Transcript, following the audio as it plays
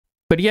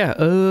But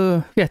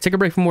yeah, yeah, take a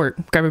break from work.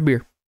 Grab a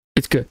beer.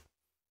 It's good.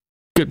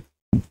 Good.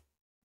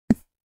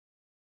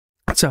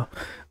 So,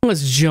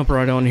 let's jump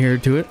right on here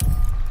to it.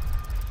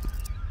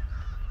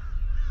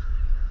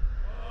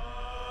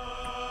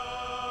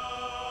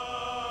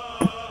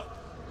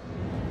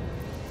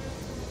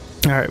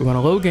 Alright, we're on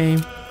a low game.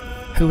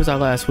 Who was I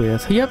last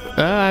with? Yep,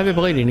 I haven't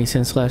played any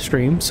since last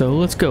stream, so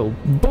let's go.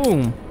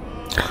 Boom!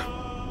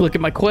 Look at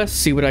my quest,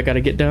 see what I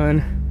gotta get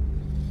done.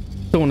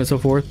 So on and so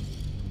forth.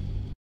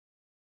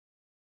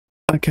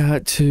 I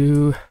got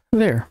to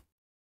there.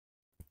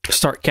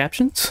 Start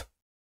captions.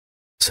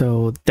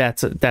 So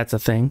that's a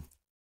thing.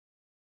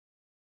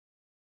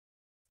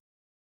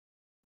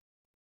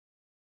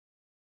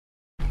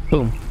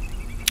 Boom.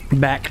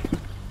 Back.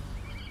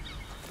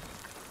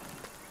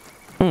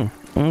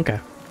 Okay.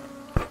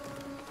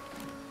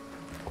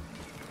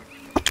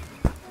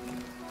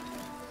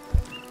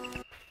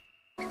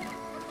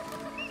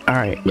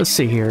 Alright, let's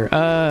see here.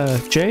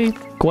 J,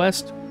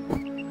 quest.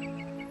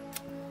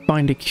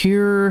 Find a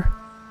cure.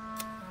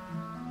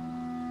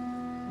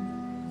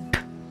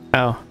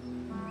 Oh.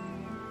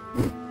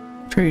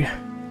 Trade.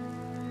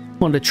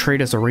 Wanted to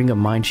trade as a ring of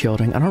mind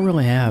shielding. I don't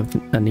really have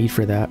a need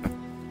for that.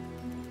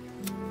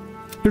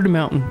 Through the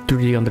mountain, through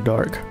the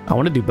underdark. I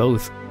want to do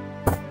both.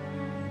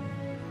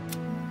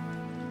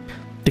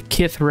 The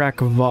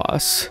Kithrak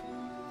Voss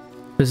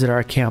visited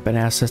our camp and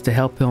asked us to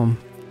help him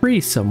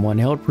free someone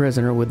held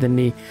prisoner within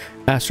the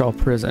astral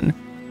prison.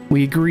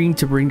 We agreed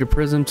to bring the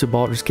prism to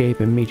Baldur's Gate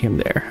and meet him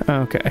there.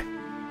 Okay.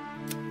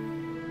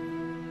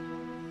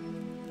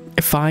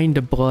 Find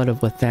the blood of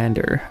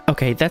Lathandar.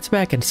 Okay, that's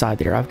back inside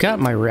there. I've got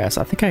my rest.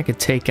 I think I could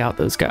take out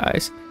those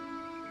guys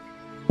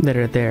that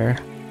are there.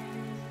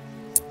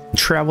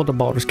 Travel to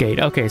Baldur's Gate.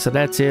 Okay, so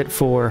that's it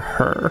for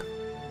her.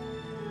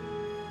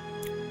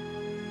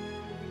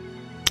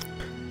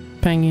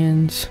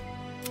 Companions.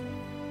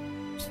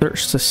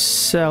 Search the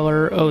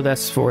cellar. Oh,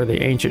 that's for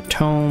the ancient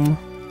tome.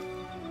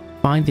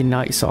 Find the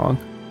night song.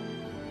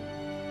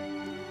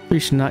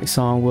 Reach the night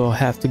song. We'll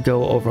have to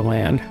go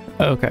overland.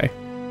 Okay.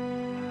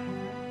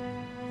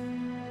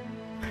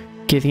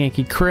 Get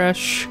Yankee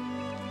Crash.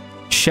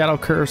 Shadow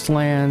Cursed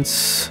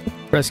Lands.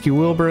 Rescue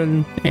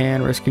Wilburn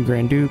and rescue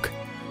Grand Duke.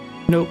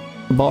 Nope.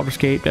 Baldur's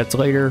Gate. That's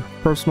later.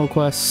 Personal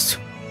quests.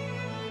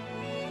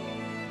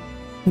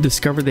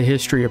 Discover the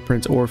history of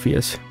Prince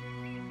Orpheus.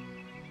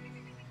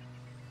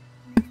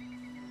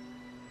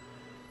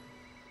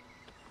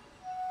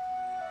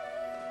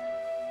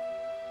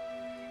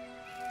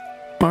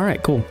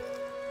 Alright, cool.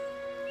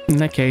 In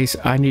that case,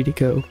 I need to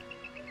go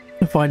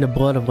find the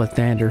blood of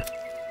Lathandar.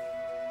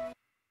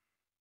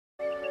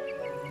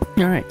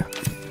 Alright.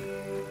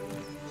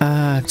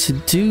 To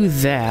do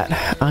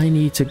that, I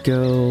need to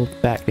go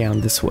back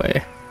down this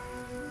way.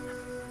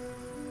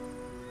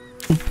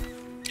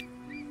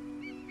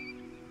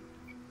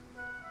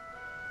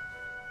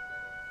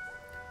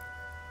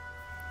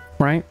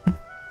 Right?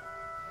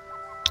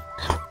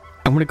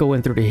 I'm gonna go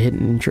in through the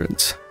hidden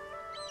entrance.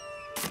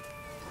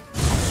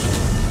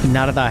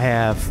 Now that I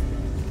have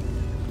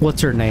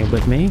what's her name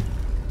with me.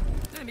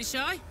 Don't be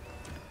shy.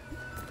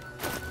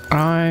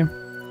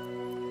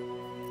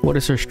 What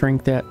is her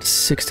strength at?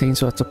 16,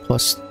 so that's a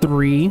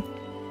 +3.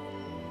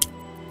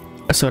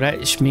 So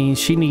that means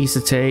she needs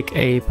to take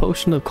a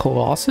potion of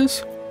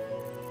Colossus.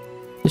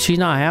 Does she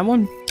not have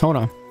one? Hold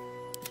on.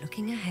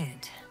 Looking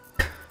ahead.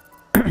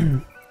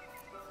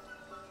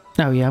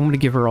 Oh yeah, I'm gonna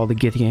give her all the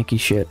Githyanki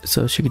shit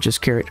so she could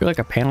just carry it. They're like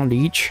 £1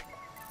 each.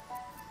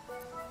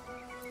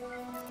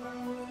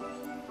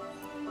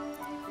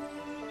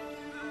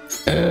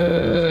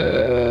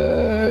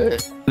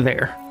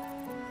 There.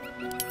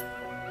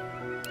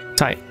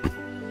 Tight.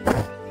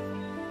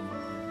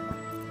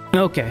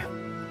 Okay.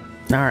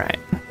 Alright.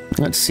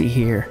 Let's see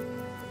here.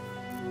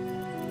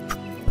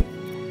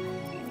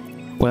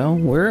 Well,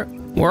 where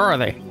are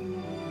they?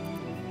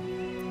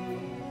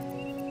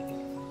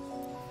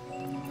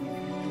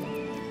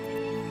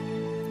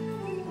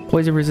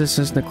 Poison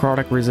resistance,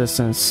 necrotic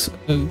resistance,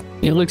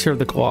 elixir of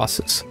the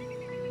Colossus.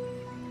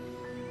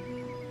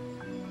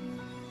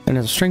 And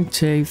it's a strength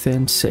save,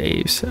 then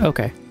saves.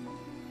 Okay.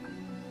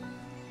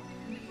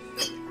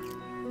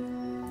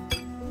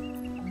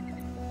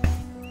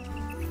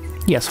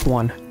 Yes,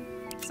 1.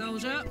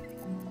 Soldier.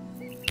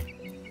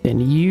 Then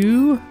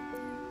you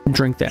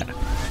drink that.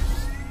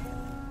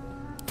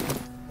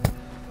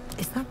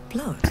 Is that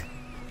blood?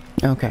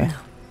 Okay.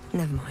 No,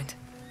 never mind.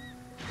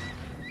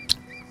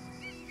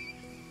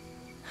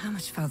 How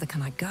much further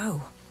can I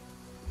go?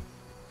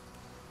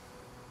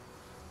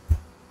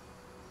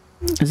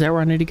 Is that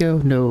where I need to go?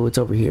 No, it's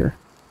over here.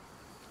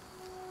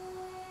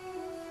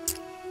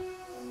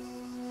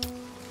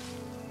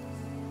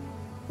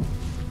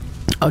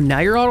 Oh, now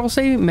you're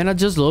auto-saving? Man, I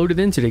just loaded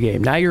into the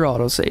game. Now you're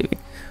auto-saving.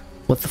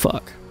 What the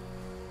fuck?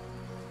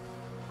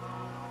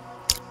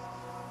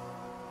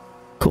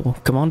 Cool.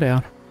 Come on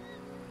down.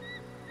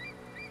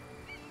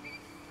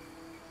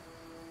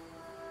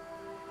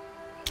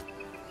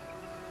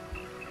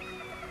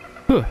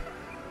 Huh.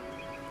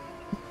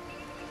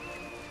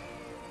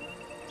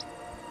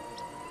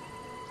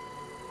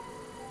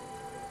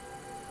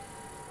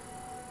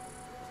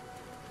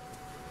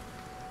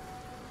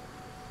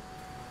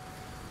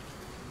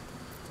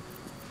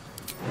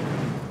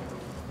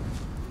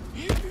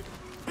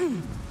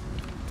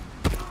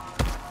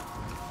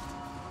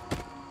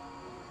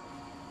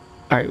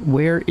 Alright,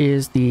 where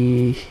is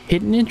the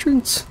hidden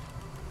entrance?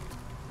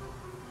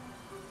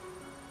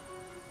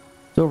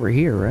 It's over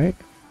here, right?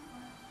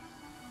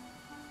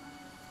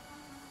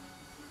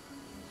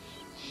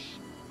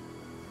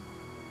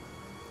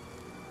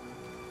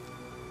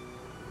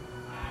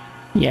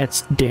 Yeah,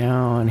 it's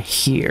down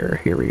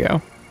here. Here we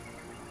go.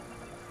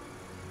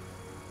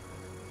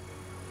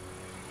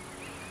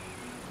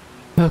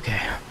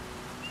 Okay.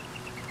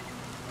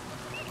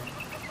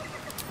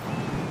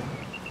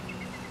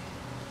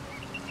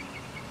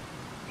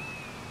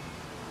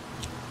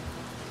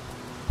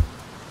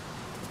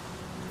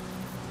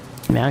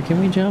 Now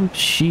can we jump?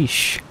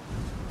 Sheesh.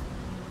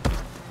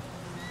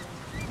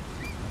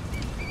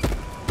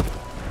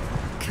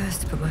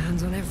 Cursed to put my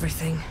hands on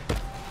everything.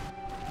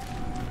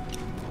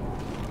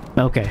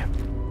 Okay.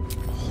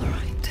 All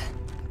right,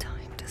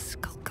 time to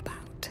skulk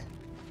about.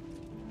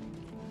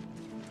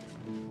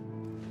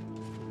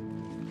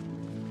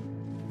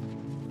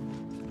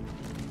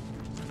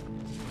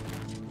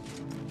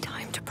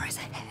 Time to press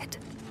ahead.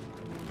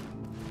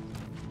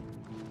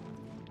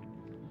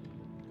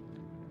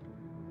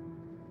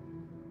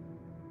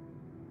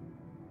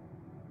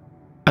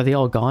 Are they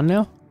all gone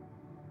now?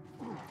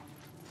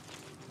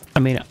 I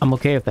mean, I'm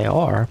okay if they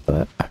are,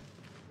 but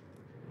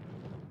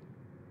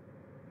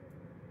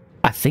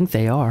I think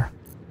they are.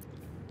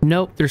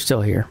 Nope, they're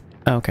still here.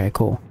 Okay,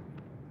 cool.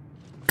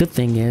 Good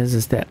thing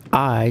is that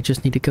I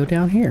just need to go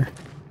down here.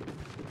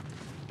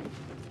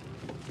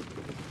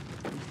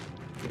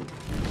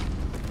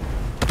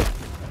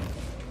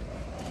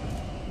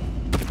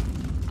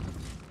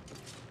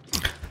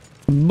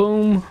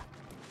 Boom.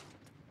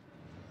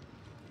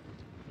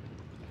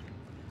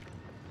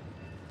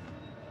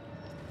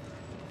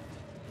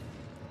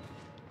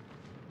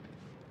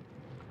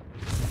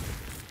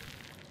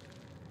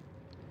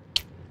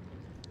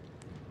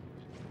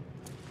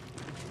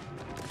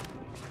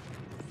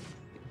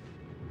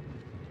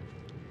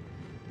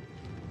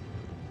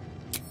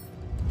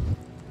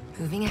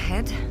 Moving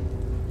ahead.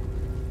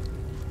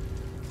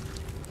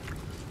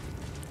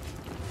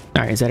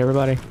 All right, is that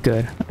everybody?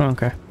 Good.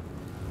 Okay.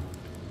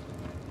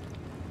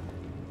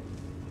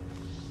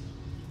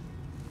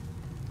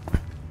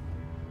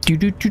 Doop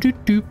doop doop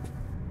doop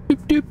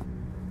doop doop.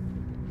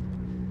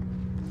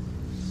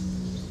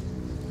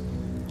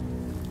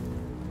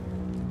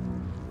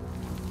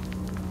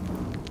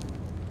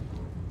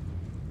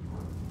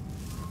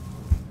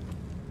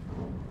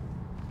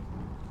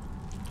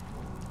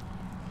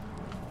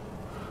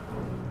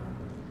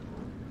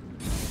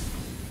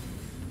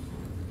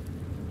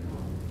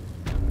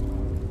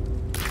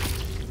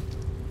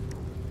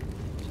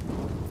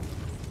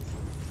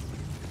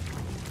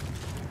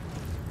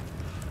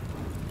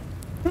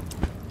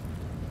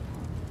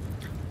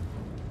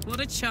 What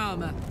a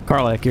charmer.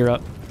 Karlak, you're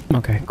up.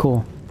 Okay,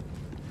 cool.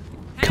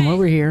 Come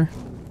over here.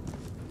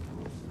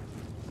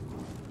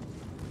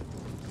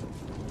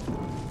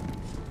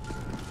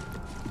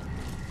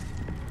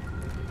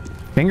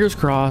 Fingers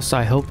crossed,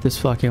 I hope this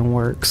fucking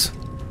works.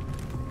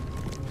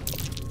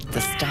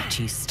 The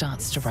statue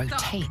starts to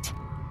rotate,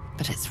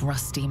 but its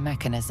rusty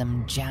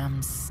mechanism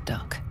jams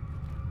stuck.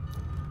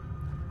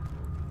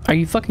 Are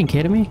you fucking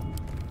kidding me?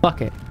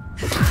 Fuck it.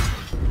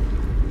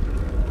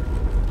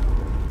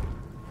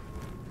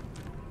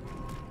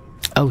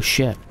 Oh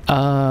shit.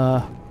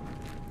 Fuck,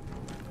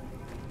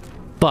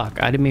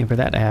 I didn't mean for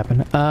that to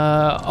happen.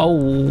 Oh,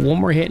 one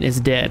more hit and it's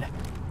dead.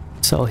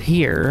 So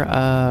here,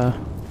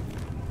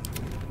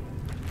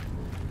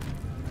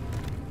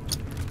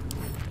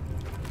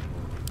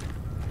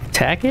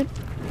 attack it?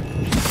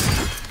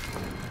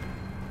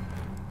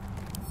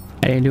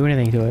 I didn't do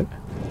anything to it.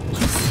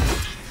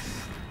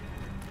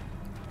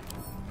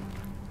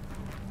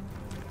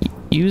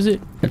 Use it.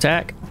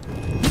 Attack.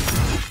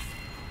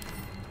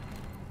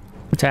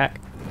 Attack.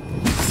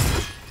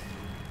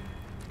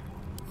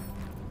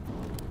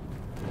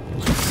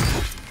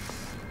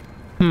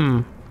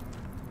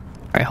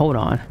 Alright, hold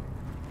on.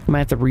 I might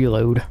have to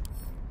reload.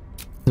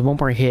 There's one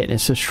more hit and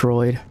it's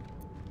destroyed.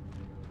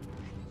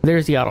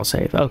 There's the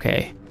autosave.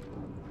 Okay.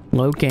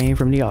 Load game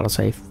from the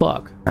autosave.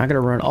 Fuck. I gotta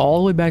run all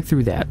the way back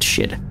through that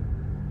shit.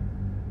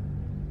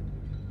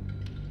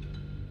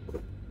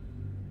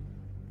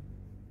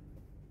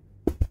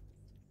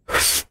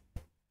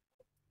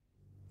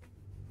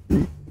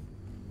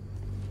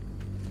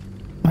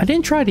 I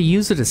didn't try to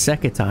use it a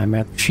second time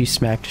after she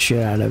smacked the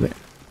shit out of it.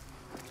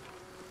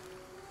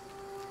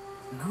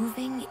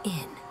 Moving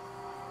in.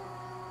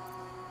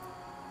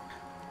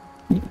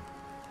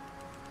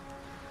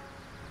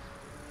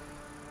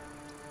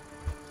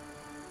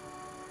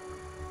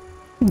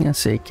 Let's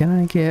see, can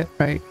I get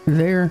right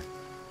there?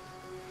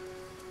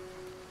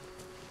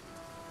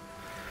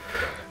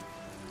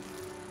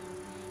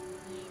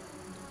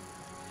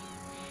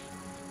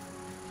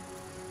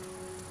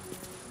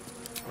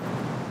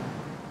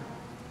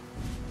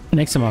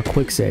 Next time I'll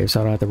quick save so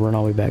I don't have to run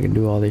all the way back and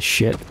do all this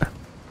shit.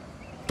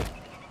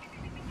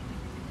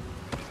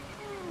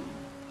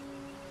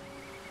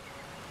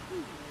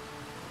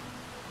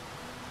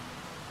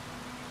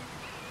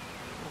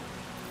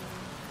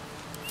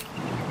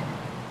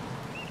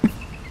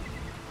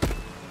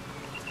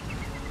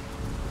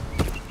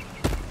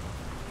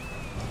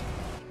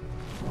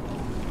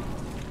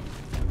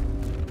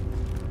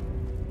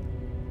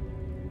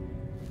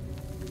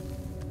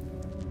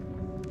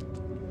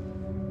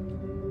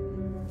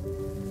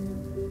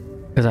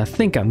 Because I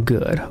think I'm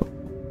good.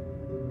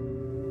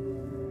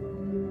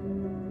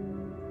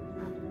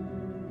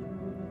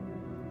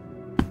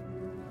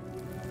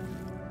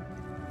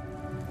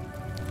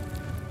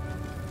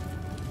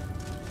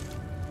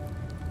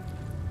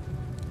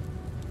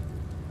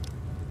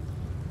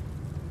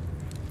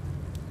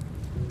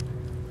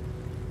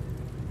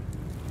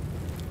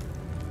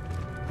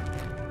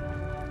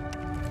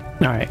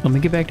 Alright, let me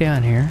get back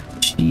down here.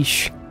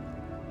 Sheesh.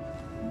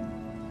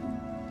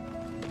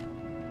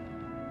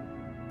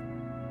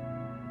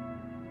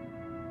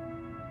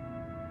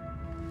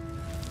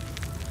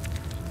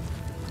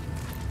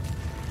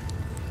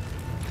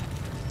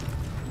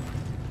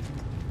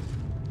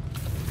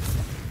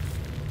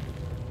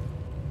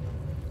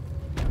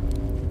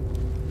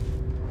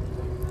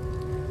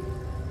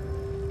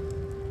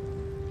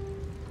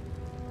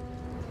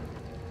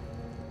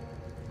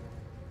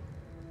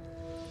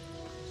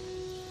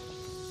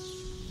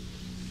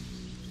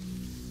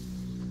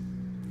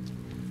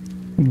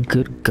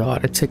 Good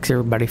God, it takes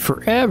everybody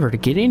forever to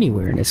get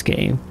anywhere in this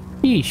game.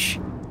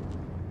 Yeesh.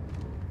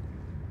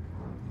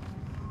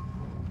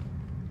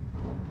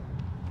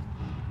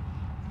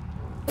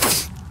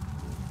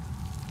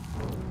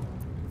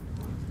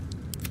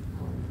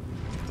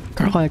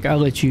 Like, I'll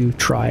let you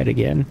try it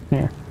again.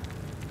 Here.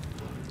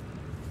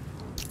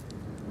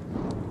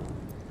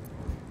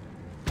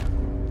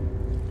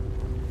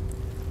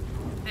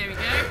 There we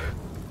go.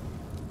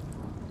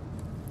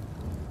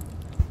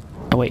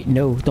 Oh wait,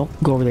 no, don't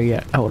go over there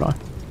yet. Hold on.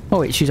 Oh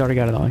wait, she's already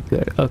got it on.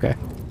 Good, okay.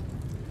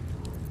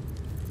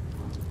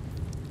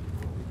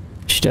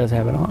 She does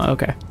have it on,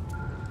 okay.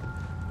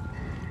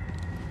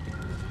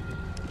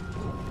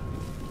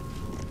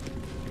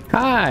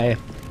 Hi!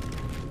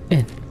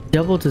 And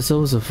double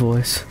DeSouza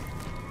voice.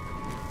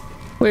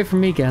 Wait for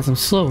me, guys, I'm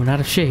slow and out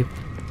of shape.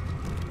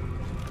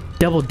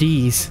 Double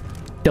D's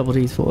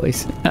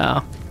voice.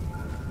 Oh.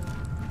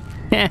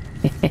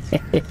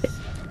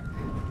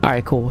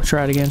 Alright, cool.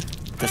 Try it again.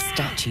 The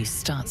statue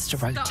starts to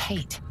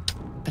rotate,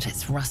 but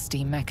its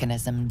rusty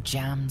mechanism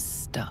jams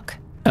stuck.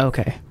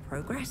 Okay.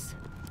 Progress?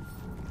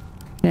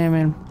 Yeah,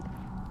 man.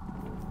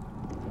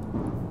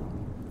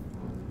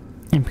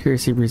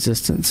 Impurity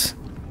resistance.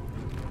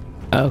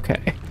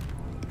 Okay.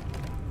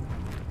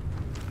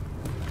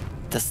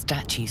 The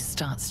statue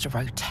starts to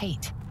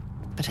rotate,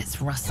 but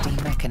its rusty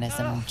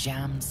mechanism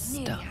jams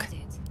stuck.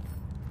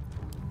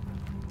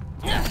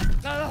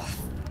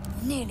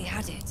 Nearly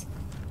had it.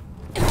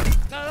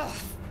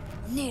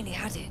 Nearly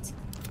had it.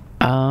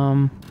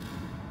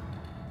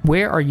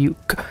 Where are you?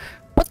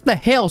 What the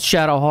hell,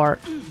 Shadowheart?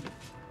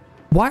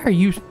 Why are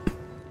you?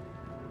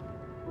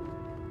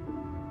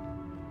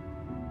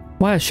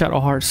 Why is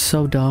Shadowheart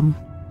so dumb?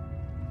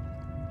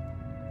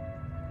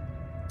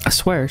 I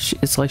swear,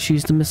 it's like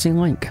she's the missing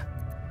link.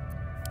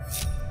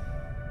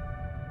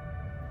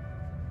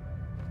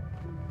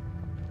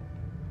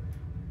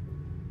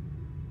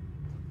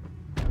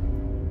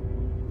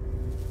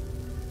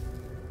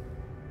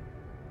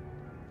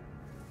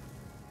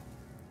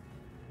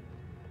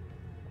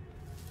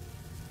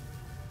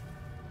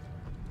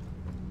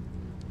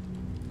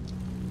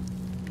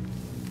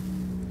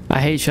 I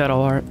hate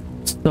Shadowheart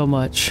so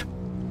much.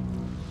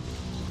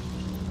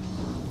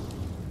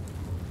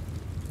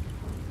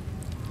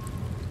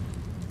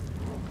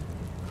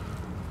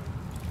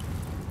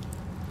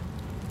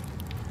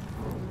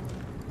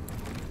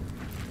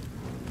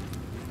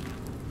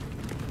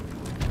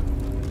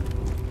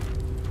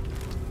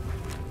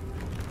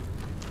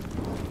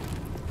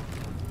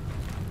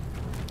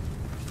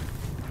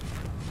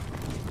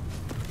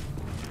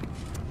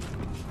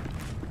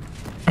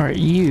 Alright,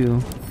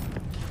 you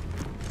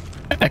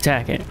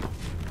attack it.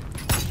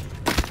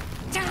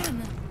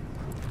 Damn!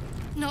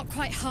 Not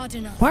quite hard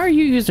enough. Why are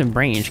you using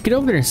range? Get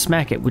over there and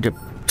smack it with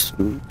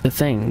the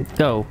thing.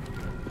 Go.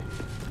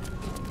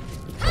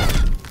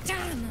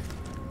 Damn!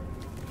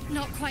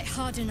 Not quite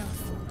hard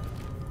enough.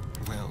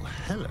 Well,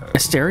 hello.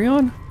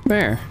 Asterion?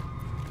 Where?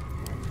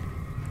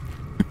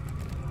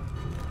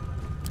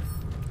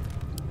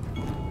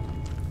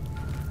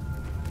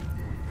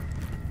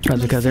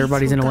 That's because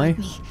everybody's in the way?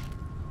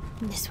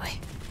 This way.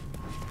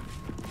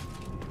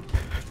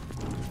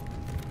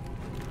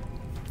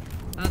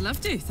 I'd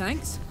love to,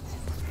 thanks.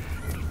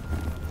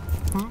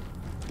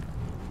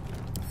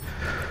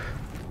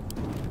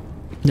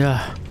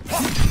 Yeah.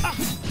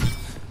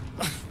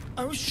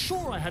 I was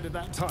sure I had it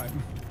that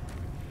time.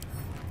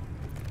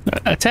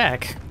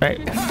 Attack, right?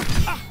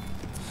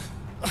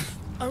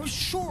 I was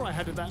sure I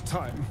had it that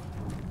time.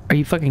 Are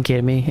you fucking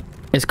kidding me?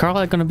 Is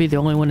Carla gonna be the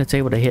only one that's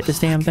able to hit this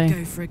damn thing?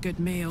 Go for a good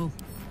meal.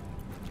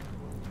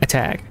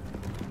 Attack.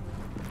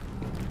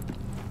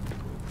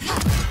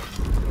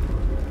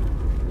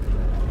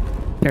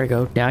 There we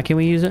go. Now can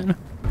we use it?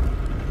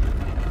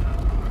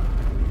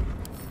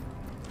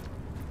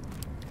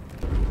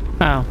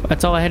 Oh,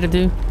 that's all I had to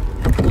do?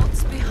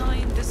 What's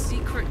behind the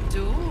secret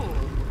door?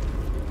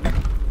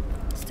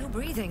 Still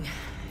breathing,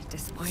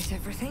 despite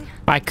everything.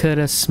 I could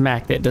have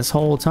smacked it this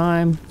whole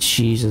time.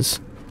 Jesus.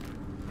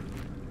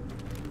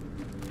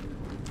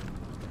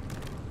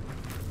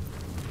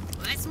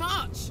 Let's Let's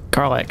march.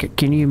 Karlak,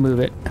 can you move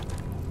it?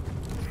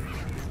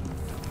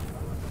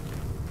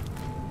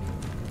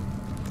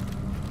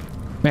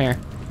 There.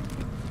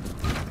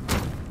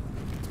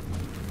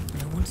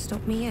 No one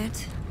stopped me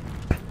yet.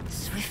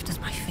 Swift as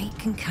my feet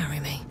can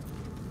carry me.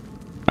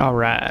 All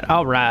right,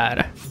 all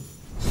right.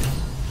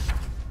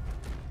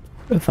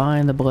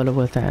 Find the blood of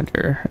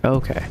Lathandar.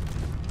 Okay.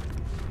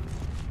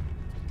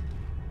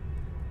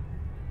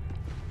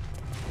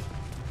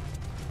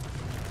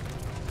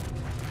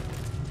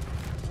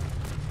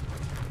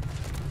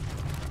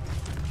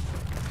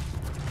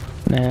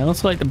 Now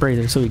let's light the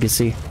brazier so we can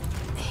see.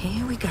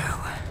 Here we go.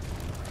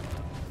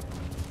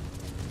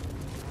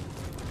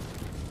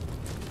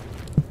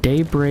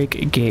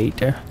 Daybreak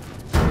Gate.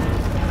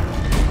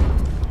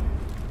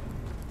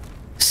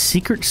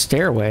 Secret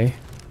stairway.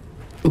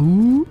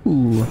 Ooh.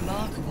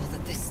 Remarkable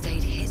that this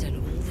stayed hidden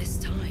all this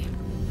time.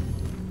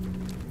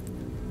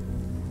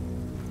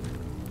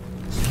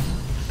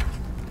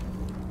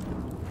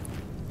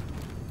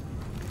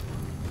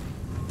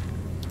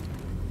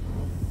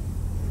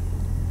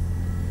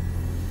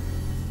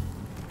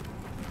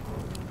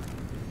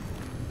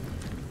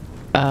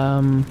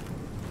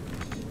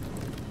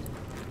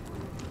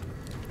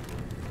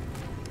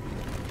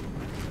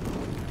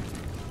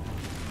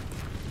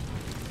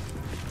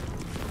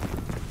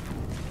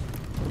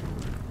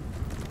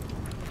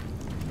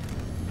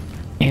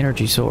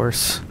 Energy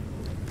source.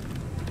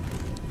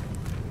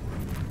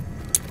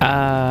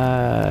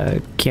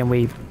 Can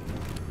we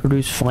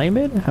produce flame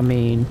it? I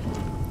mean,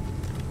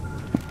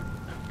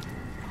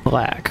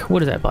 black. What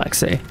does that black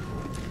say?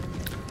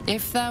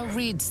 If thou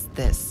readst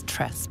this,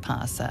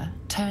 trespasser,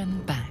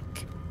 turn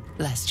back,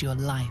 lest your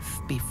life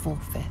be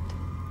forfeit.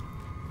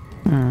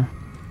 I'm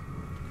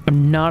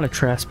not a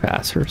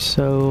trespasser,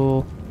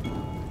 so...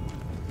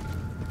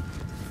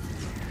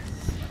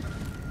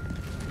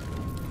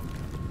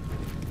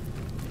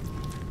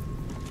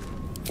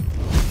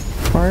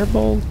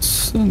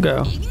 Firebolts,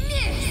 go.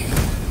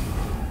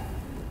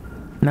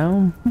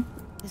 No?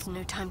 There's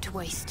no time to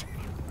waste.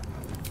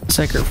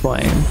 Sacred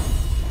flame.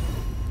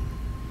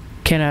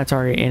 Cannot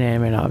target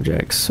inanimate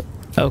objects.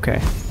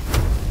 Okay.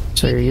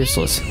 So you're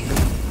useless.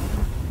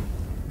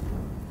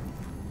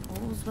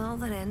 All's well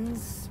that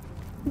ends.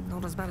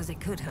 Not as bad as it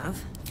could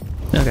have.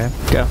 Okay,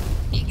 go.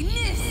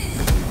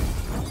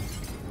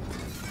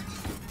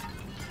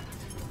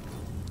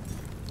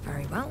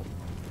 Very well.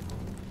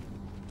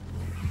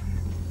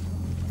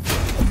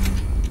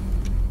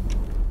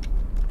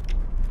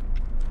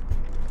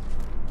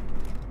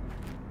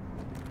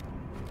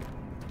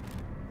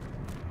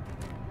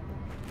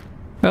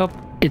 Oh,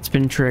 it's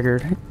been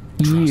triggered.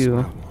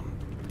 You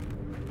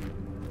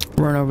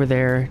run over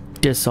there,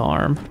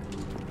 disarm.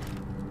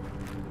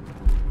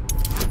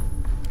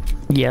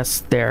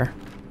 Yes, there.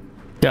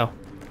 Go.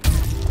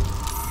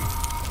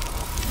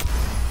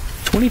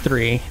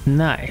 23.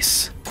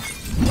 Nice.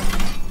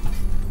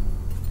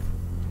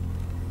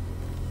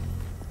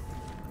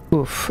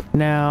 Oof.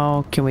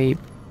 Now, can we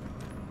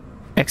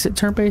exit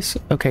turn base?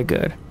 Okay,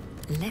 good.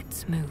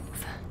 Let's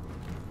move.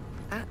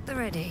 At the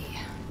ready.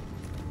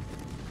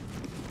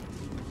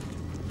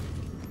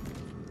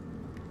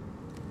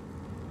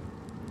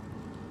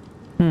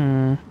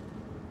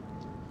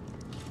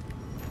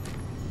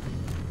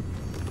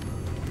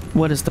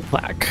 What is the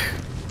plaque?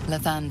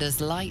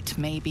 Lathandar's light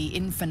may be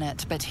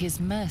infinite, but his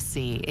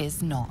mercy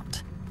is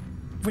not.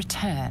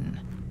 Return.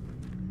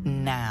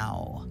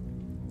 Now.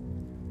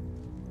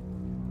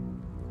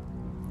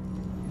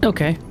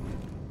 Okay.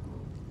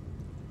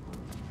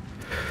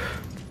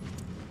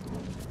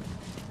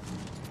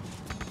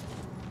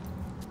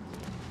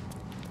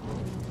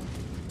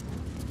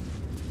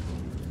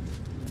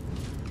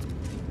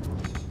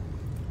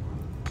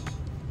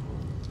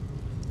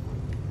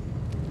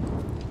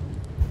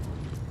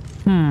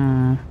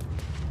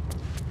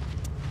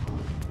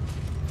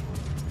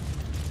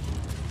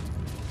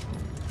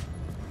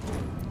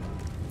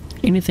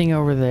 Anything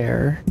over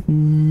there?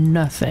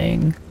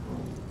 Nothing.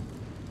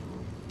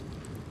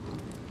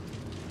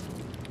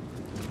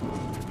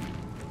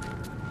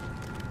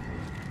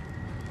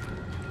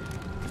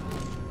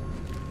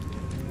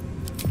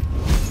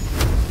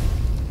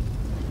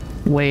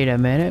 Wait a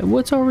minute,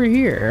 what's over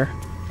here?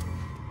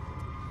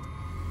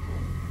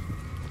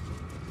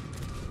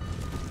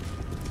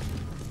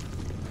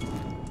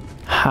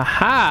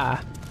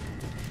 Haha!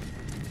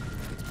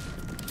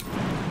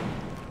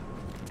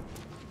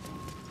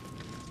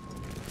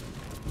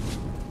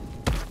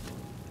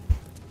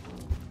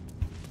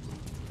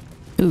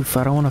 Oof,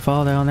 I don't want to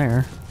fall down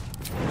there.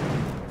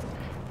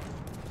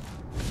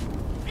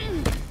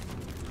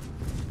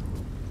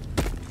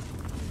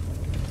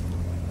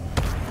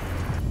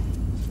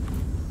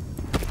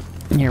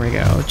 Here we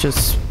go.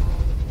 Just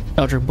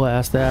Eldritch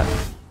Blast that.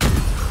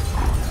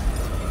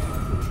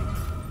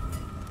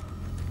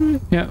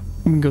 Yeah,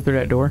 we can go through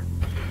that door.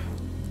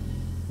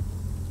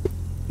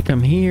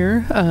 Come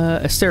here.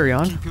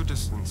 Asterion. Keep your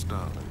distance,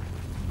 darling.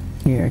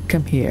 Here,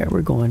 come here.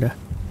 We're going to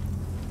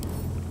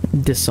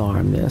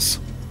disarm this.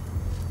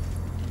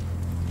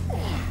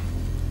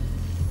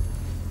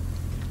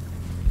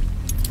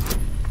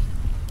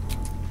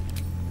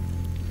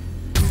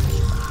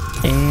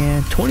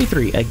 And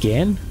 23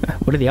 again?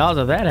 What are the odds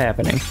of that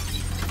happening?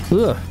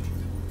 Ugh.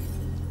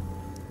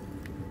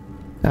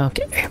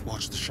 Okay.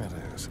 Watch the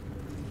shadows.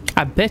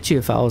 I bet you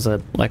if I was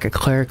a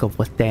cleric of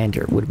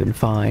Lathandar, it would have been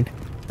fine.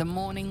 The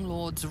Morning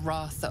Lord's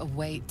wrath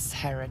awaits,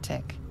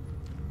 heretic.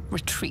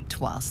 Retreat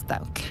whilst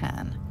thou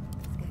can.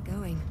 Let's get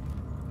going.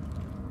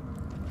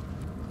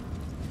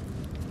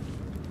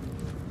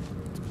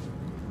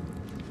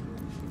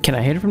 Can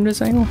I hit it from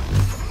this angle?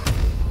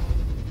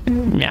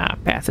 Nah,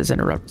 path is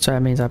interrupted, so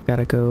that means I've got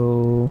to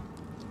go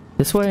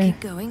this way. Keep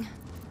going.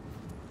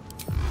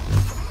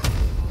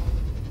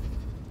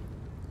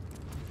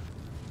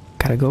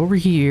 Gotta go over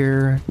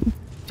here,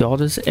 do all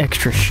this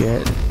extra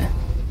shit.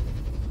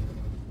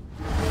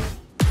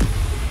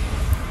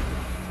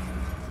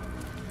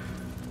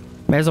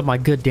 As of my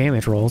good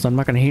damage rolls, I'm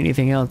not gonna hit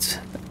anything else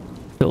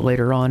till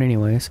later on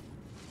anyways.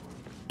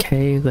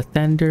 Okay,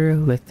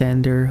 Lathandar,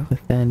 Lathandar,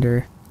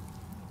 Lathandar.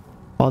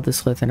 All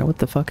this Lathandar, what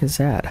the fuck is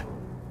that?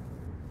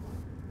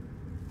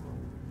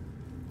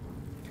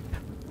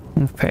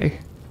 Okay.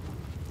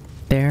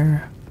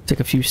 There. Take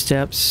a few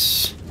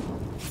steps.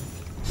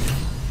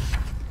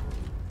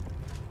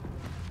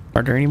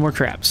 Are there any more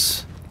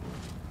traps?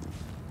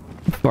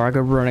 Before I go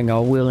running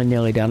all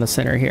willy-nilly down the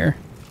center here.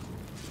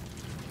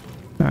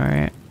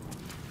 Alright.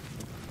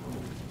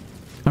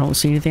 I don't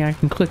see anything I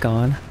can click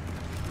on.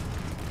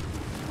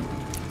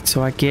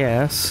 So I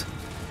guess...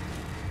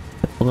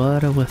 the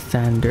blood of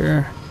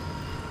Lathandar.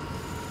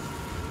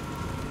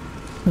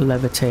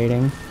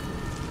 Levitating.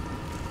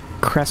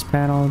 Crest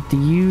panel. Do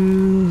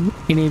you...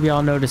 any of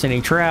y'all notice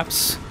any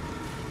traps?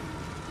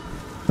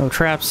 No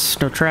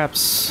traps. No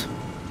traps.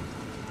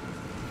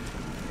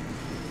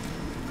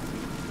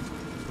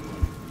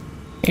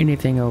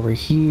 Anything over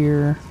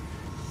here?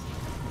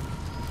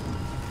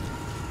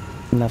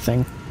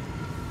 Nothing.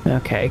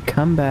 Okay,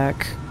 come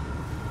back.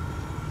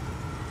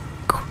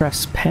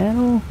 Crest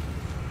panel?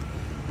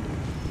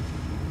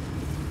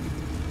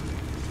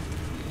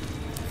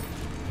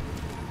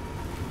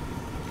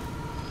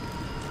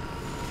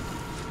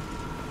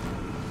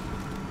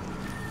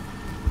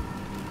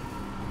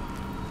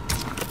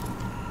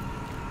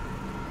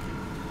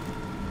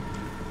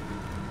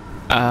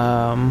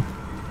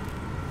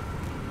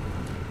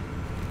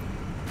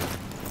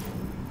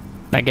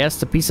 I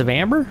guess the piece of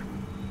amber?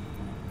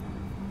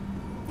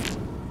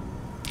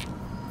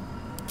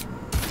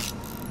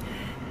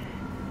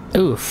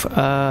 Oof.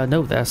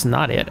 No, that's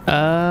not it.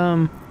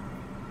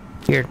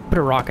 Here, put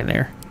a rock in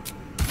there.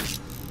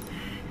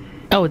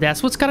 Oh,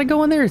 that's what's gotta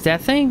go in there? Is that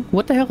thing?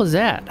 What the hell is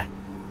that?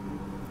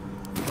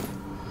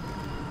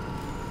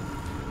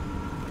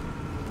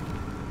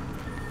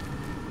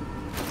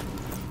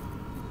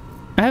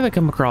 I haven't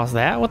come across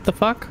that. What the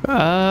fuck?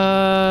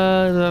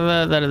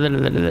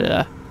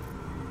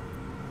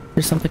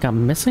 There's something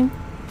I'm missing?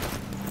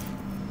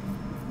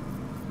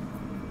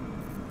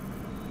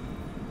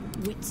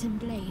 Wits and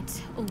blades,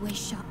 always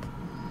sharp.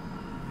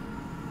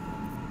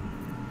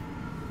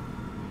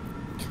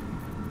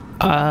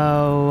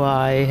 Oh,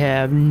 I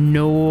have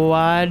no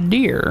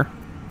idea.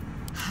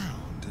 How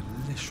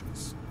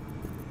delicious.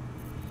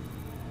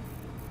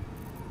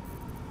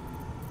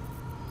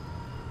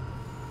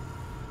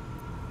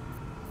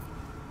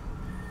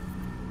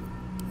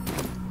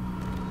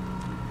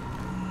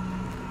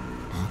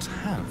 What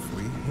have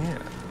we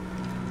here?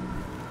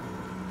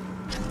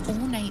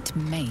 Ornate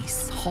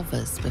mace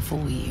hovers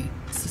before you,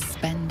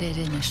 suspended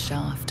in a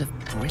shaft of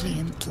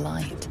brilliant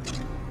light.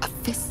 A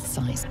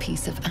fist-sized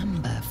piece of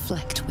amber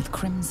flecked with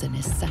crimson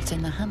is set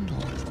in the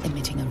handle,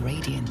 emitting a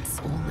radiance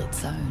all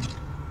its own.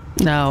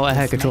 No, I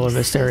had This control of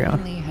mace Visterion.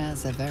 certainly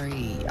has a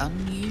very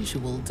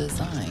unusual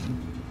design.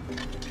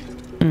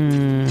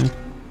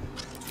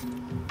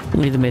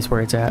 Leave the mace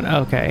where it's at.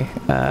 Okay.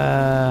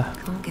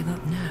 Can't give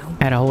up now.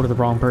 Had a hold of the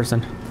wrong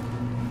person.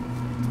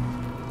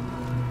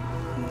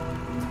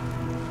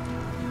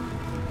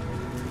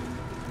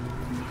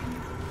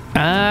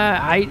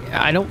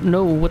 I don't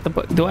know what the...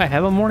 do I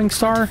have a morning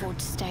star? Afford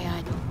to stay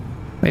idle.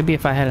 Maybe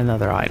if I had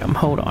another item.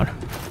 Hold on.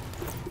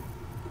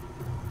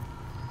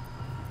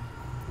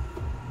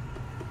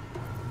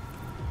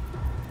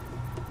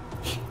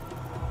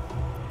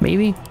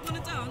 Maybe?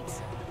 Wanna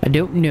dance? I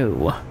don't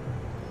know.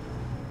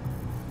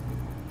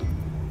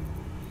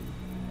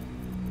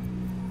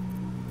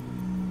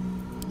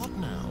 What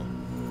now?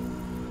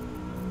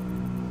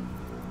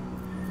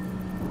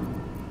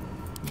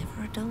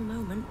 Never a dull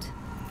moment.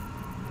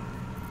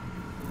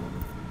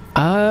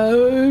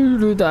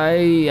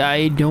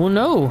 I don't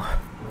know.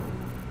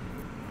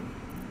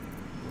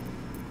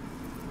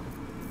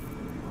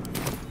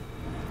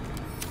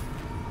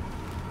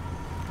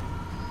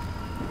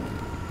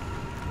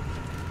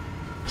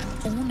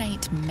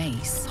 Ornate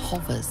mace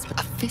hovers.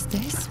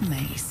 This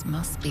mace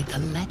must be the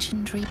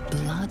legendary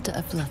blood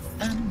of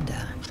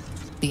Lathandar.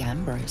 The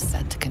amber is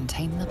said to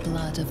contain the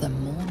blood of the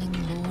Morning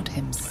Lord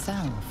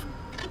himself.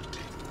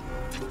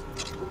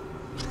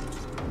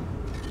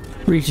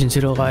 Reach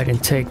into the light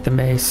and take the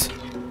mace.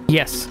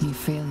 Yes. You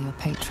feel your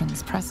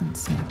patron's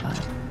presence nearby.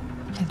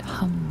 It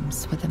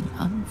hums with an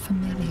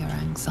unfamiliar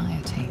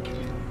anxiety.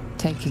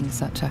 Taking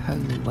such a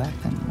holy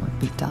weapon would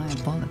be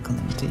diabolical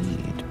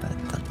indeed,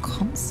 but the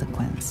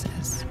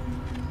consequences...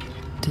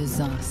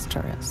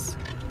 disastrous.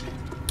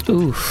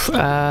 Oof,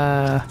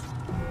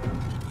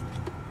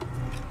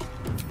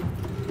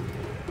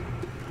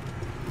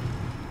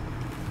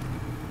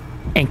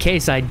 in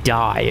case I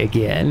die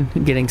again,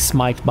 getting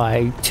smiked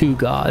by 2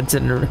 gods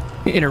in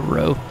a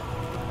row.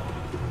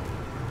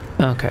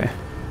 Okay.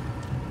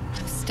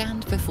 To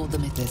stand before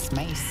them with this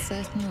mace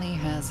certainly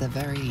has a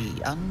very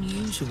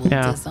unusual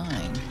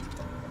design.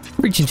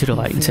 Reach into the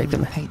light and take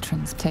them.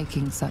 Patrons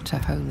taking such a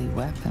holy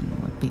weapon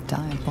would be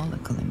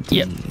diabolical indeed.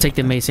 Yep, take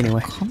the mace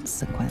anyway.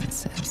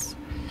 Consequences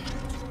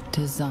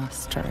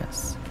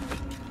disastrous.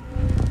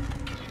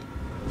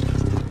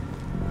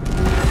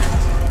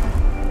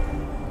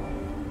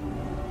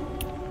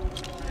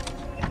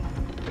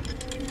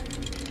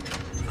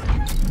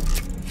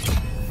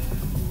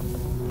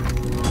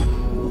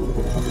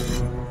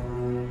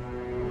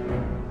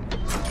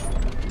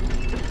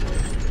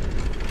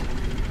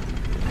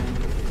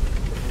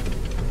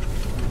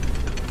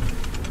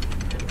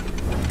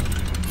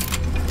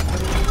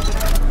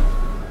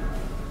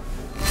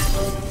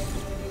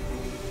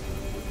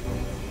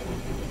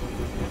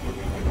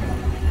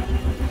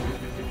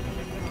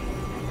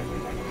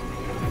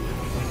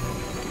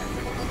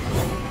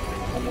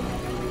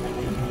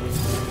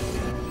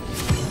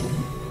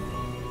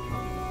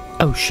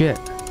 Oh shit.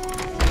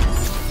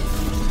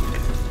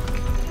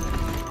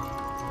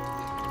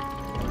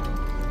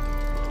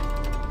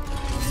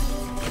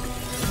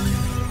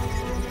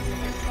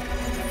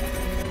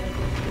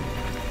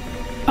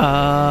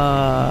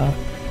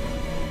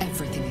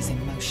 Everything is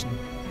in motion.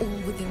 All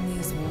within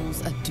these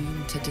walls are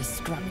doomed to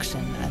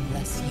destruction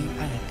unless you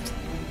act.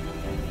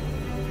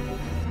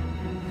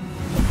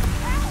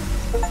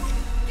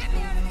 Get me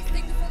out of this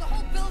thing before the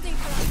whole building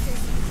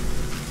collapses.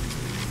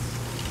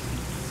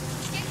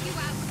 Get you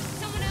out.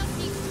 Someone else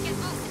needs to get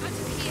us out of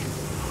here.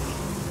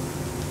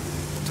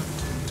 Don't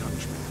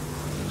touch me.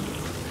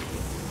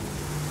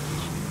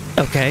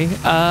 Okay.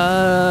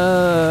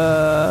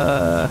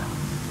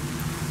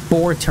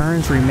 4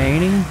 turns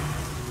remaining.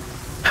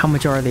 How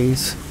much are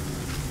these?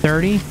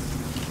 30?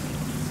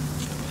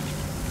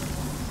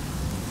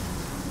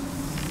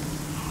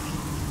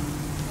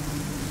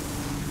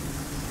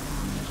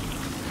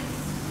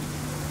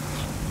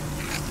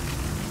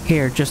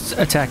 Here, just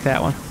attack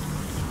that one.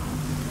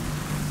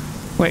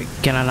 Wait,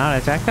 can I not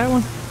attack that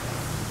one?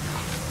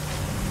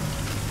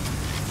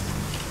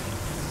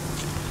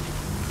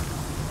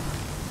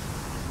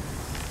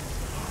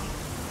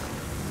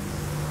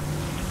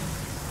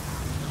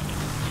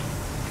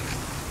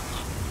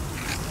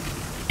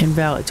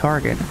 Invalid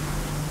target.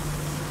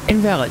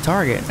 Invalid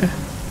target.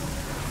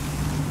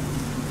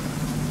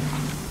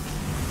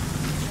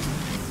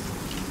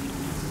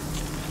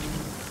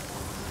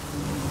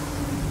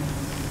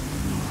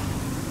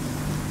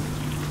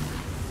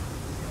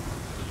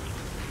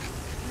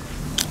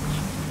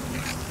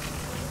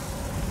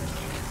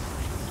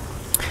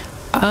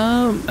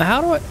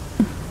 How do I...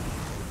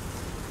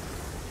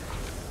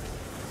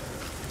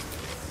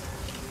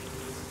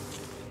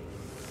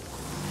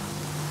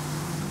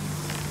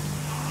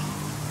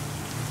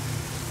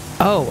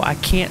 Oh, I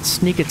can't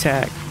sneak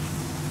attack.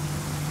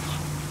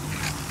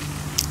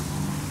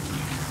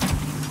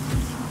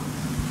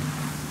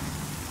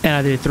 And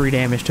I did 3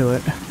 damage to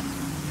it.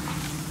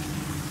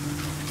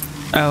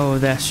 Oh,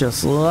 that's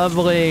just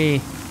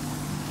lovely.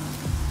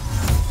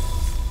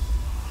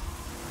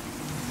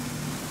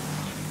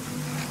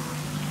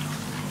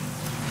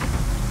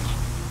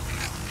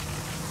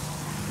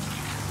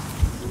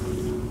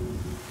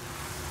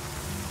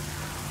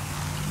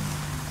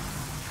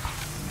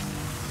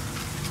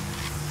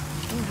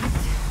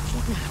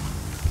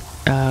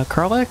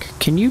 Karlak,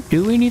 can you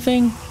do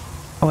anything?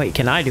 Oh wait,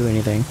 can I do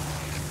anything?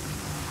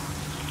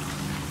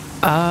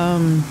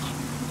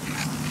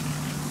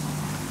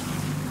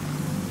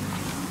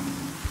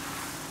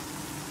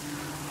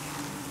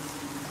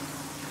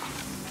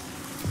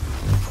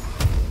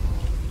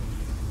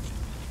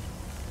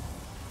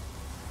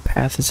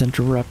 Path is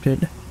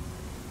interrupted.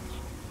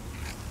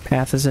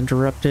 Path is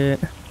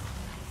interrupted.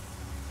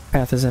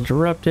 Path is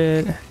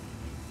interrupted.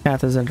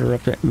 Path is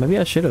interrupted. Maybe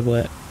I should have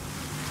let.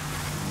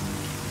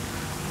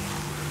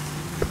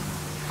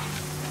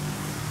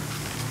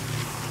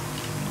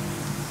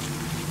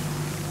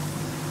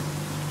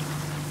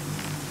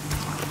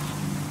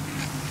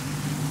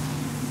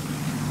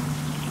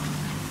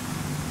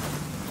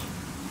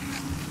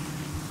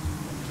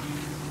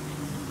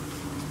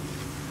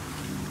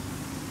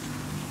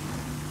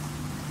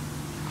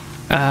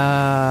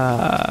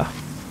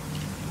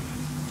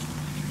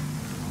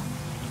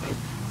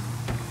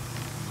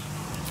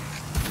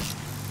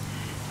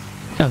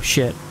 Oh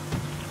shit.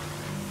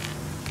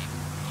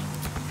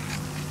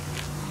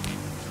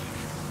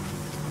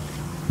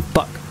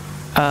 Fuck.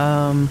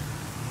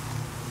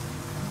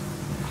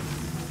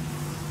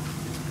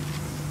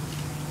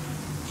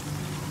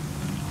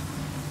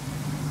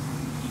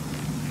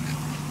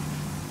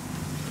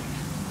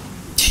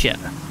 Shit.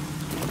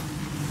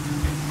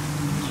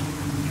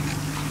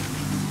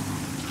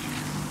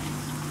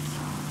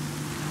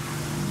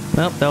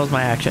 Well, that was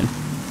my action.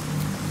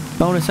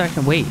 Bonus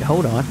action. Wait,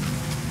 hold on.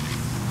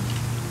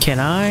 Can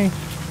I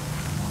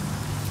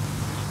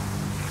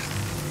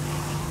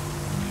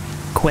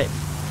quit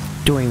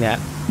doing that?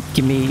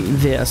 Give me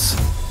this.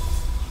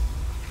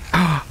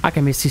 I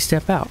can misty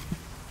step out.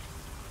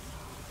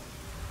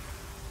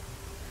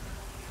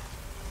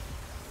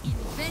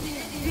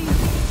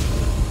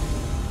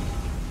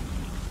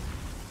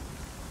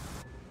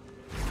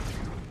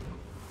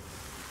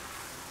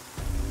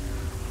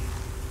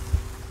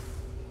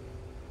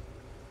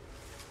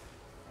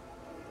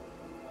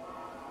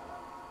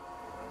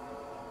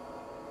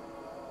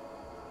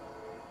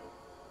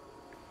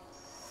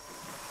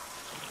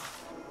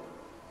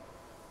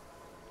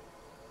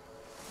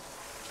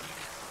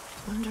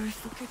 Wonder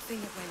if the good thing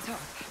it went up.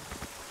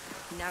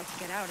 Now to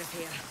get out of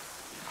here.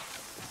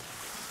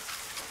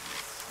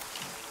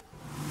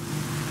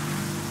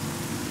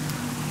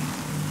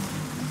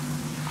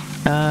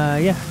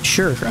 Yeah,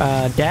 sure.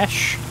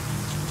 Dash.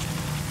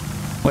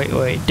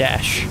 Wait,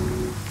 dash.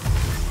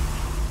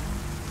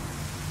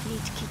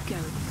 Need to keep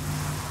going.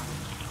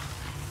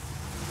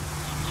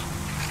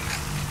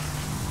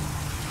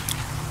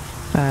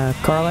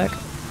 Karlak,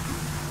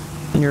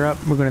 you're up.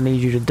 We're gonna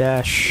need you to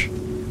dash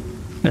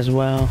as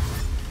well.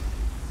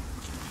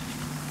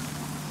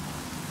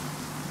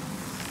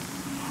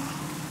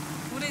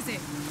 What is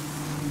it?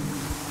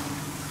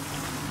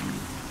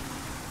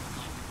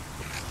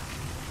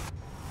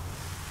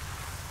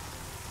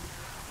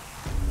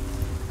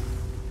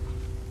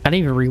 I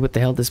didn't even read what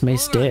the hell this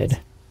mace did.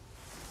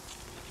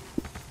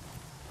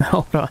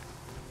 Hold on.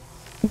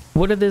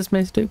 What did this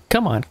mace do?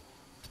 Come on.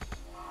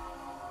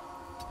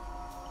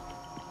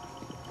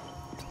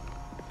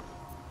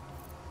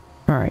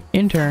 Alright,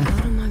 intern.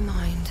 Out of my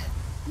mind.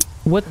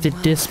 What did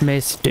this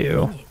mace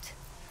do?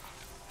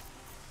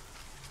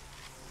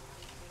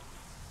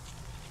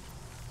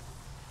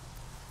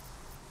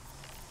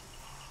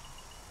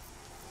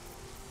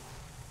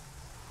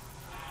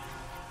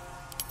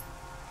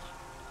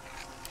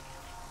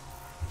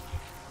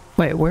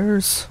 Wait, where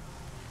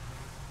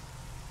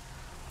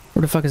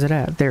the fuck is it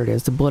at? There it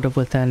is, the blood of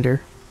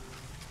Lathandar.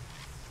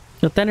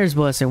 Lathandar's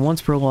blessing.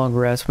 Once prolonged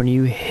rest, when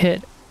your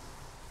hit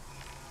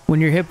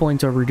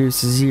points are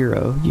reduced to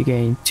 0, you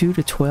gain 2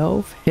 to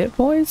 12 hit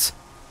points.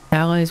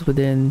 Allies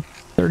within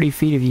 30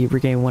 feet of you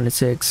regain 1 to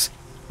 6.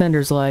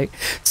 Lathandar's light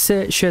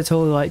sheds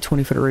holy light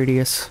 20-foot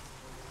radius.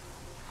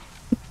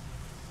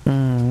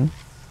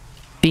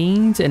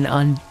 Fiends and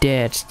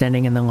undead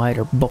standing in the light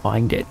are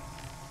blinded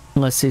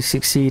unless they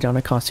succeed on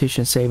a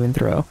Constitution saving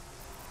throw.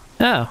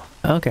 Oh,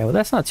 okay, well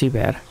that's not too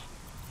bad.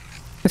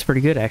 That's pretty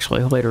good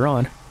actually, later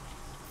on.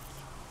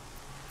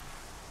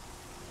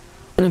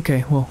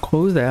 Okay, well,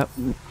 close that.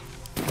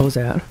 Close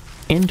that.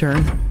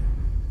 Intern.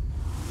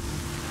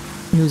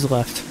 Who's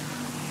left?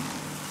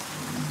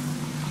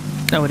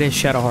 Oh, it is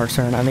Shadowheart's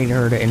turn. I need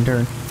her to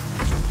intern.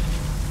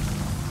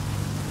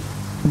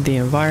 The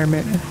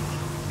environment.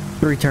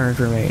 3 turns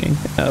remaining.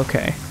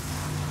 Okay.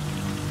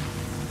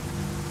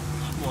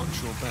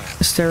 Watch your back.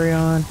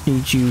 Asterion,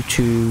 need you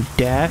to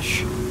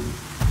dash.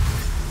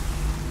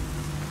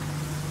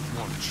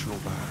 Watch your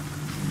back.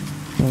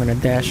 I'm gonna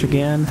dash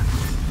again.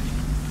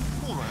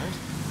 All right.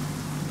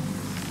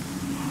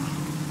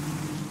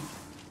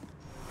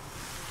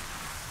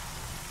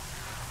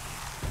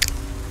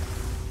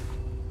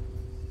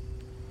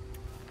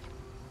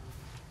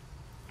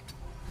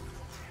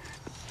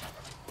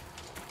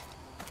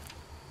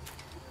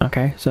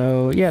 Okay,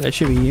 so yeah, that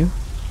should be you.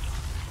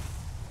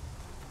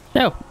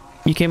 Oh,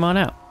 you came on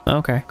out.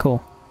 Okay,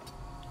 cool.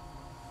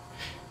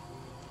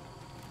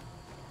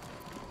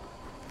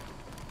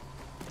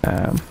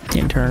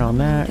 Intern on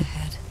that.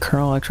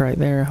 Karlak's right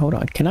there. Hold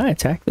on, can I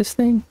attack this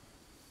thing?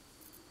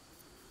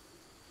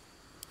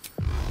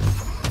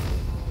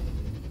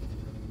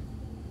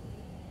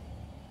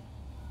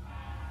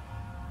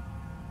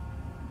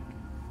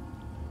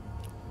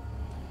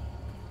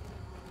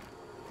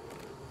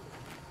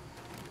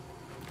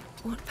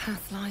 What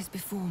path lies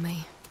before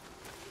me?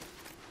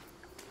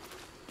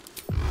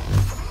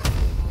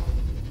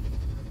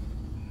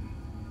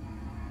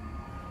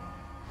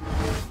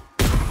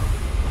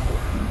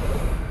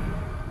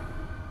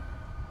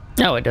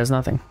 No, it does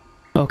nothing.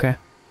 Okay.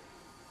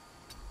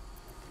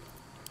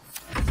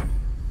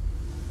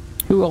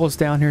 Who else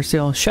down here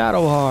still?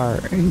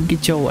 Shadowheart,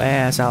 get your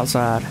ass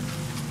outside.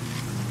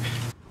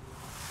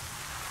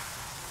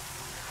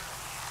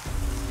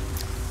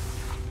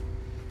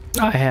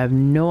 I have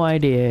no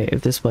idea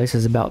if this place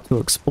is about to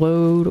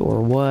explode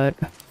or what.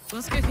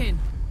 What's cooking?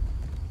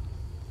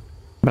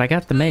 But I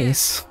got the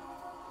mace.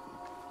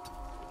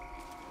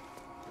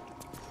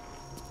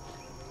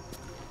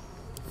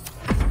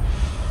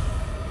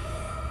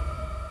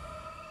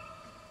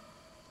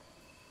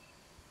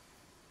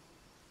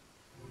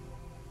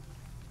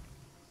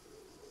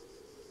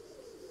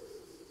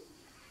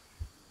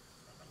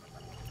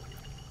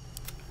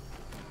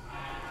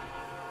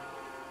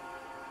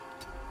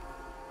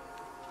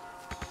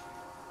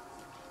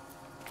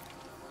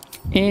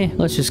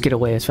 Let's just get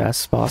away as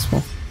fast as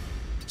possible.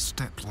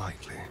 Step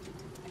lightly.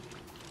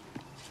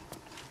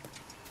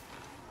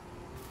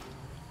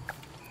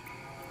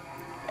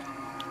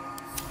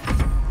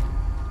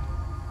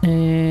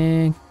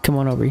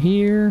 over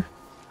here.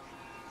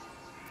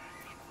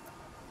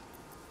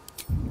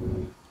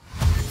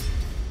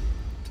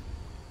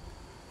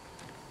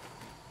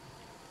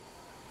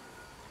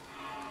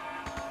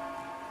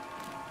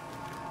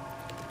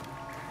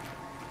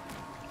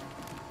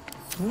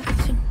 What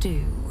to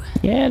do?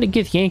 Yeah, the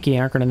Gith Yankee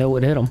aren't gonna know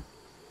what hit them.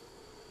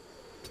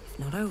 If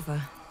not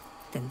over,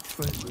 then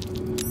through.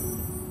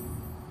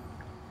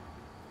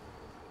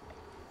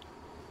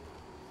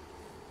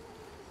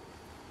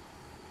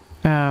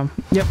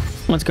 Yep.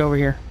 Let's go over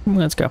here.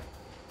 Let's go.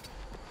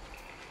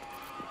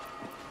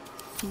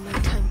 No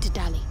time to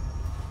dally.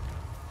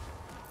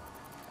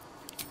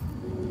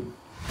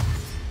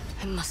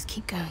 I must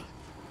keep going.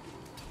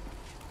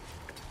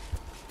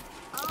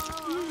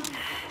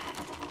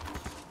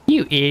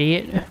 You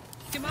idiot.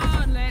 Come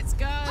on, let's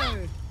go.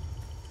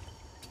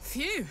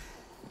 Phew.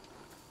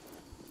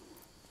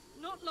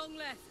 Not long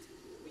left.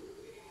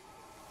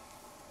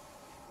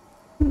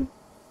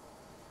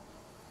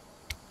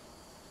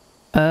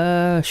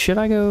 Should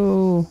I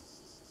go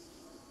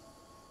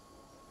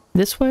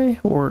this way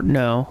or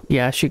no?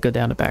 Yeah, I should go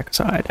down the back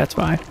side. That's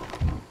fine.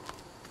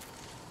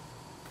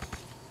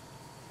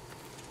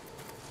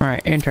 All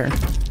right, intern.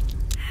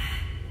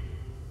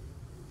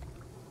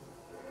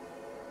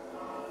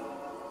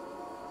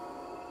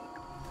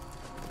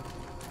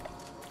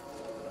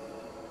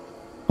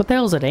 What the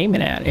hell is it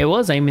aiming at? It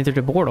was aiming through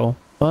the portal,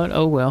 but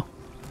oh well.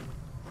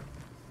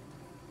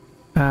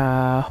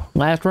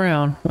 Last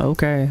round.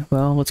 Okay,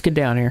 well, let's get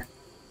down here.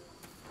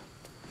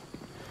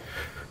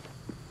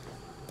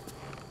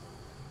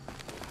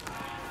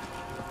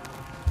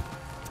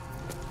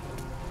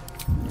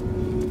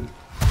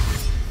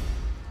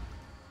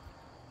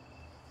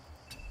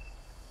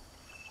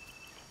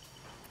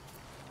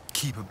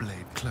 Keep a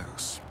blade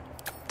close.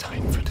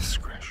 Time for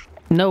discretion.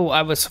 No,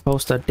 I was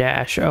supposed to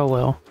dash. Oh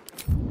well.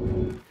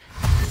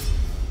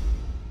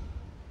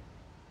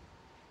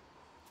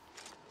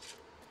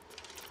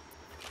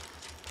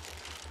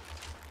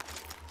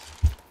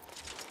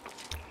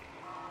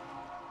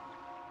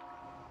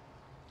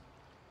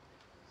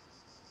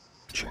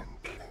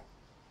 Gently.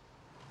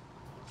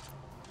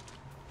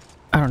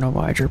 I don't know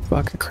why you're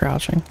fucking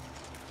crouching.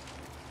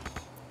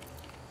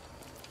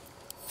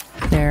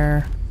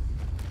 There.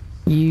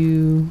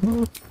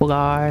 You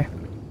fly.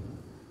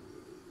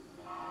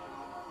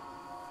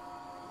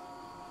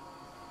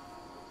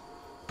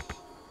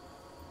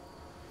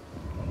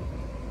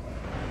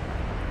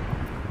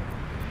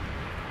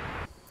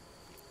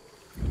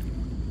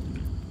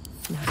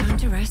 No time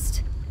to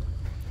rest.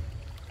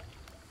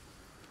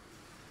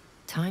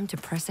 Time to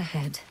press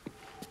ahead.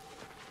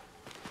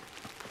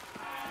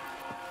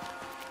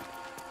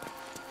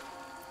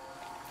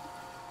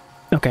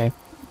 Okay.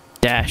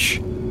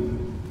 Dash.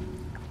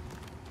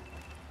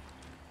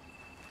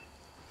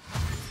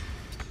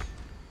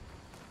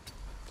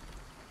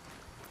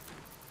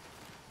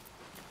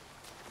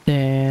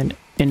 And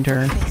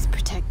intern. Face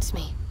protects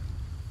me.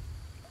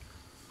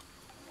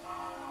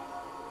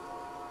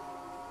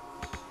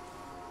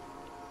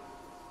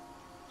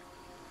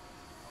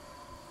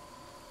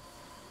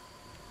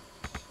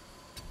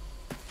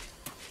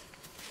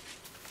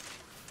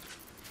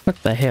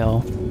 What the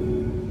hell?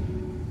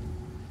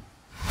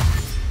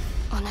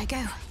 On I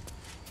go.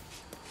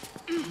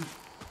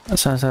 That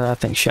sounds like I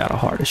think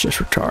Shadowheart is just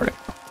retarded.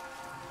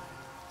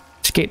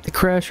 Escape the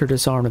crash or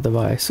disarm the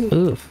device.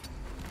 Oof.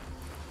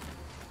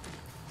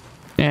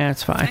 Yeah,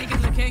 it's fine. Take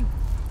it looking.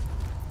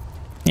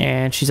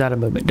 And she's out of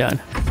movement. Done.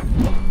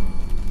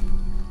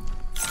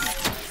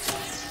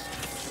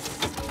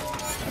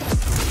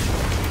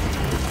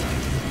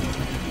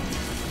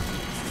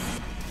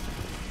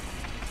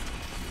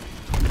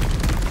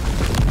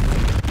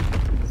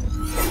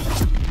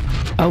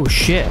 Oh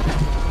shit.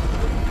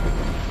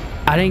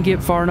 I didn't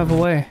get far enough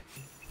away.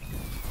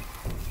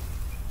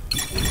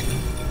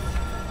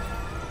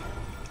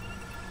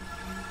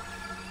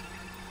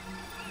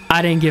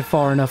 I didn't get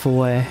far enough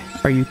away.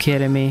 Are you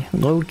kidding me?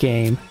 Load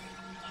game.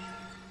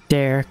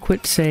 Dare.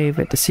 Quit save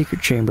at the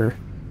secret chamber.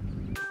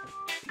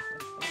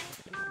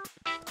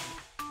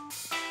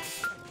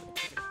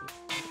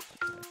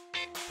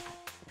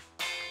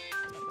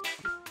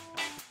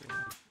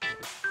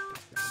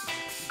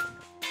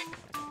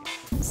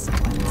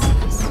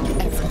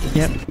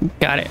 Yep,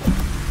 got it.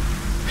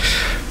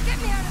 Get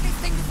me out of this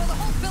thing before the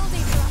whole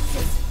building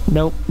collapses.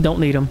 Nope, don't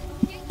need them.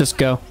 Just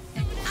go.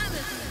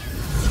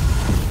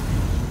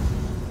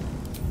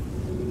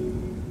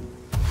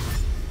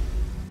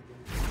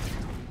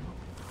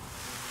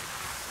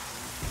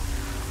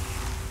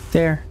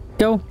 There.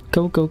 Go.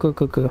 Go, go, go,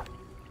 go, go.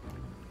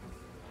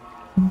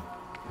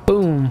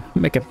 Boom.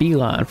 Make a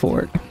beeline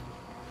for it.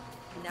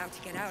 Now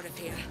to get out of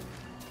here.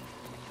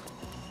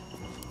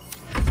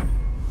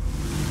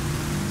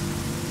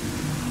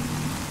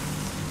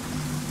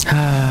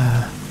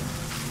 Ah.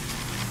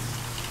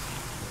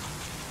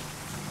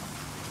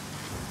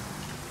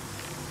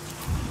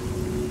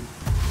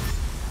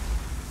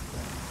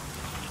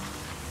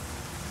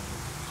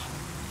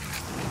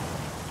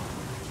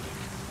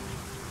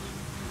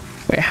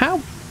 Wait,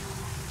 how?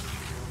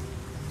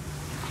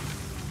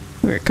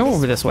 Alright, come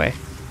over this way.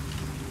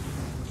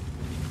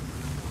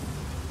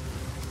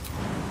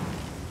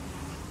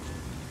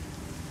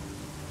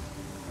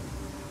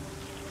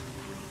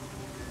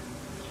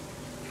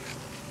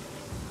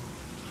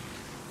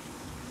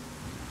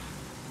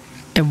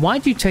 And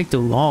why'd you take the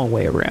long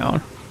way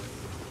around?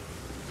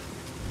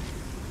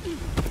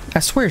 I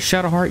swear,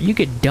 Shadowheart, you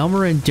get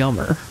dumber and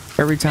dumber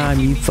every time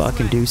you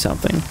fucking do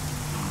something.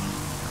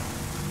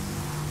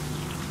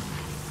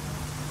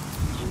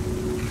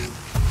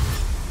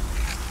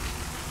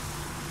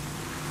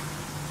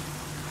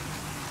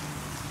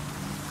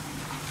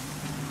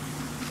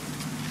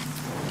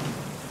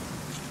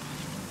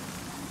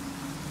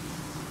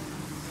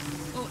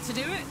 Ought to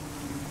do it.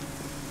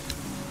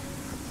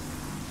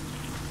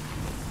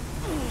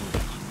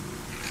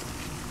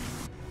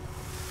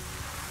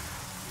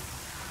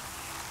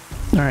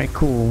 Alright,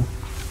 cool.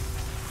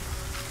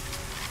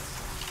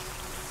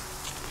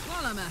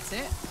 While I'm at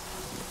it.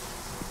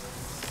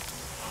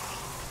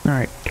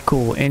 Alright,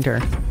 cool. Enter.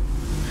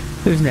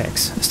 Who's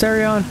next?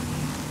 Asterion?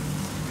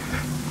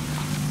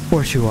 Of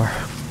course you are.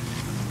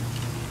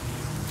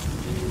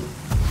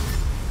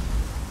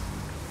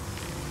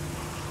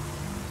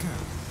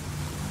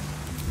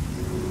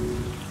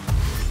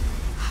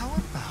 How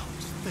about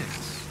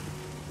this?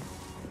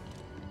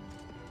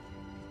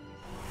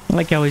 I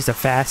like how he's the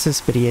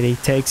fastest, but yet he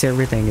takes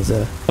everything as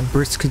a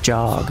brisk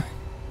jog.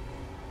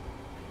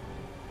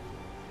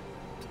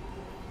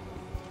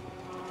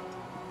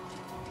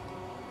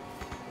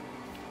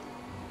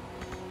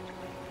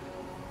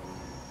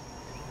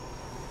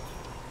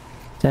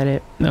 Is that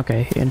it?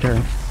 Okay,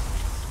 enter.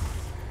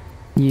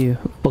 You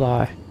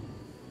fly.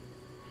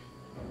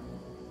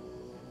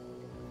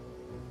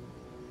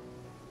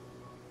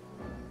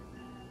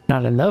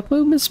 Not enough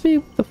movement speed?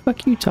 What the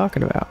fuck are you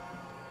talking about?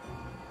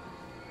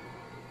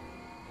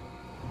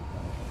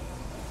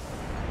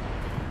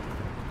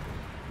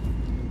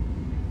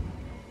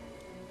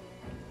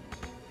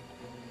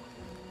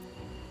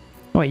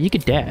 Oh, wait, you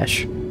could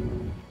dash.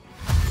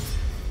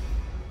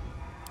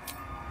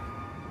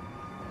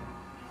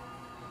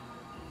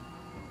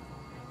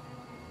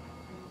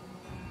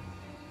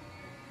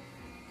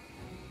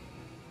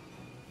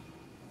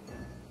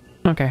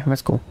 Okay,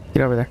 that's cool.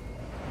 Get over there.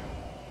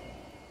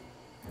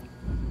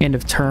 End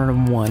of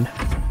turn 1.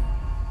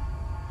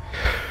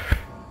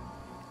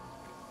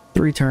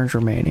 3 turns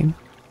remaining.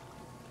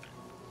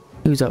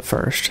 Who's up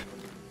first?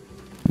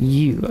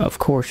 You, of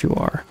course you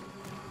are.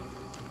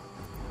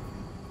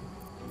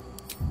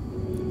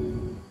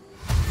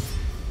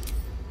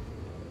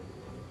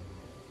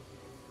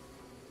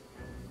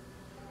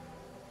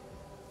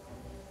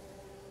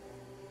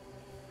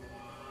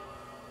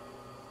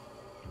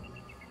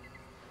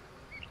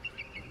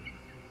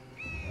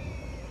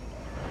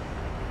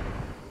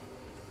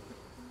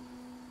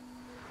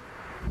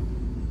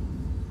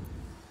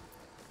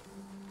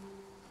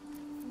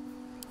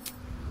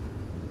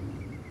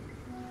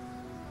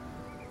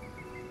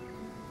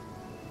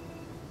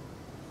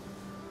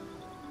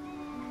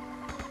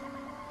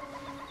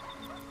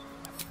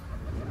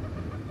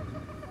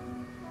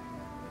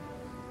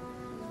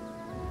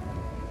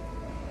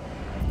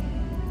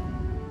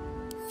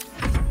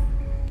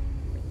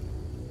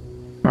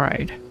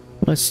 Alright,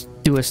 let's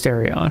do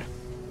Asterion.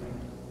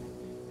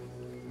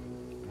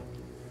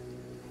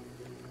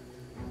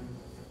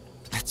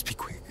 Let's be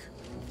quick.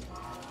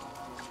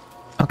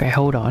 Okay,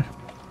 hold on.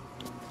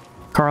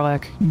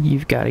 Karlach,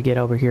 you've got to get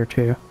over here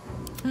too.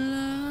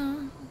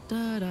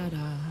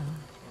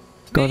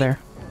 Go there.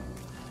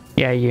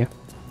 Yeah, you.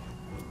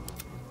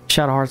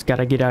 Shadowheart's got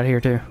to get out of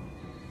here too.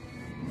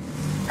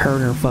 Her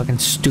and her fucking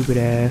stupid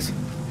ass.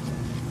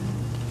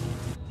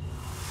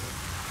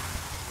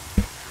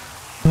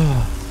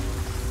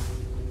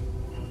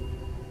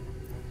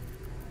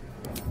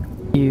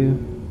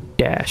 You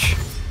dash.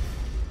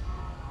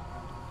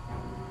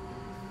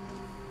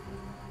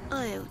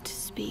 I ought to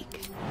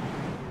speak.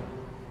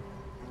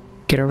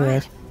 Get over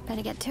Right, there.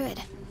 better get to it.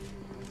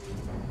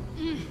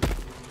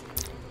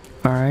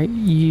 Alright,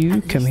 you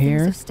At come least things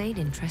here. have stayed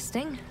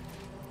interesting.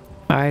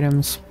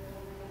 Items.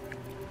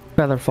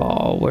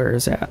 Featherfall, where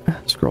is that?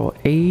 Scroll.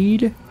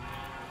 Aid.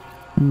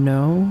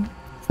 No.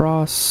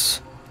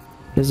 Frost.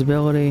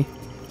 Visibility.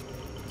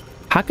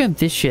 How come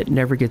this shit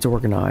never gets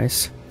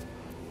organized?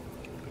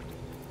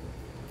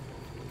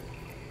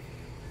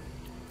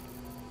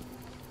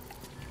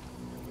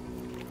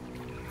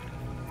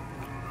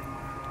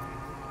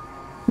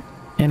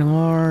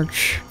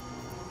 Enlarge.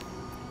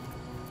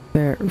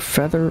 There.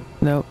 Feather.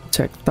 Nope.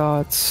 Tech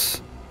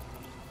thoughts.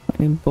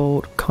 Lightning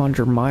bolt.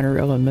 Conjure minor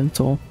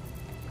elemental.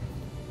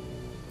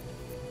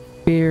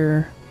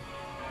 Fear.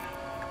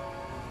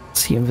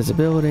 See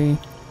invisibility.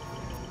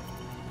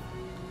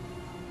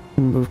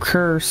 Remove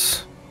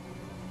curse.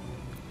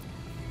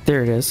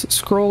 There it is.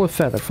 Scroll of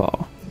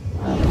Featherfall.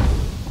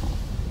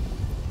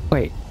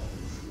 Wait.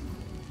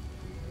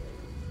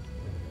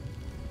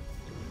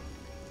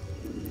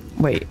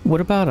 Wait, what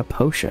about a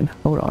potion?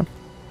 Hold on.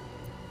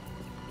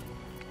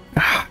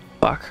 Ah,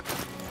 fuck.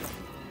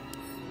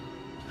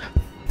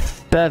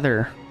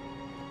 Feather.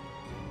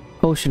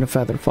 Potion of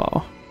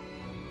Featherfall.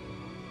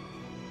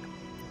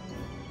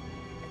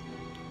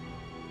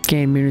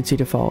 Gain immunity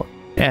default.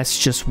 That's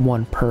just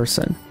one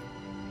person.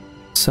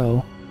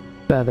 So,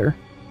 feather.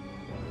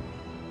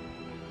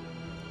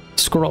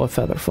 Scroll of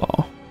feather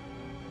fall.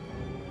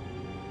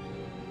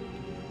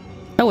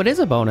 Oh, it is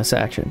a bonus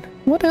action.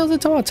 What the hell is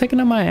it all taking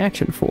up my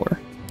action for?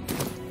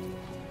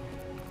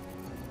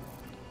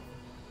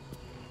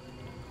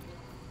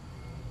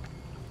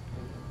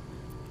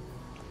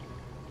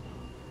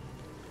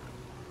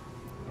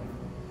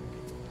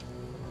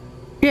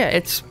 Yeah,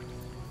 it's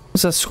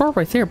a scroll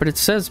right there, but it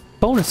says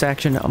bonus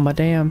action on my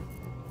damn.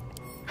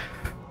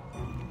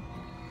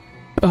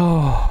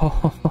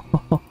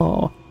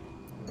 Oh.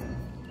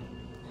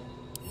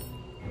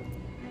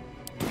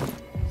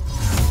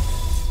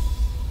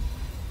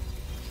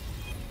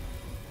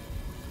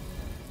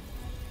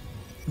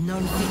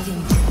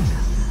 Non-fitting.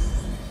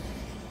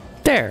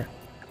 There.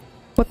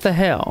 What the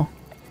hell?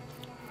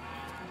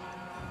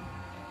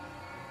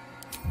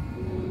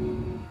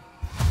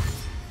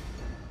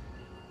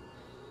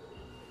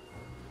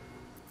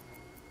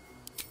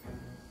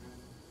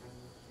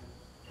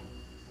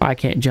 I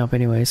can't jump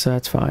anyway, so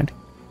that's fine.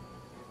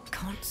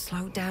 Can't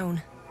slow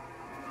down.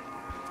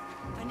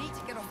 I need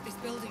to get off this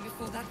building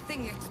before that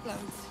thing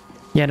explodes.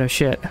 Yeah, no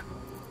shit.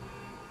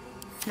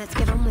 Let's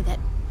get on with it.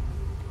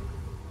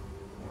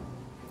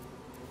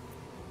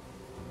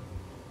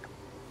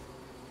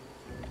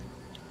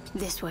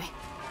 This way.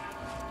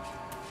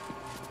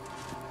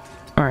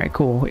 Alright,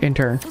 cool.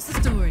 Intern. What's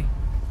the story?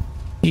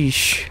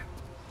 Yeesh.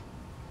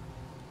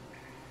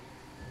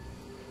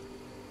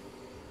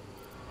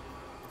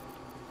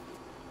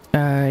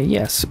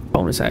 Yes.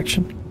 Bonus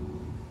action.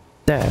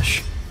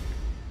 Dash.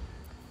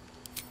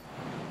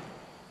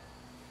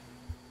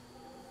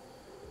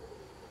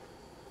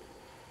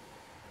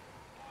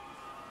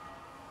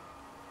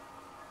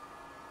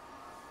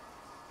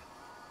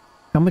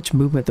 How much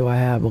movement do I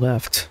have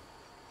left?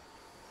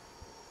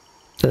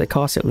 Does it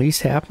cost at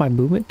least half my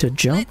movement to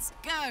jump? Let's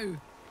go.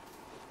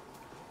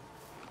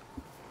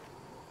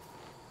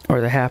 Or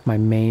the half my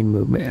main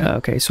movement?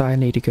 Okay, so I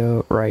need to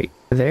go right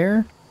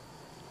there.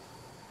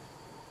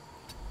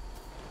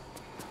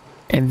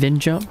 And then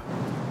jump.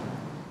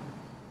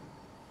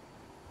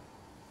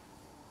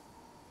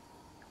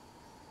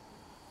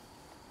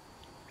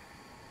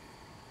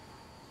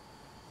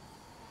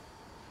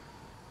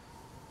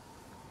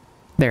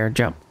 There,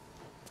 jump.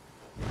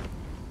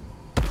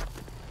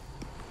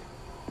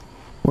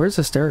 Where's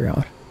the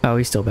stereo? Oh,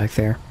 he's still back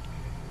there.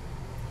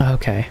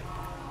 Okay.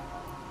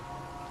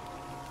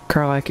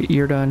 Carl,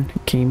 you're done.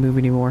 Can you move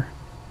anymore?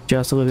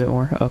 Just a little bit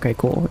more? Okay,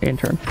 cool.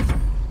 Intern.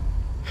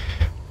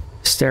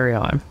 Stereo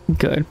on.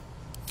 Good.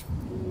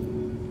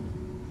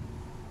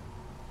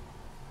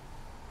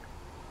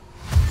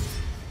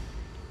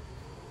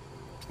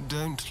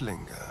 Don't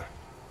linger.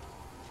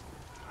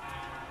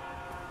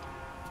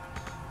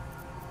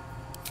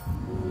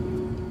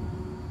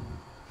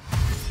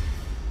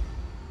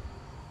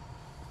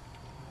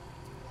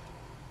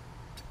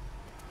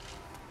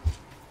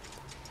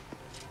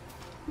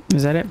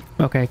 Is that it?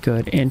 Okay,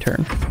 good.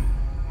 Intern.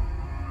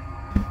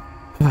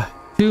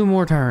 2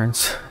 more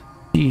turns.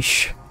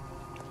 Yeesh.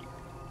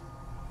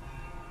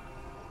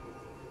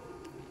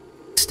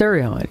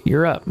 Stereo,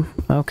 you're up.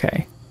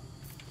 Okay.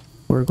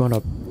 We're going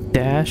to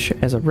dash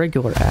as a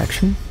regular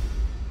action.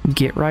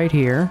 Get right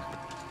here.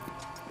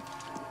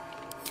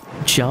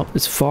 Jump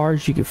as far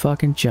as you can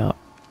fucking jump.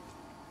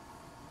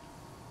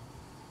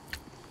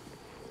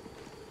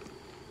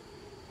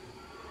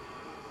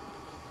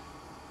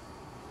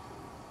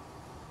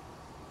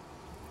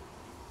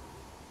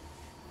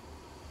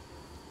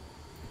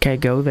 Okay,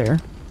 go there.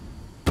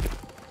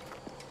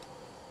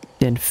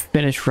 Then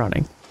finish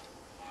running.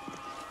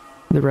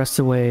 The rest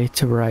of the way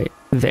to right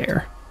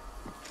there.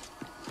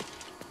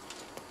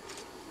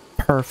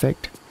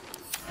 Perfect.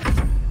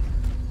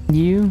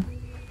 You?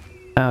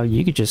 Oh,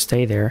 you could just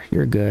stay there.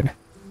 You're good.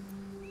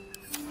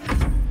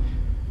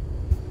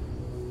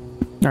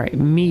 Alright,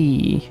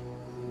 me.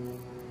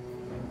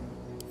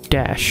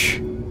 Dash.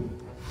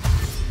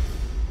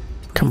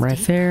 Come right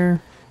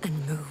there.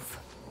 And move.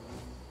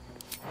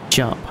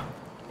 Jump.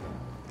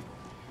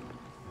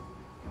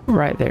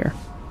 Right there.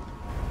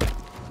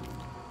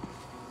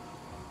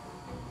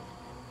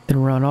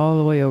 Then run all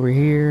the way over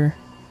here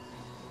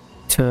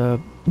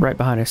to right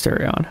behind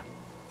Asterion.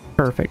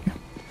 Perfect.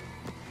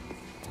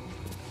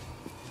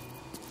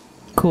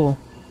 Cool.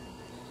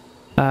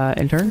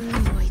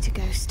 Intern? Way to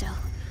go still.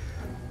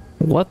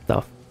 What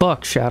the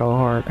fuck,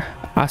 Shadowheart?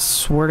 I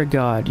swear to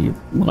God, you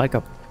like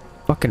a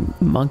fucking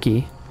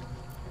monkey.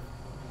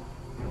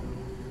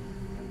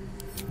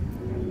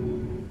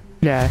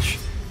 Dash.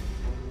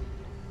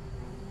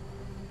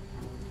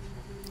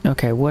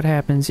 Okay, what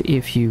happens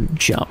if you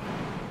jump?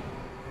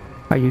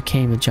 Oh, you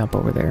can't even jump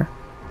over there.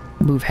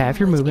 Move half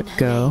your movement.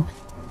 Go.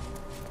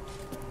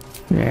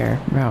 There.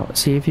 Now,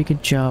 see if you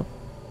can jump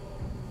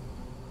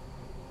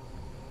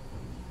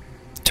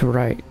to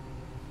right.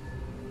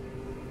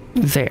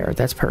 There.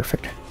 That's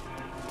perfect.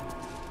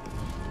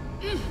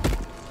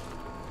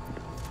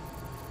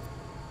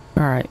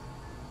 Alright.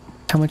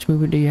 How much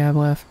movement do you have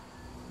left?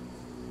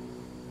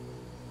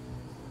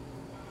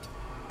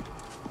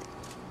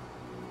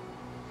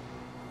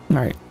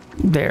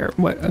 There.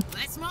 What?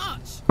 Let's march.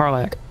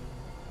 Karlak.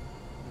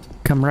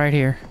 Come right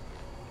here.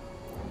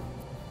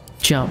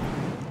 Jump.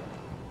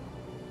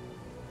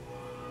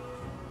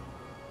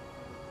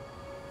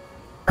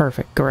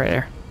 Perfect. Go right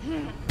there.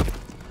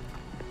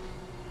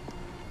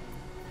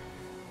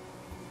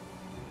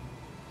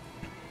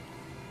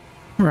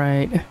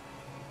 Right.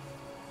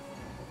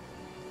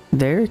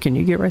 There? Can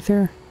you get right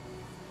there?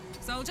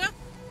 Soldier?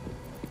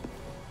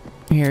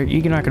 Here,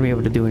 you're not going to be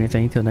able to do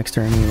anything until next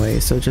turn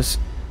anyway, so just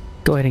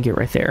go ahead and get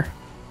right there.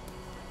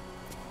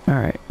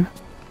 Alright.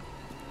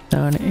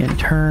 Done in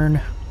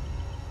turn.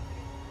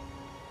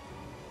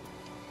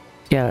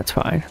 Yeah, that's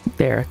fine.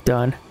 There,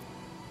 done.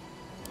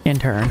 In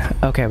turn.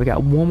 Okay, we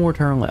got one more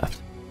turn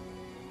left.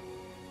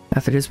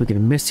 After this, we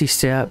can Misty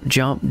Step,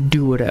 jump,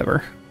 do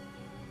whatever.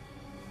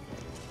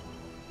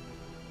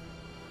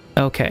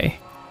 Okay.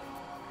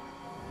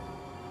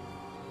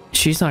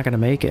 She's not gonna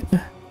make it.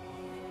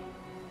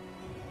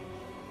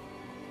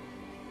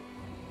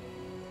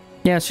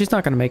 Yeah, she's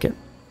not gonna make it.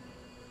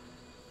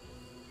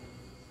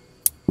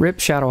 Rip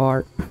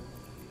Shadowheart.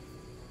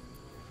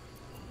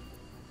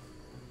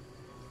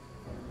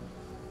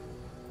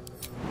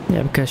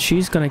 Yeah, because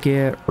she's gonna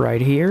get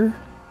right here.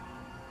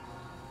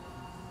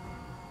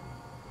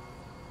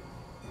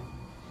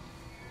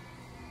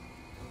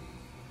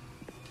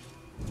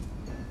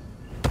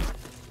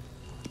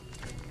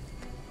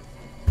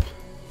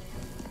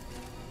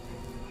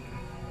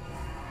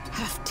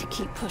 Have to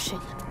keep pushing.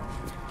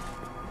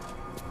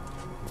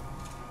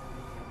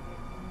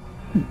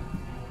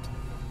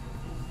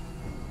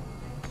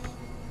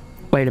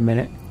 Wait a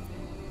minute.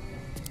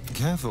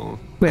 Careful.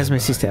 Who has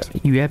Misty Step?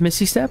 You have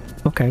Misty Step?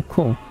 Okay,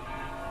 cool.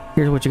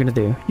 Here's what you're gonna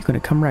do. You're gonna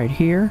come right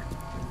here.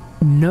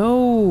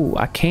 No,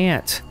 I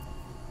can't.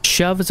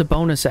 Shove is a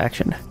bonus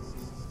action.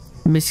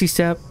 Misty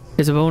Step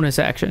is a bonus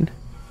action.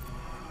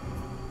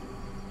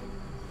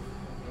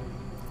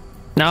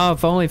 No,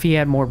 if only if he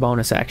had more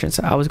bonus actions.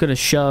 I was gonna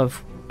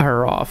shove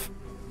her off.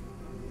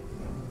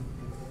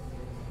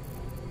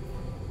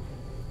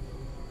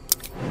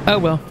 Oh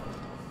well.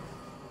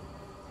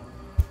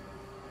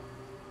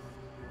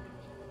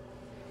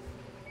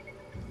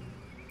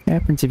 What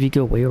happens if you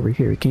go way over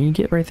here? Can you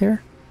get right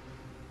there?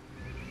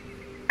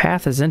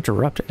 Path is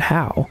interrupted.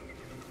 How?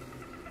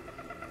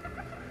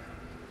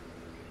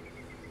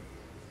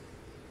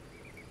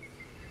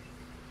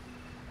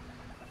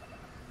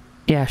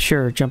 Yeah,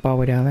 sure. Jump all the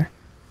way down there.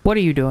 What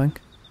are you doing?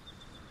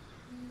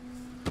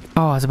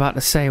 Oh, I was about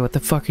to say, what the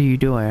fuck are you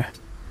doing?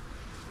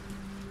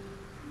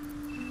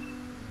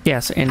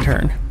 Yes,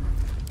 intern.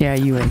 Yeah,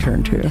 you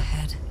intern too.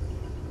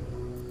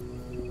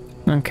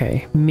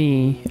 Okay,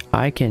 me,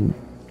 I can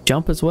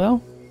jump as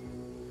well?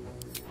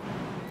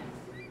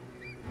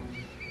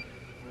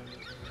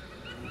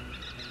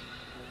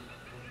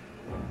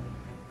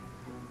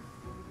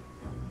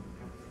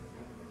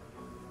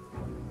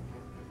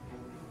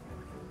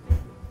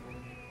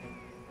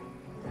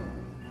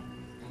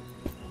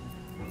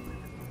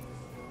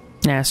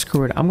 Nah,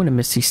 screw it. I'm gonna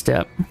Misty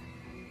Step.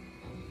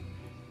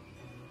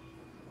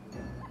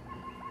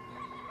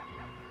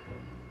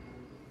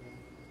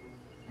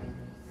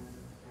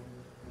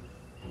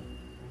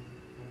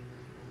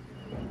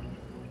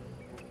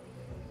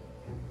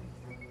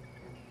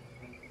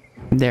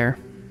 There.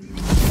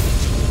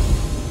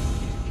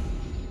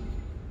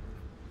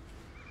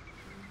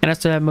 And I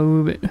still have my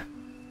movement.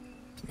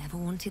 Never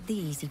wanted the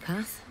easy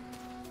path.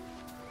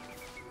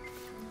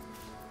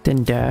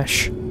 Then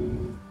dash.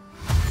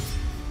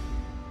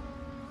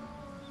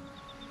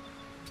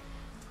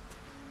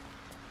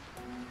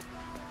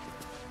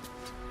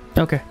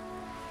 Okay.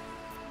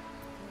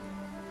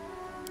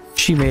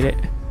 She made it.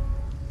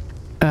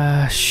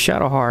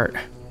 Shadowheart.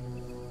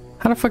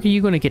 How the fuck are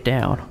you gonna get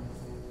down?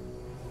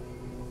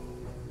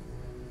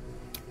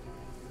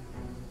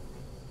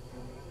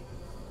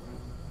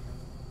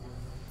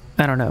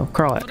 I don't know.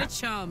 Karlak. What a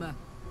charmer.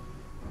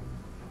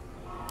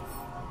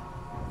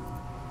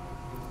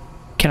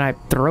 Can I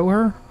throw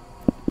her?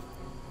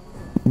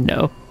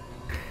 No.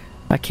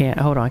 I can't.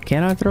 Hold on.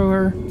 Can I throw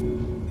her?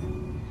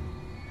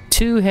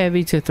 Too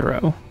heavy to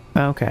throw.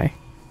 Okay.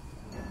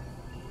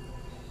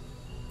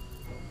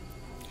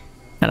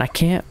 And I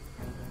can't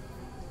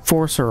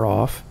force her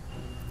off.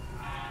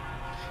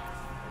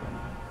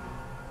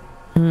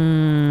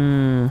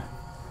 And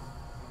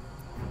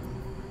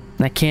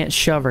I can't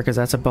shove her because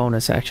that's a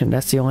bonus action.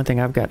 That's the only thing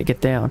I've got to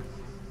get down.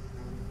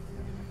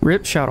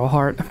 Rip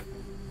Shadowheart.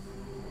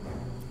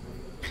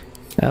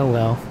 Oh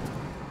well.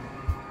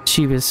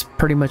 She was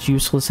pretty much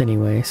useless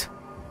anyways.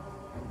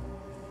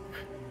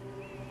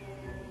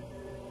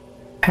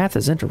 Path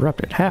is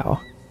interrupted. How?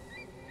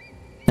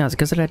 Now it's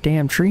because of that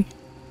damn tree?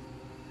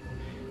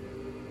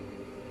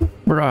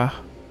 Bruh.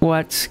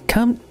 What?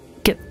 Come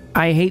get...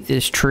 I hate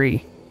this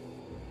tree.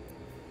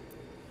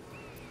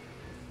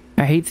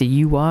 I hate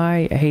the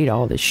UI. I hate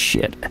all this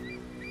shit.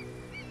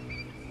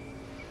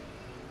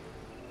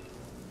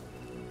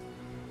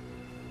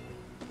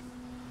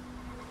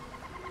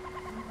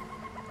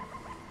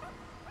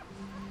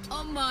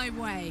 On my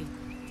way.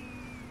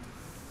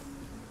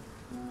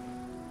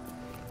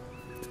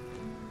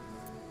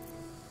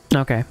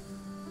 Okay.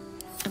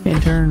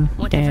 Intern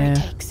Whatever it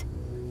and takes.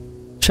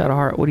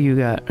 Shadowheart, what do you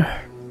got?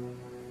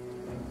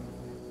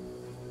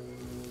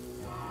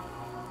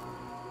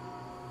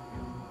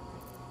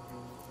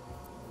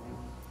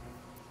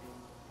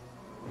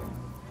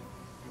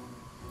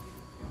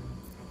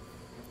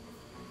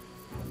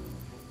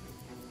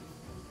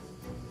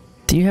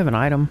 Do you have an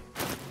item?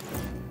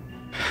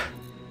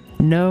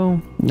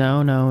 No,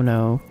 no, no,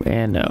 no,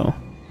 and no.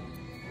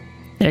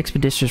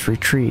 Expeditious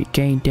retreat.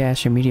 Gain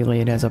dash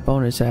immediately and as a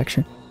bonus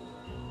action.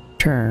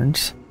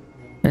 Turns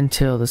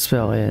until the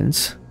spell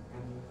ends.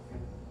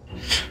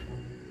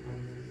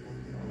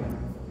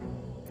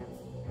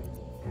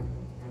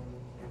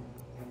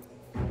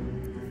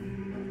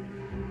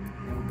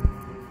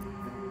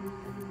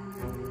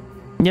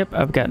 Yep,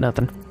 I've got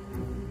nothing.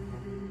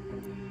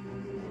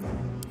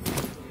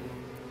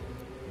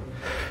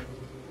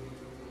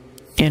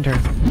 Enter.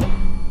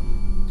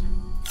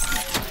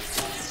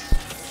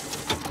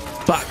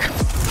 Fuck.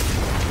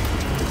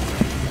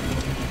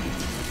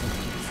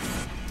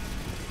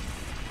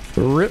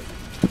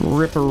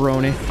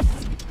 Ripperoni.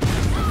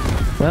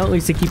 Well, at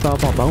least they keep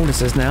up all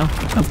bonuses now,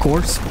 of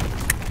course.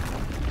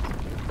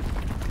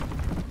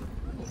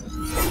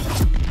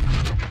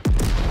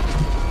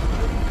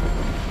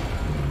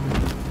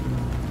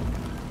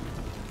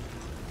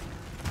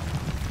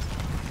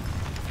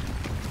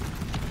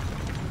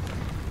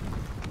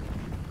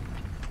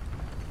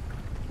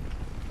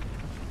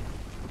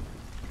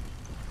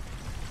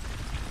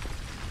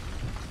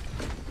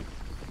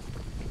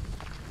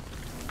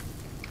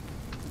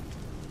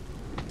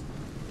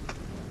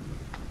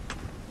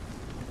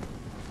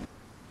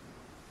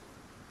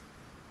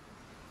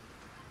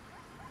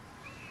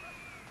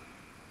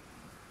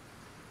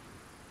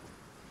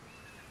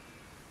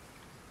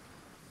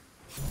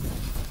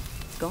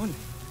 Gone.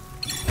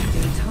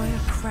 The entire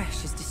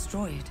crash is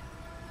destroyed.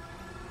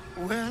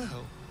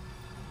 Well,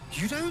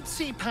 you don't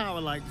see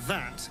power like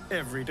that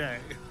every day.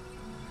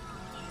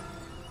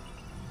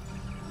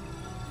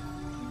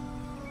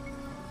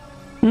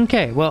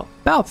 Okay, well,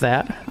 about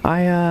that,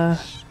 yeah,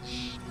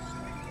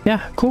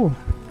 cool.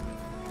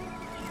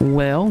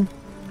 Well,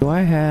 do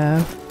I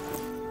have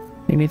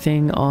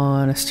anything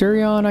on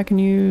Asterion I can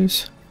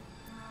use?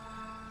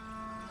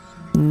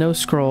 No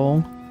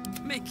scroll.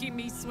 Making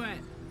me sweat.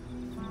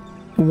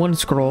 One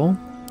scroll.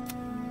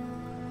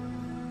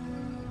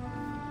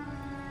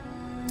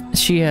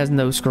 She has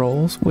no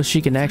scrolls, which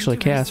she can actually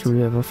cast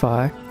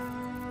Revivify.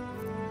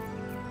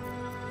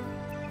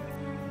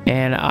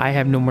 And I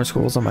have no more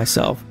scrolls on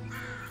myself.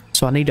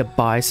 So I need to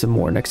buy some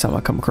more next time I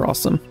come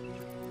across them.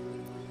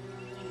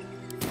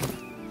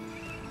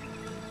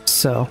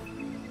 So,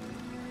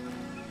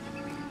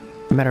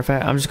 matter of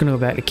fact, I'm just gonna go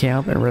back to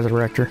camp and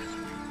resurrect her.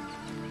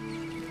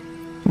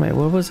 Wait,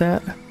 what was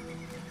that?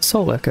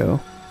 Soul Echo.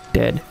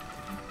 Dead.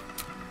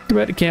 Go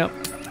back to camp.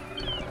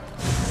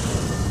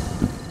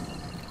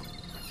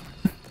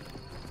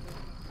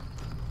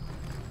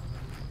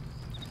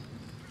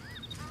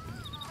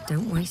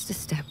 Don't waste a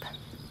step.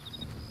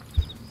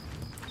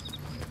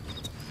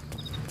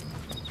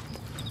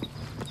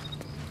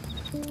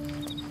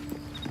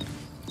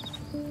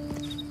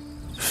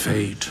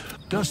 Fate,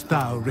 dost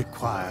thou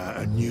require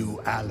a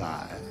new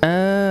ally?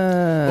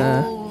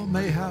 Or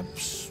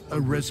mayhaps a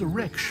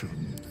resurrection?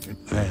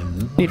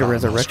 Then Need a thou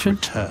must resurrection?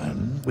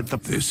 return with the.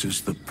 This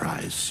is the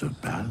price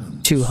of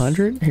balance.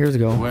 200? Here's a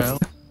go. Well,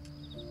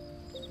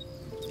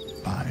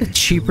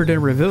 Cheaper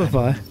than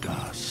Revivify.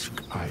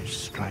 dusk I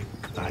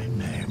strike thy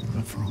name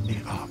from the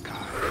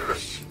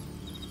archives.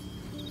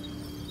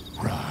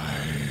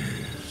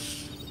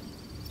 Rise.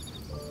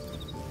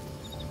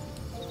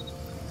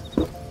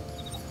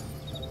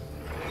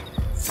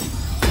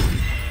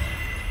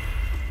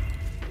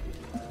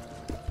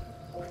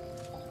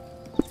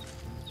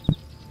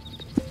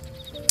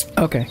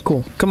 Okay,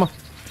 cool. Come on.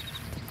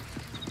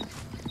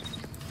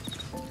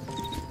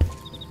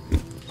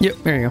 Yep,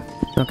 there you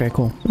go. Okay,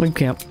 cool. Leave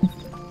camp.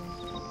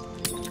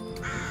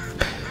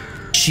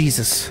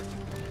 Jesus.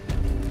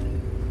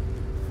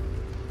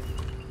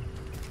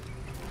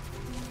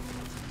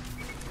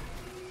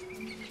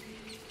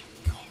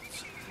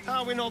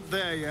 Are we not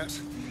there yet?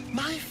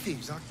 My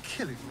feet are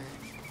killing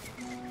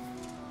me.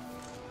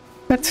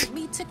 What?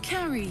 Me to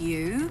carry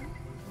you?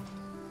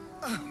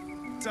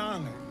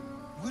 Darling,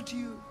 would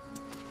you?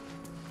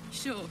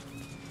 Sure.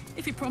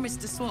 If you promise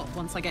to swap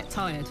once I get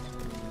tired.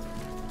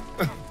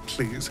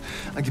 Please,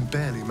 I can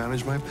barely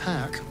manage my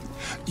pack.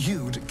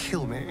 You'd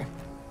kill me.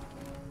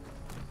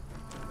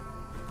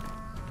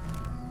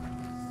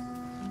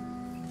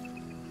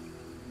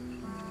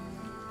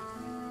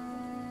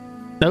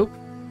 Nope.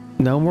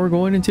 No more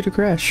going into the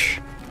crash.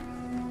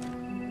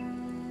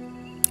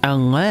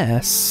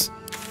 Unless...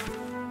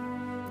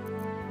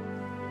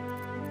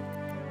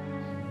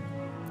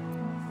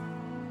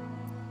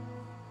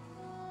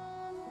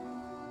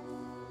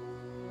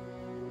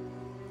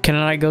 Can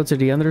I go to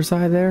the other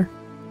side there?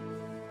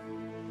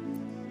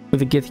 With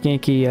the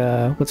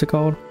Githyanki, what's it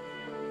called?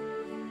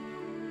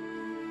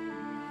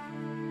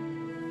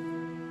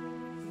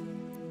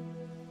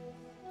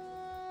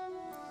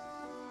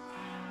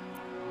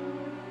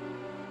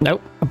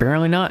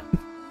 Apparently not.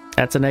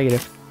 That's a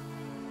negative.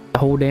 The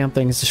whole damn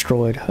thing is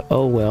destroyed.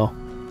 Oh well.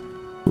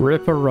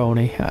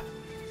 Ripperoni.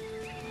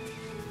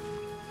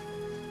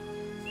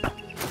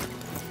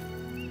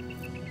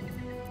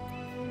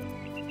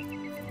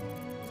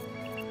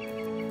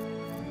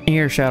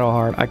 Here,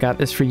 Shadowheart, I got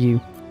this for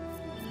you.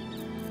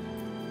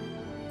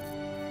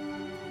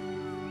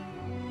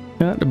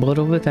 Got the blood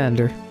of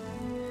Lathandar.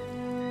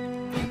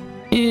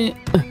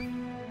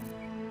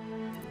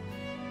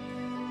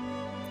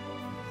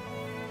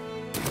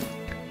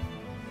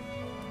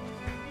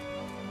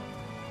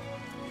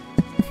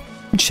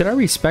 Should I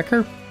respec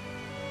her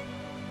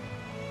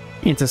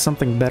into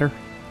something better?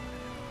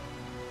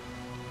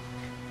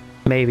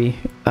 Maybe.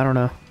 I don't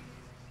know.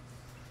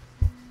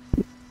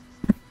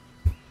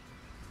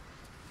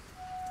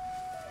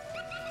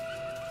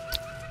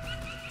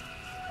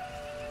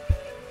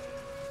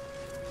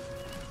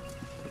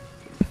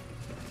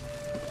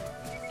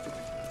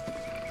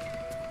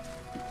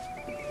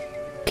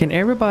 Can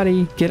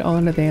everybody get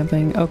on the damn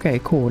thing? Okay,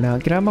 cool. Now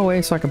get out of my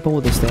way so I can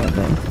pull this damn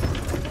thing.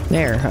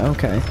 There,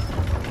 okay.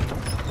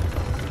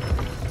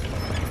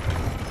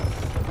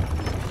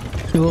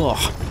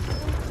 Ugh.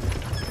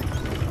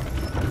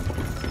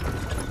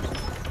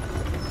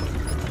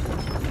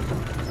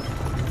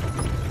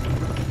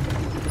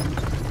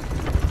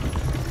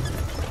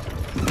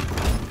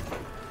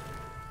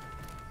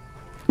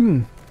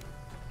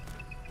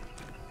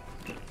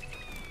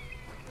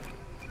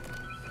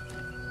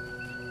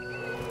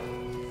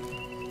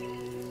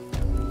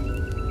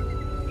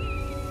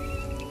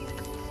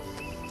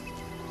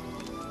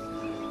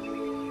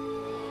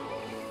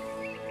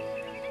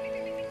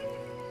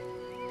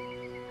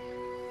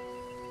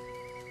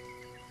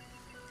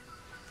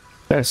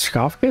 Is that a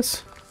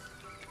sarcophagus?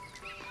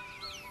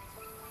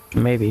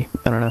 Maybe.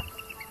 I don't know.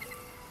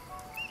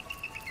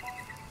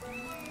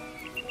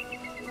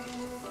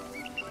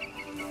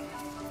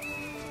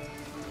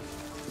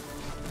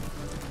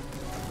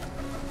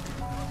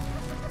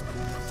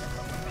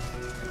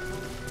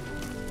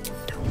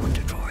 Don't want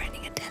to draw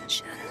any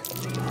attention.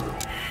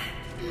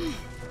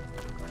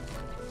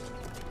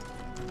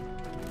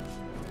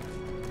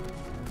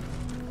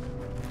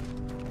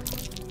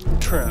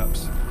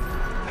 Traps.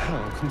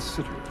 How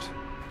considerate.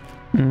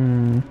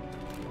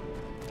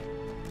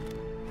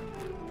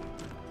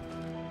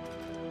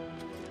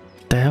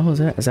 The hell is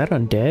that? Is that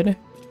undead?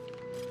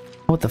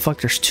 What the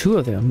fuck? There's two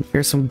of them.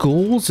 There's some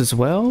ghouls as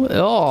well.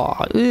 Oh,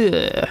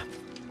 ugh.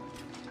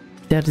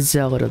 Dead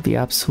zealot of the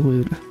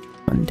absolute.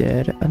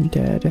 Undead,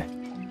 undead.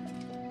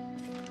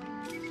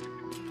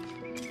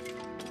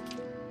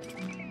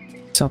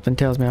 Something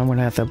tells me I'm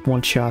gonna have to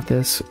one-shot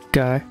this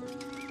guy.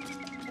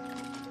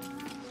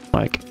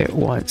 Like, at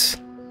once.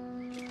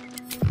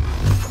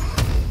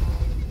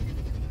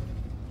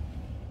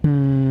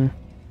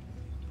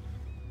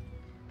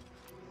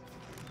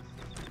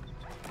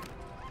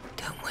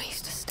 Don't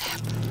waste a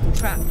step.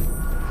 Trap.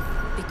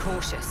 Be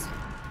cautious.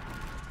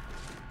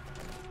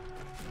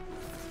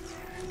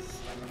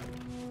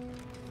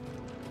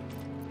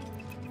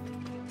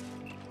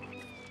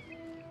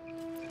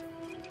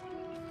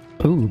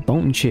 Ooh,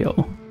 bone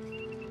chill.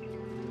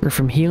 We're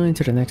from healing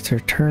to the next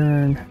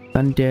turn.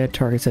 Undead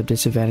targets have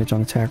disadvantage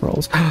on attack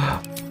rolls.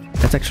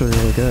 That's actually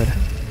really good.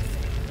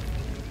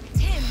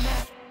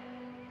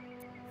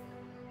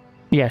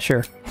 Yeah,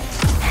 sure.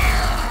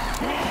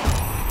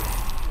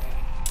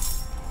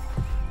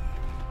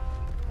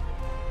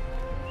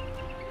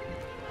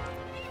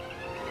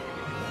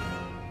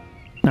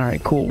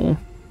 Alright, cool.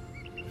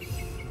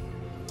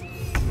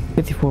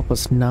 54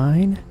 plus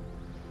 9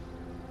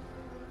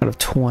 out of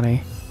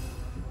 20.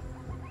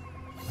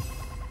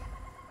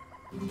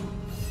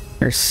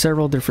 There's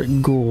several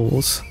different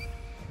ghouls.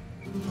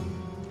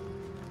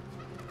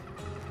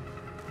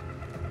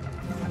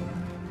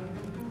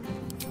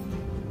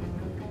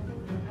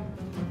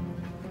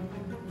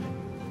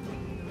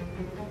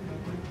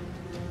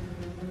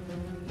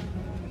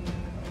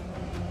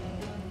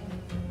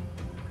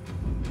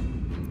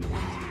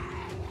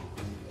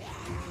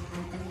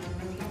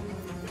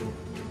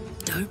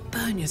 Don't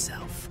burn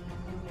yourself.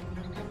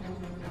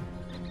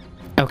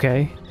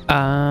 Okay.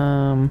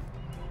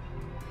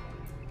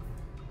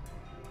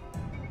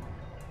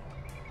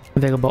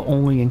 Available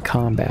only in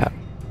combat.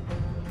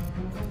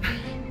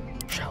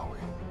 Shall we?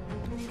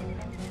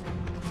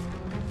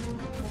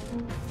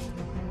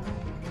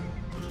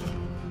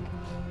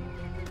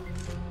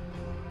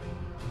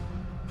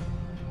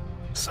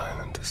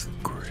 Silent as the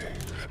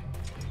grave.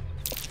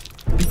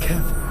 Be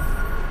careful.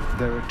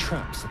 There are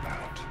traps about.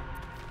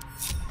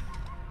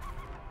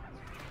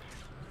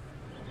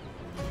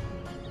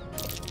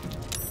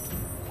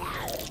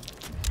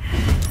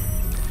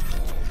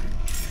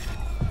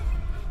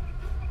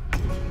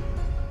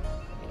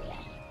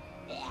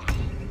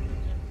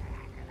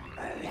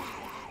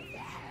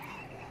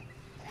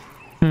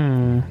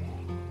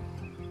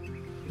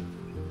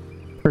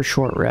 For a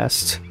short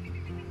rest.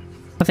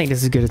 I think this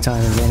is as good a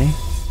time as any.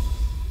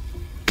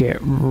 Get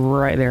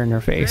right there in their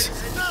face.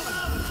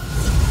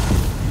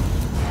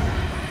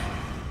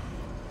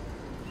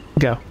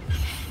 Go.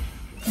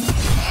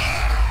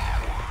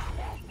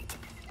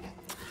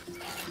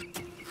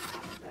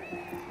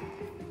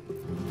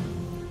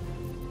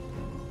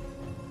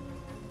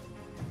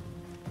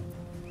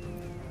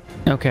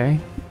 Okay.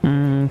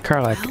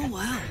 Karlach. Oh,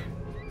 wow.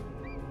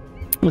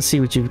 Let's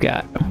see what you've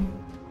got.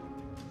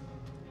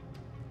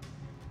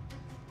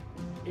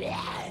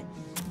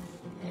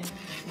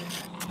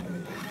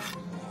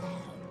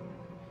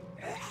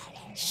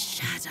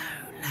 Shadow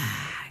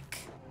lag.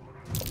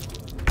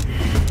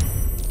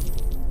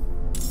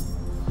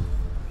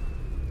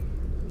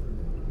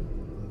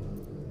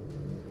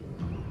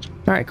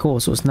 Alright,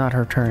 cool. So it's not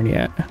her turn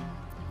yet.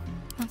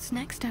 What's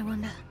next, I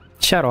wonder?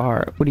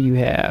 Shadowheart, what do you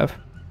have?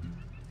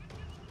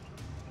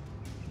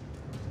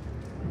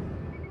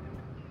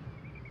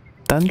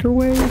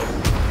 Thunderwave?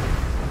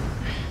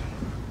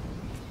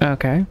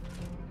 Okay.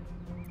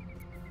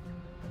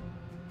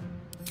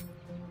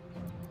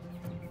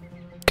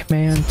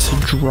 Command to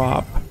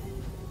drop.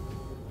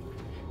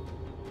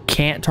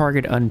 Can't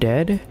target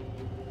undead?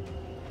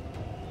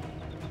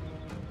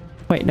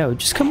 Wait, no,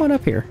 just come on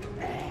up here.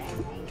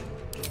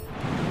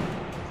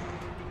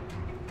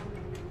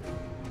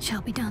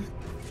 Shall be done.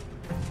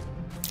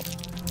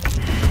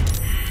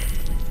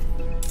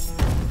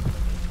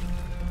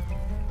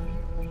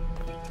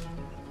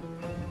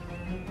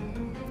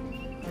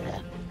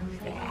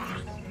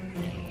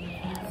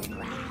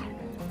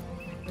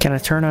 Can I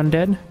turn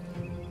undead?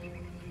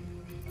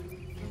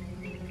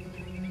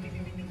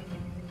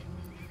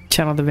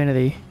 Channel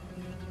Divinity.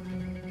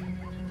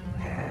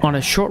 On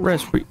a short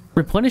rest,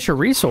 replenish a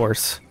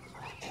resource.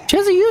 She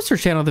hasn't used her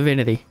Channel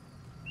Divinity.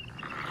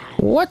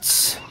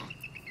 What?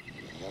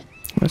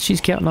 Well,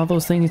 she's counting all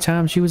those things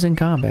times she was in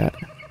combat.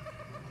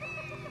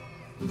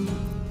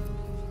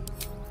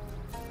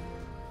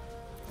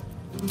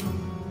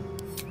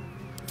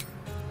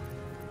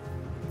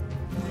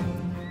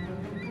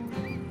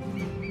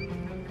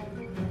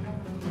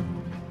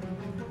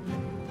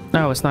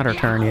 No, it's not her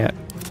turn yet.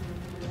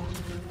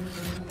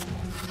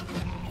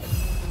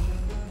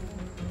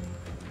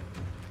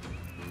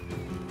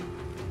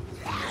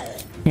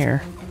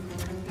 Here.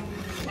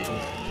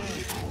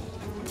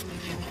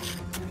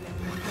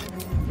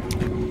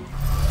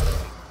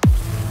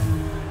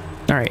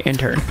 Alright,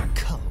 intern.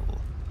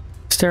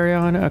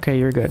 Stereon, okay,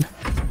 you're good.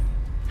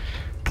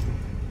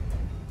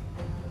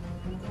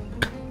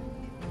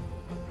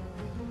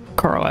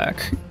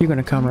 Karlach, you're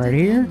gonna come right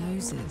here.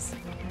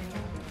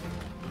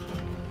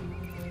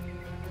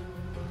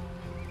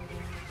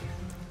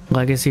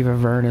 Legacy of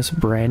Avernus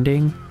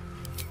branding.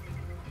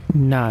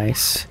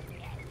 Nice.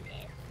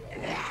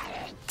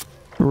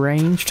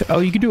 Ranged. Oh,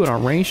 you can do it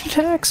on ranged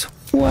attacks?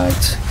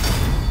 What?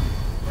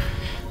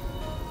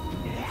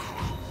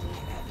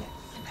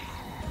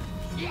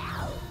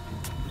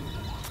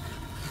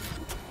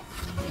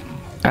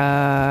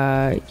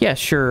 Yeah,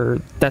 sure.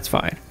 That's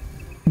fine.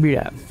 Read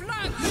up.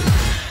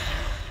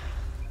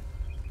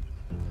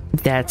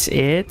 That's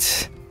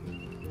it?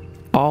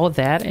 All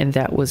that and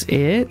that was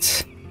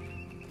it?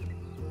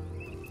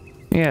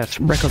 Yes,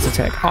 reckless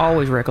attack.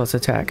 Always reckless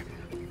attack.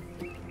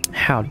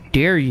 How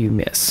dare you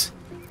miss?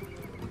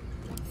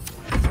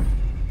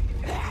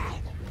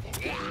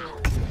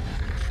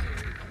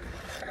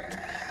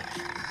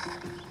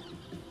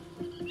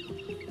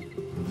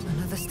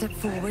 Another step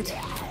forward.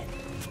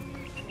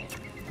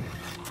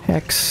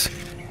 Hex.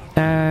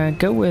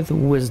 Go with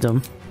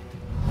wisdom.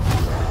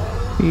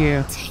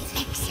 Yeah.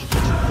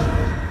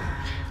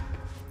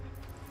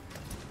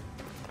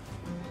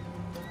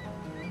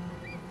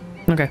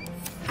 Okay.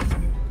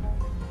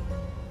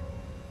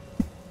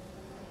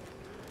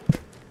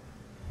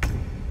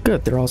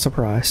 Good, they're all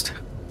surprised.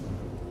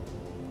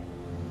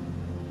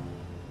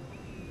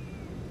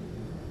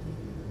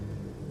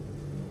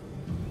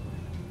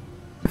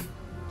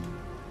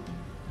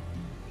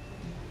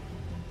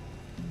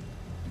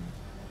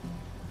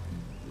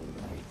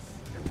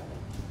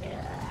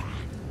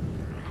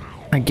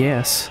 I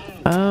guess.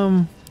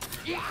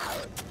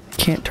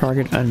 Can't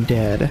target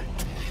undead.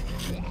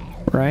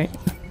 Right?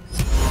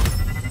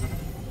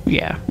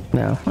 Yeah,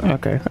 no.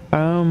 Okay.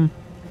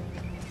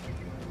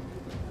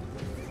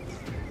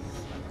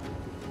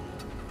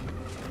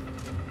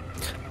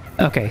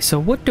 Okay, so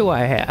what do I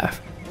have?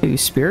 Do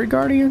Spirit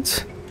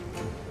Guardians?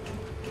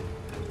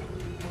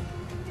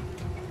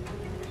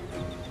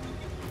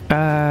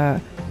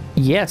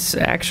 Yes,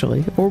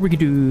 actually. Or we could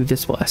do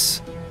this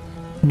bless.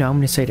 No, I'm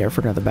gonna stay there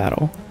for another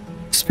battle.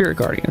 Spirit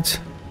Guardians.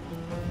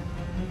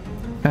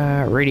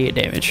 Radiant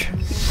damage.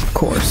 Of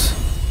course.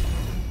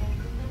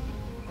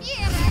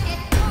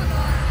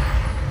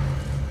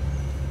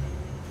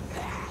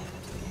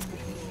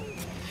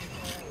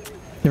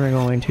 Then we're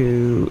going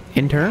to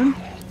intern.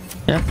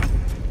 Yeah.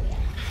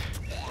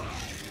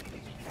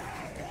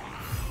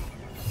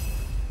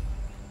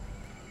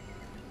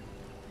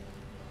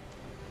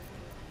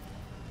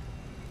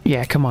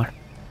 Yeah, come on.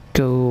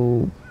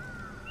 Go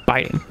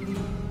biting.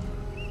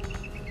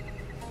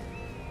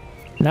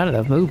 Not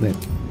enough movement.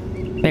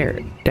 There,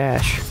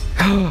 dash.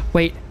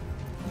 Wait.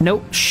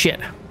 Nope, shit.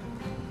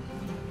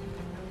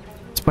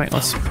 It's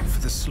pointless. For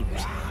the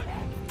slaughter.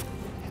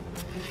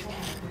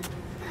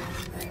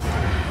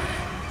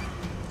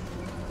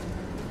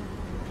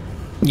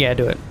 Yeah,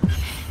 do it.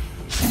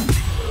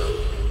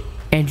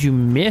 And you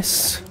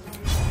miss.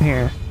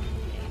 Here.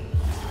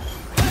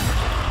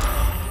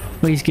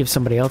 At least give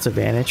somebody else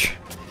advantage.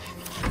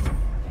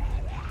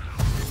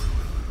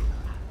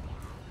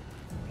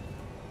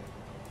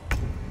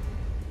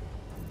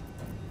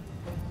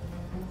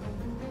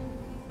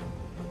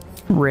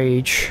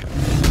 Rage.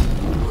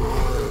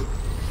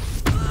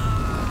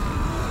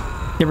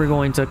 Then we're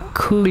going to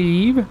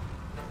cleave.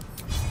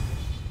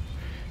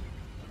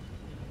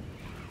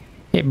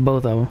 Hit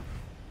both of them.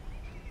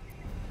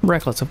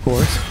 Reckless, of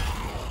course.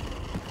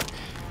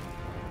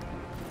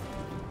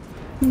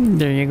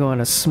 Then you're going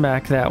to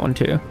smack that one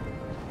too.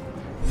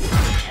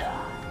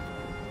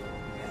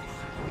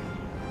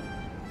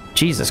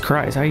 Jesus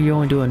Christ, how are you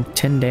only doing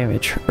 10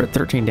 damage? Or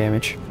 13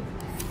 damage?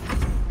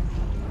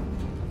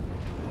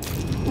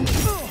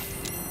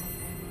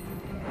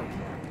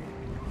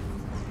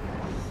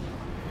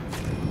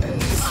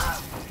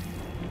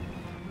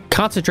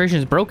 Concentration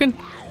is broken?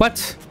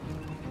 What?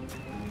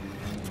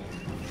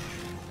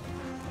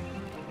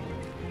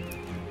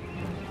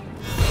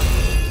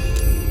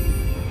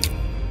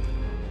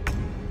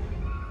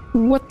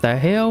 What the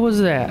hell was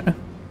that?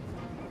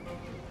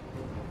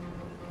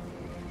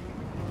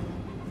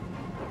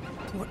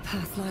 What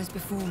path lies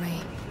before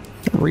me?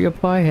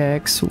 Reapply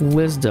Hex,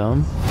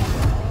 Wisdom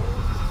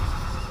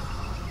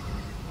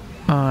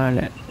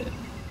on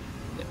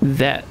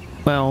that.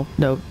 Well,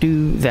 no,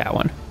 do that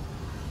one.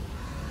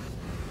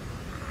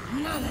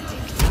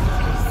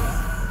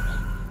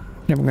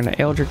 Then we're gonna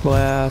Eldritch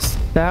Blast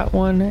that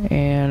one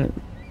and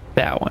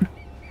that one.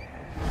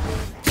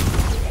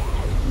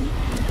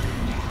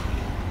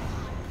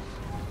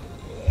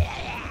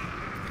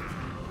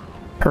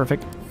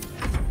 Perfect.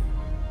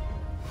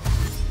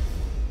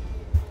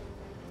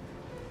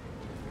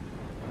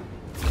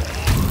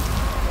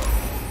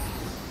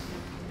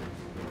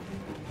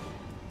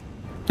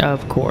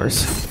 Of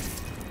course.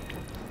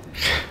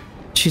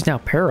 She's now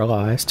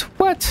paralyzed.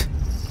 What?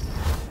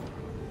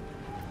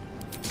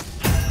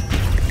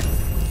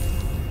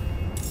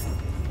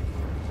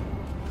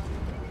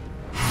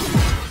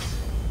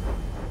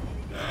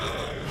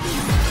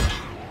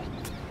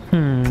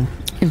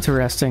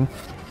 Interesting.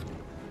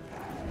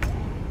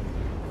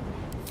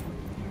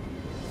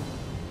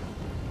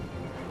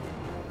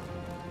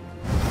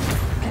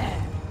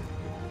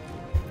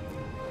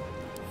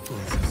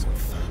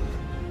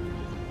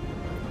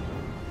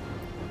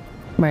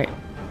 Wait.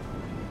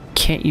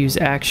 Can't use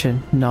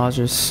action.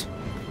 Nauseous.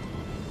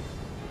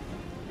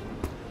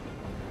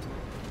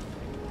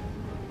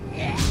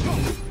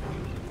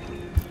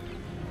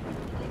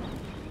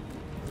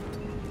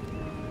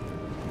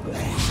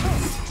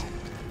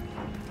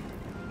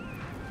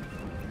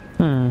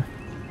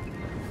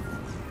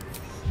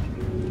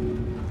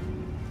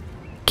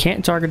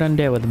 Can't target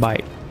undead with a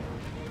bite.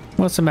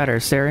 What's the matter,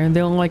 Sarian? They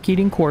don't like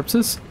eating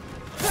corpses?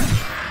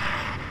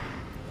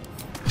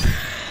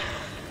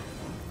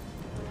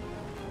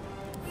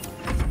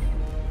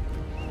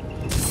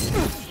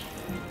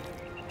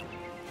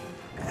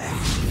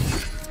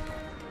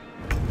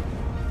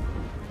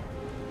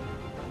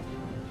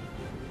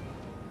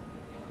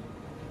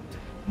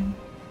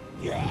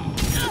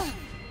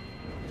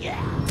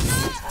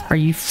 Are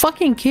you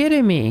fucking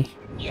kidding me?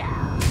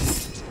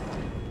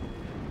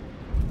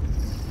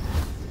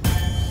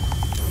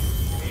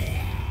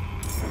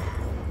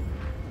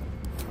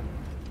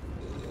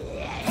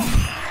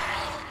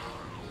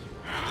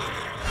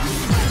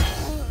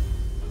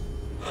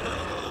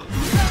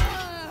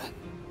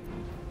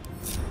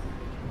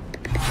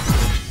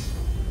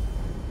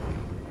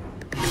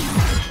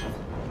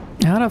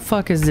 How the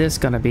fuck is this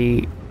gonna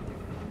be?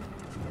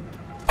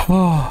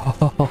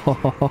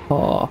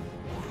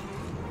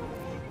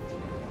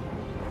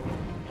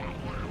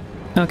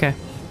 Okay.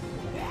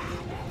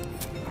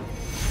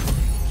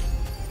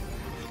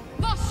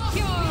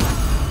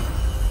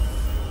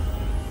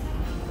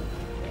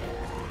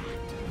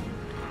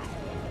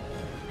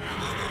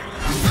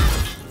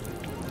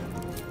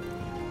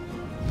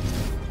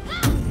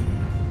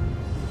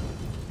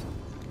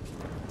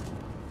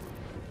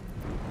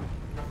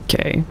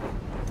 Okay.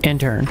 In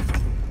turn.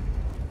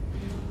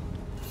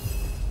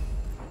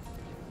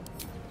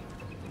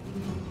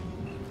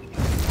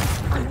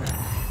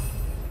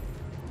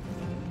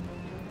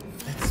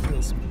 Let's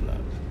spill some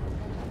blood.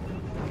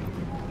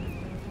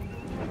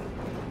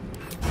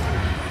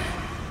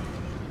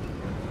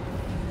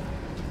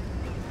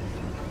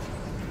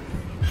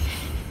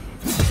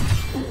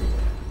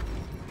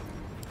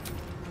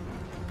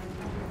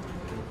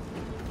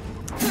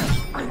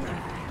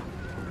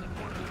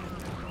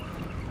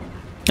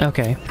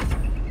 Okay.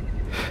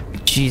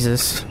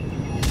 Jesus.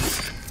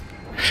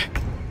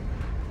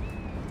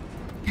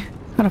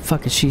 How the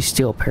fuck is she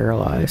still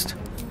paralyzed?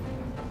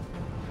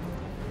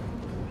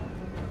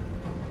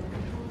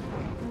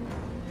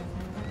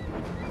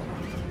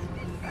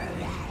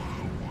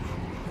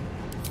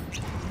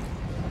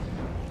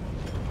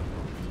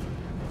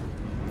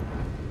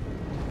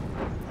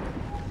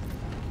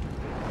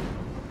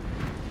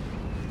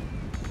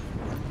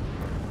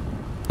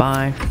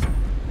 Fine.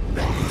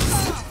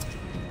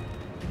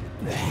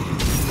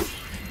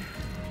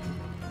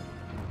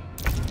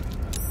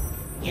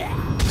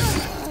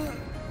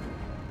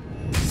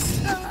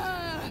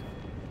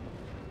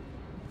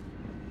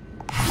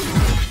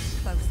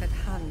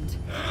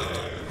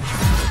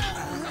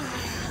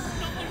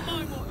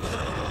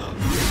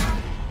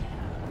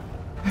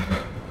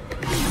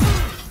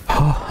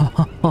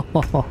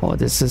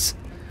 This is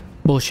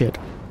bullshit.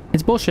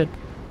 It's bullshit.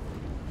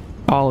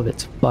 All of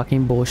it's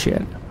fucking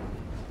bullshit.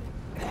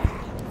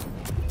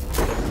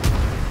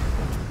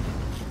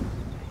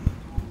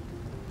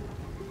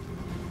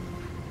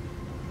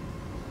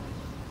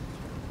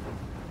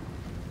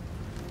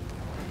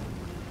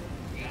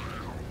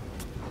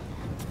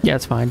 Yeah,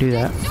 it's fine. Do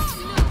that.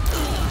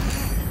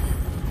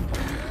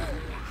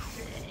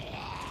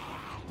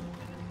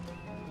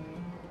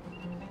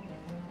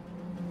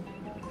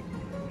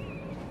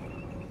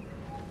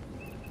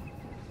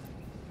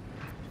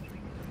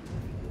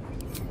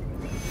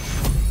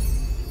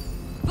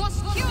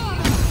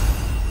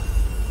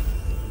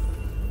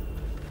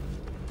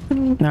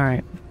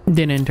 Alright,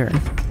 then in turn.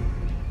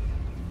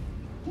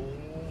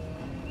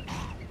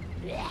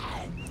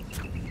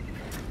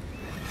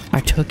 I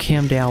took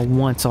him down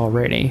once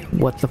already.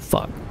 What the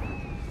fuck?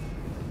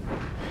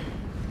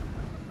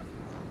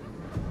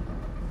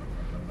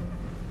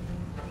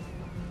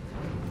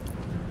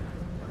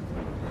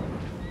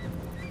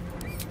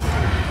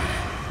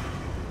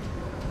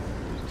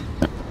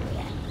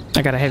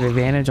 I gotta have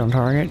advantage on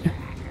target.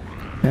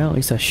 Well, at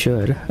least I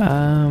should.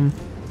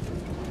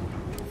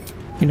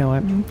 You know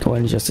what? Go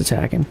ahead and just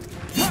attack him.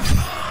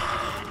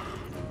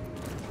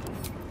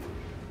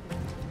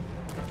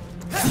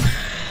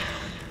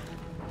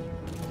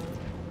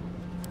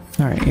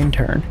 Alright, in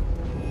turn.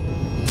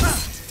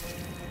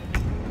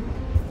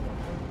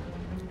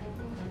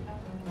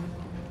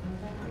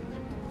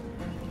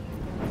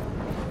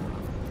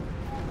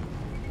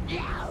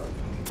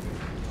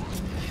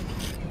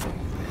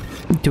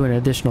 Do an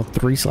additional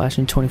 3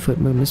 slashing 20-foot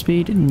movement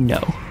speed?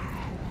 No.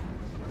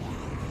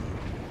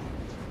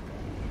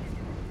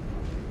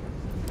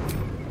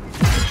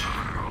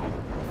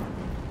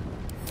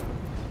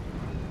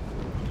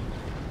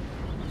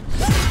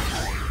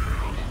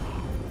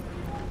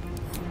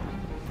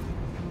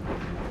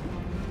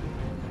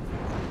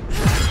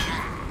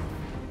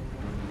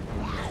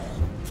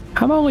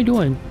 I'm only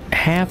doing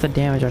half the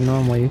damage I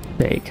normally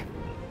take.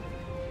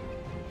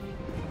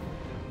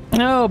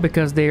 No,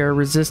 because they are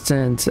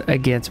resistant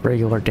against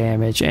regular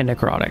damage and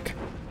necrotic.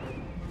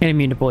 And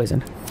immune to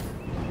poison.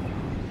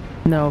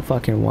 No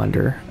fucking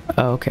wonder.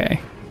 Okay.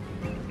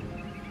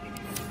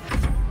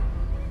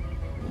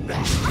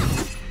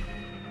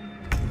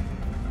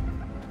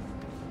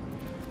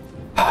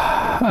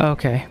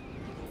 Okay.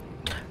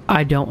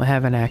 I don't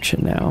have an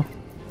action now.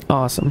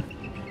 Awesome.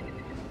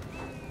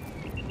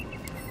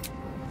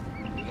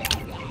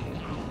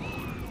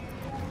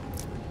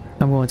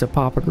 I'm going to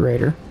pop a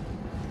grater.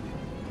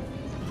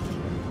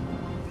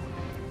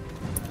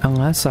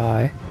 Unless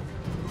I...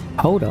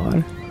 Hold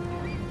on.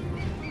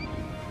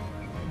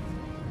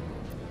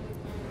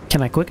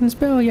 Can I quicken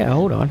spell? Yeah,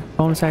 hold on.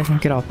 Bonus action,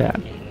 get off that.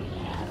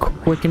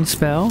 Quicken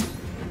spell.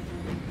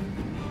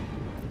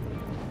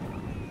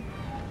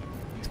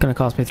 It's gonna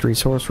cost me 3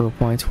 sorcerer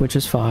points, which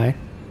is fine.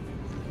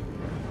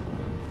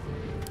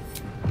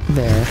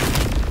 There.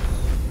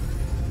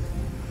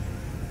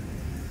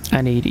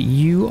 I need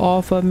you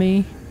off of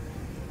me.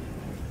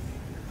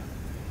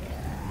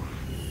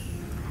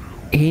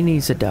 He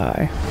needs to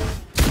die.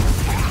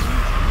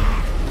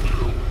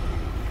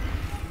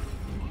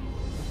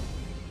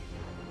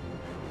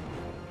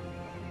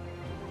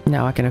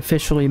 Now I can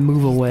officially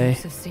move away.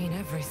 I've seen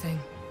everything.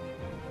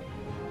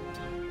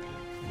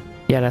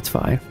 Yeah, that's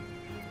fine.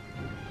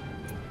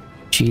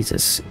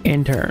 Jesus,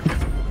 in turn.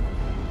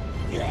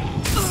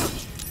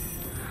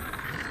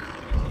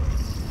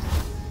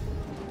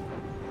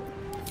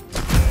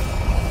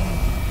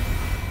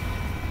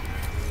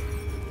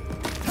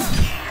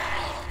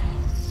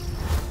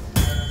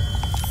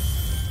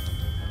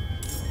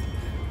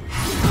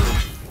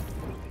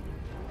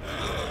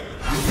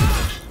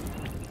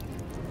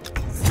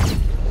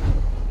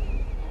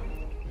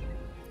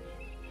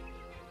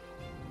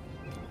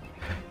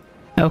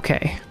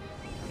 Okay.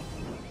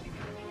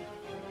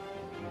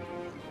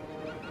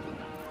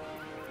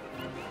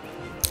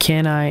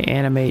 Can I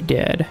animate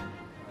dead?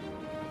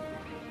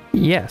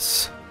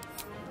 Yes.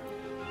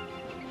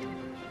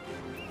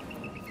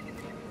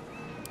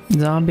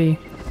 Zombie.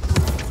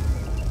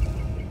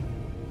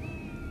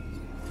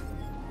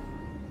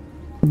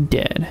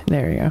 Dead.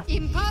 There you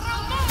go.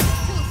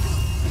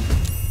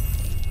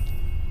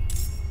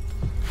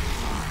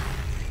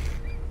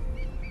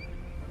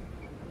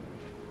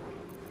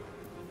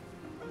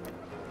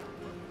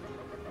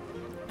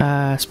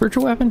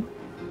 Spiritual weapon?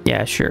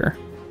 Yeah, sure.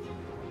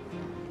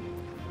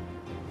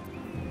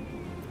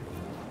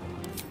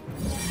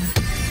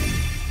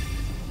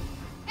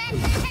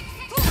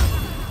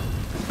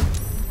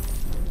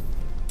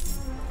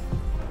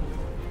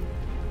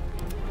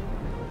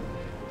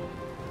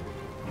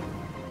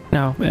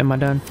 No, am I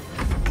done?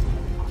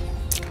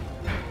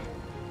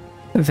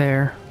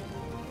 There.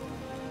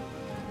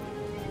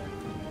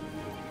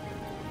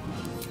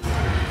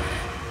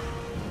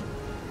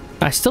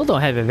 I still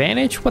don't have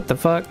advantage? What the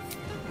fuck?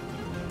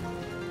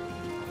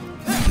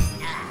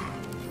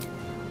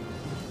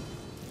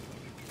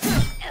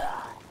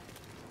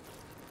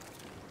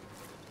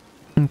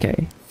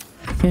 Okay.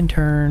 In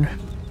turn.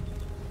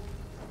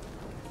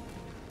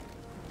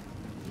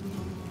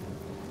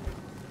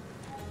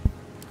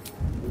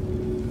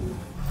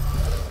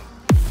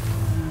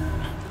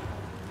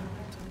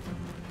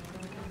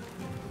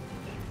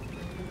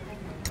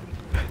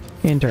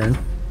 Intern.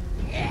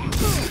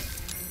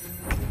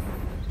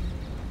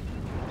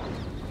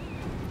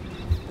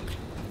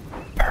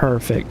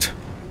 Perfect.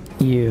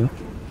 You.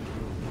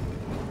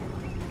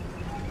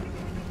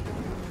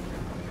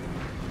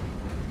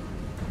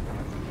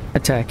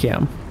 Attack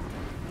him.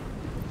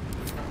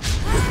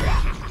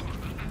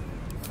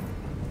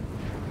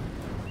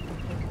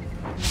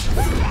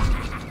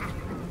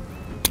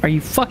 Are you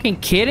fucking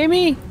kidding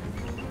me?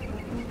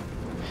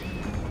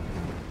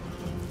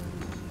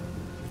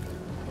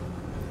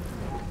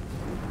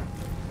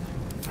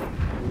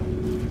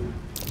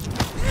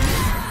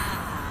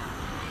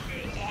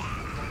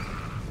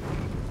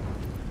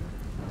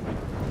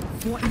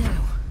 What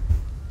now?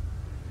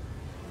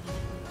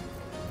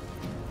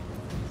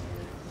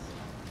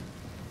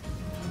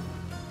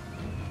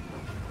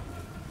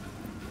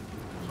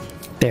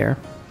 There.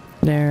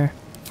 There.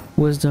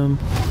 Wisdom.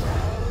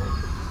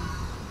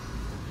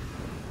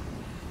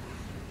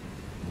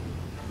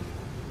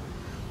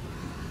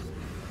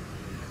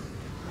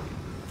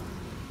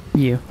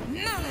 You.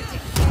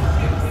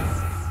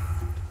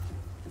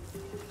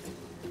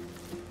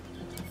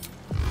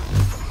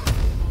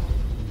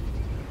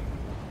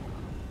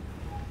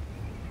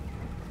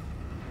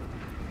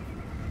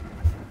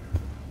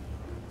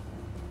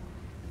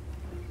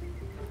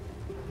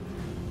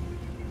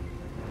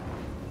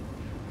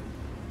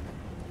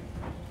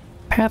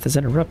 Path is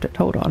interrupted.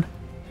 Hold on.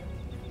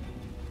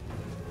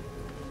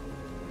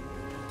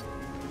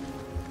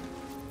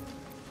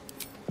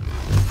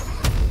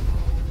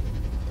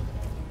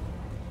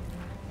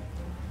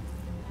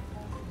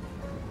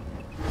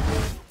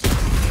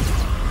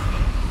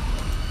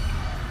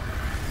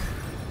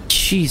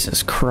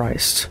 Jesus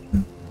Christ.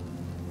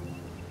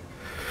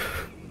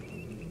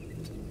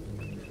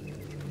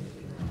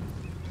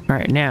 All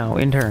right, now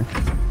in turn.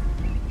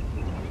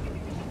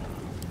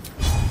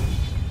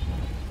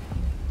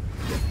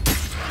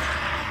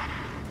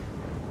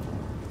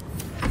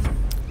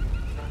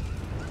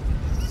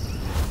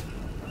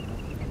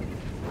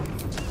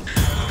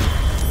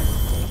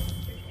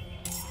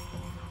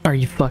 Are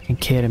you fucking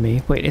kidding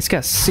me? Wait, it's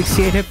got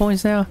 68 hit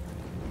points now?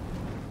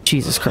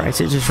 Jesus Christ,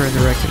 it just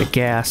resurrected a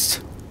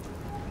ghast.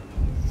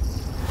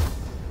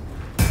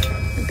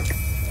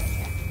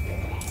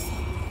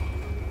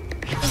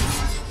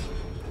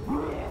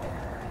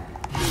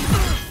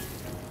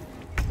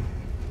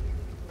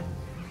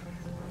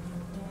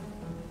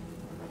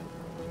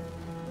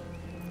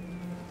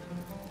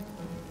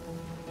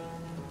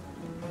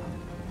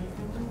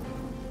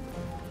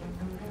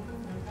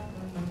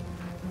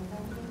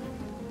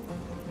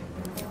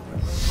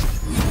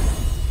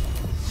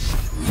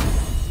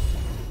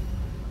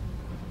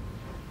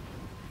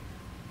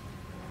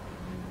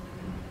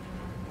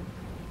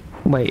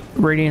 Wait,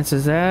 Radiance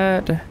is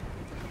that?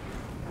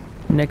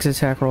 Next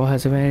attack roll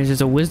has advantage.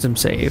 It's a wisdom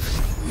save.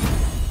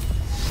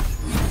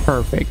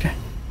 Perfect.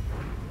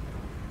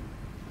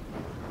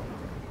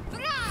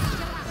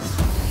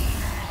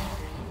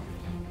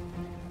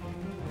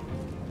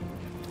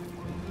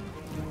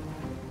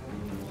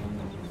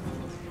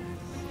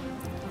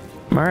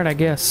 Alright, I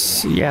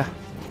guess. Yeah.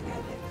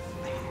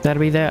 That'll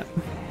be that.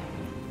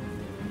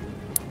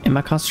 Am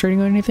I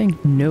concentrating on anything?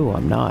 No,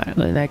 I'm not.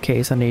 In that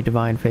case, I need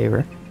Divine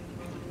Favor.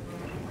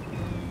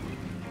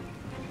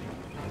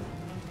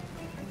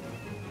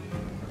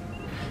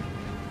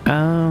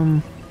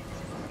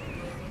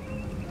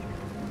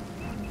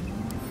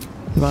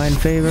 Divine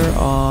Favor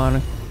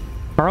on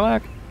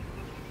Karlach?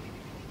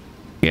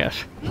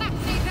 Yes.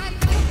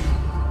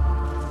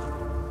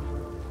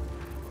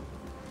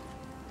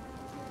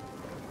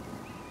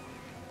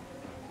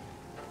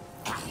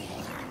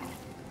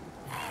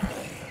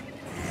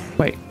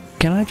 Wait,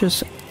 can I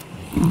just...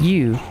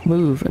 You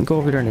move and go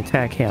over there and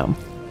attack him?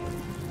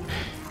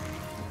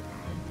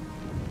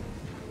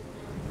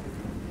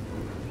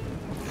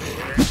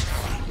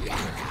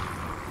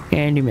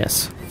 And you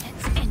miss.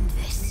 Let's end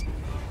this.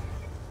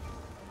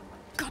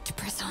 Got to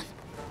press on.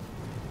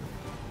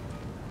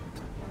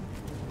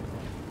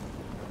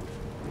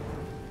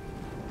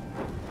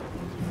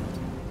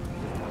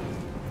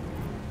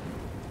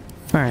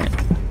 All right.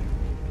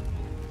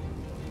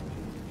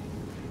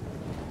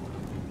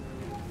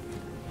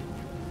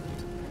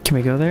 Can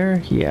we go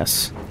there?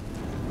 Yes.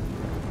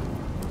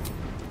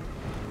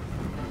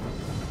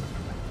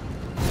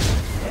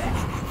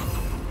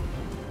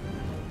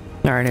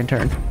 All right, in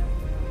turn.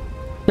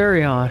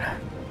 Carry on.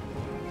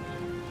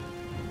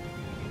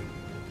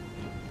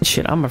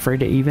 Shit, I'm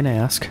afraid to even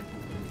ask.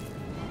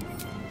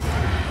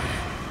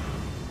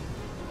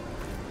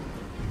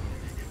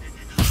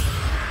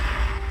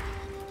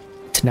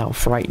 It's now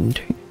frightened.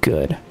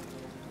 Good.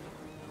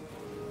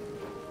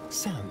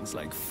 Sounds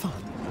like fun.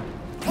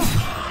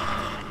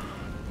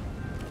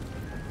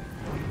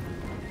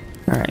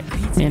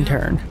 Alright, in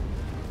turn.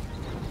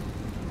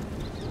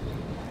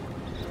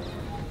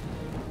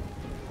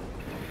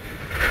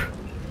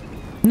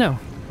 No,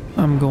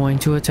 I'm going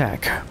to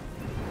attack.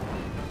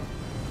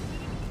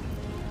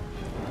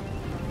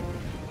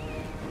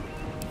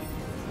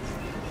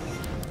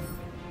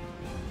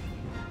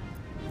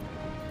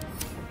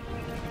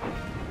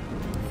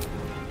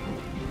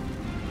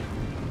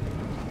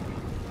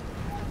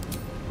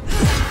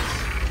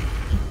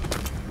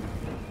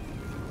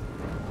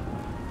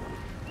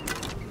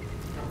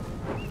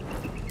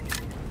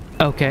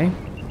 Okay.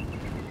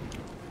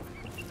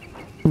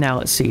 Now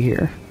let's see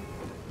here.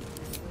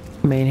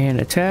 Main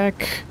hand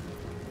attack.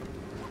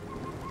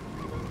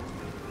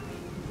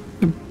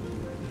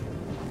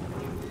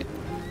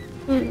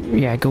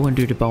 Yeah, go and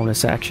do the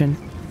bonus action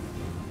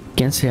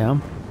against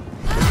him.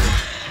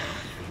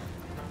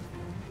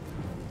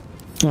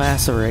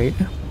 Lacerate.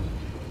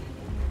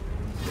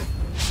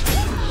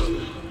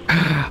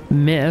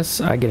 Miss.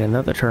 I get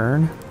another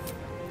turn.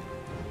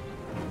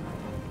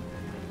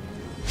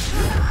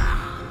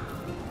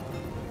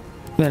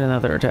 Then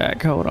another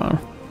attack. Hold on.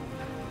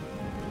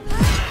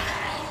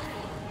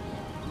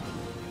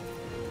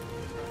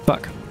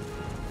 Fuck.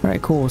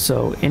 Alright, cool.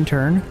 So, in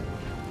turn.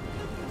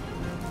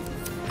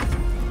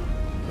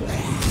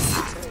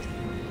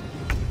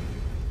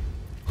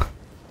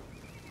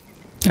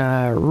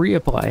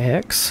 Reapply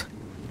Hex.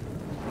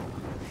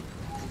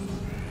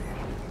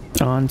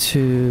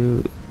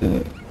 Onto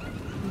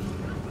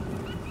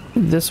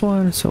this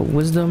one. So,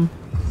 Wisdom.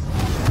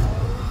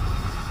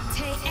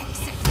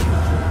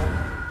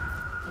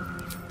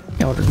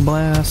 Eldritch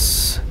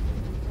Blast.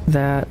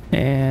 That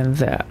and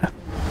that.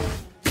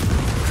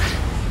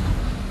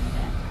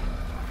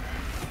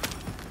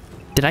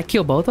 Did I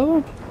kill both of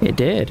them? It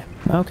did.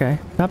 Okay,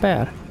 not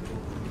bad.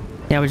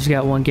 Now we just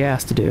got one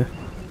gas to do.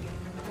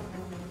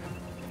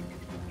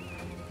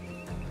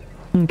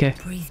 Okay.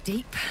 Breathe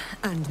deep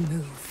and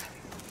move.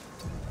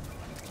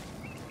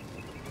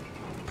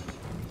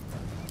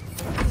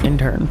 In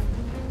turn.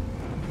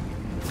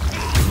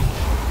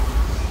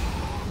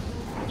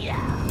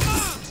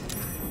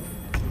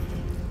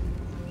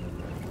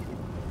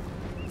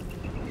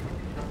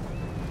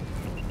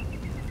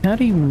 How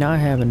do you not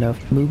have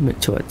enough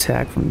movement to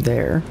attack from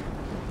there?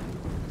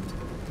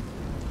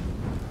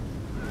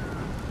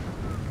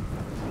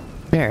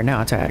 There,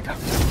 now attack.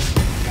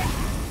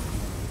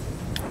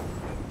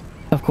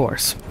 Of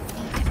course.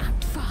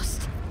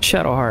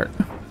 Shadowheart.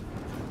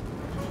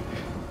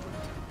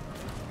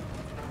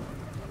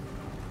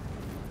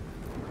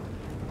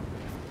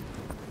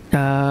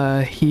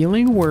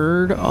 Healing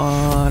word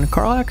on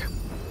Karlach.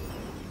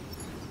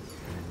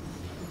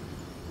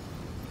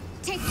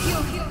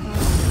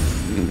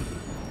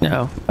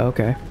 No,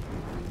 okay.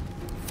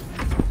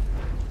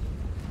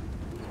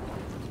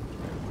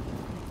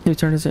 Whose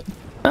turn is it?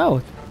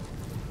 Oh!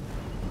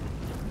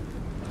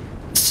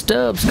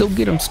 Stubbs, go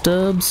get him,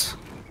 Stubbs.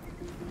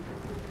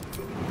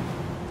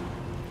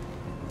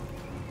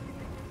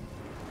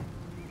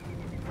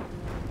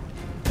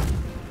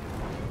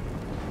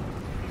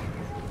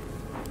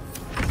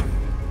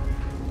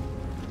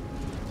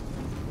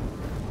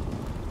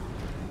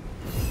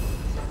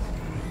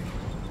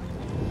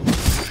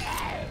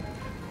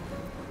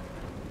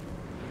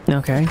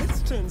 Okay.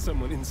 Let's turn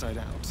someone inside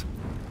out.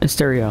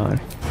 Asterion.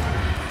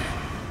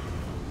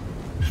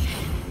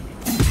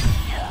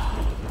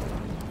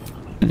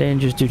 Then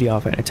just do the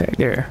offhand attack.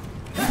 There.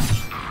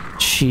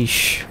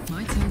 Sheesh.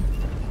 My turn.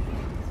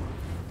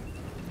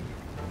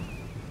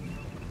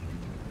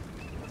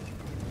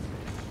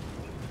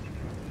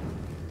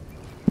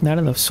 Not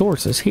enough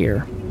sources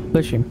here.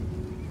 Push him.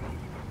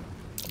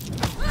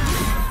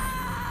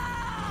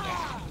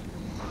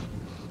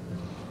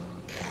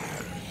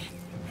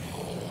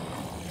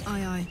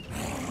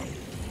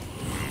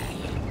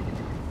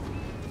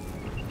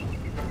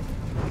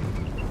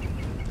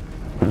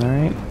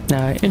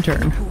 In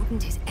turn.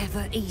 Important is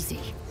ever easy.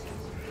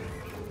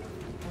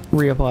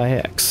 Reapply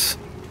Hex.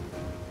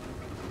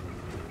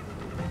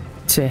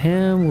 To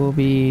him will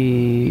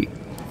be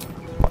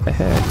apply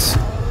Hex.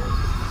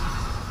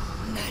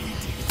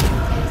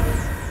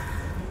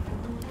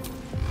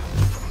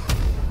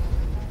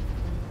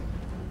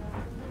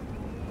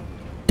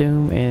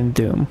 Doom and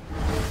Doom.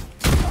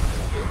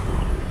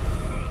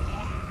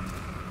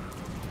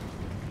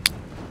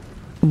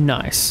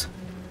 Nice.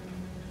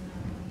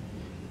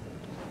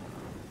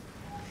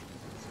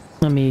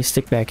 Let me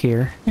stick back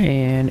here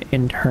and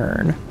in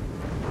turn.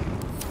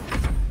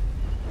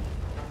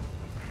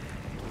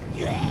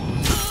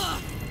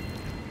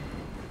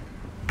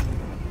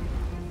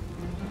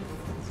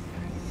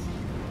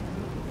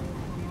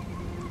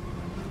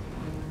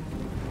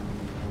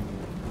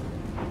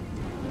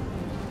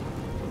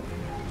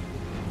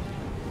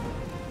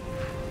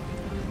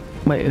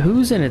 Wait,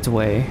 who's in its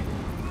way?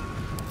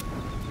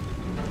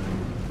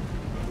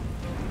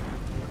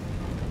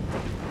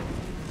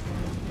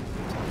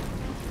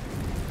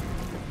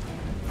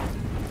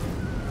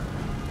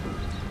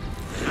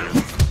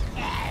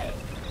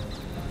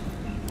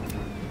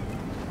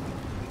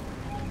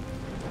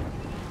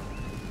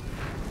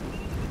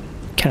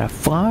 Can I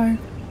fly?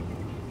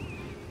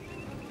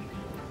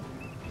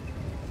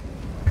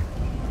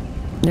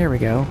 There we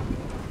go.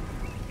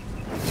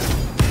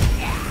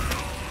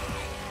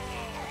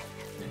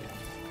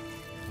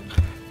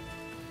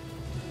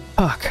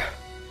 Fuck.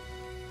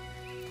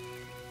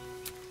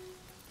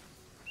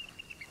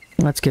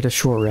 Let's get a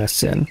short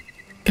rest in,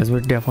 because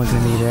we're definitely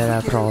gonna need that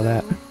after all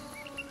that.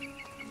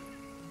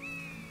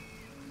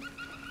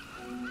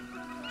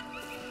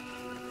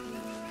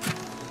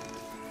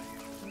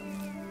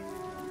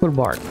 What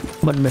Silver bark,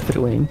 but Mythic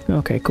wing.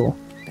 Okay, cool.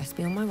 Best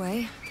be on my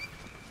way.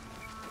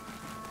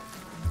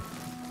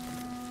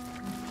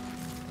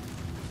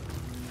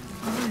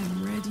 I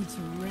am ready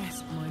to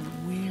rest my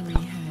weary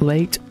head.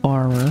 Plate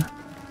armor.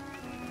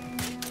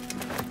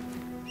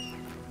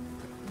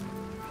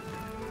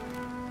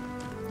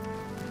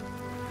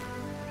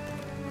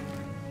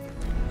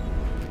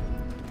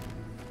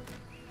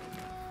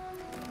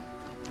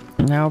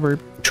 Halberd,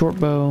 short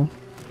bow,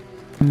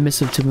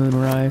 missive to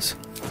Moonrise.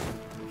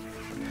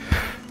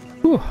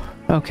 Whew,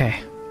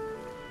 okay.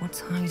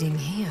 What's hiding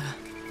here?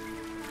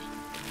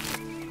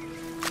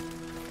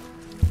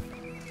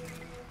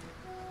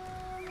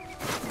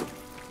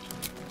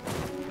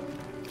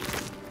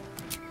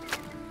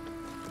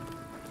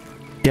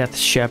 Death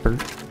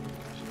Shepherd.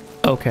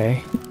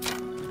 Okay.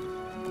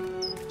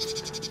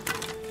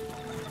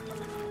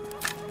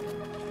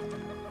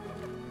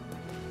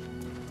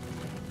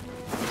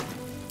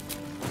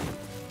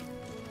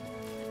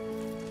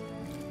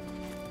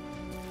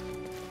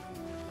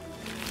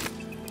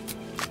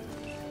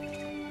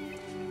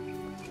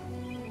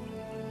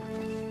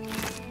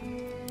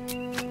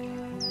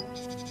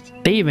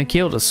 They even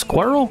killed a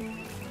squirrel?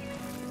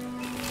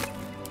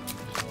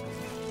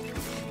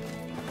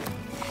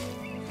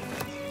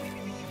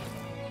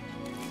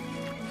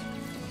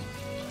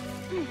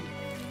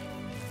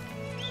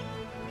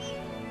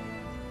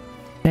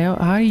 Now,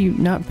 how do you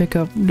not pick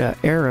up the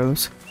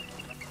arrows?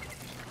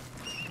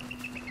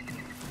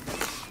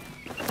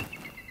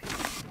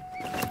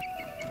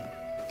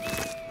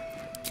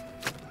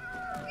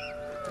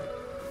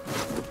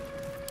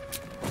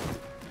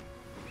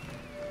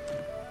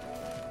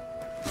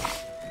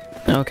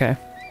 Okay.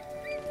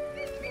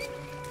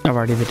 I've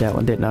already did that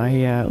one, didn't I?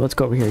 Yeah, let's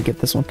go over here and get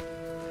this one.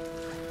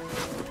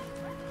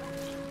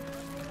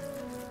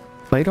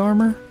 Plate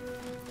armor?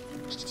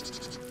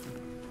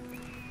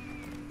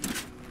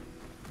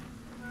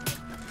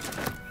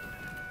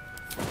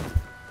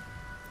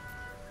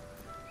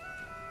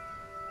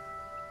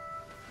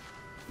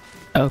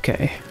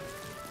 Okay.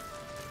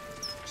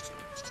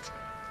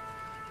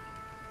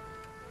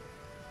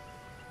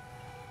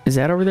 Is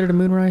that over there the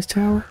Moonrise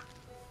Tower?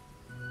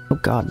 Oh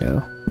god,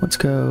 no. Let's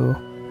go.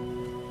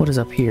 What is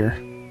up here?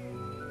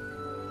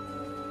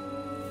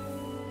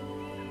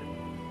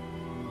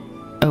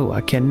 Oh, I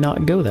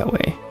cannot go that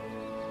way.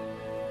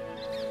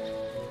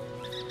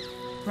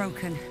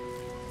 Broken.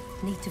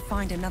 Need to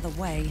find another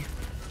way.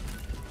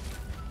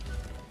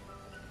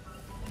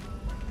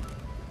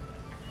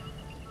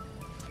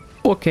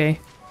 Okay.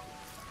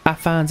 I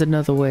finds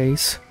another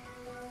ways.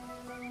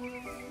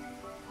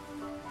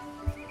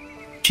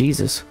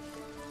 Jesus.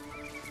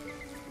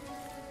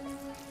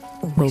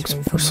 Rogue's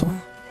Morsel.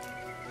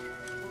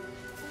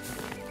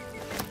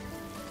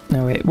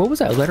 No, wait. What was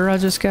that letter I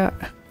just got?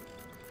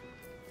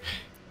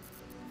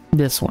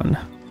 This one.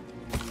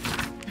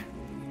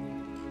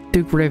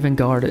 Duke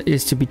Ravengard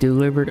is to be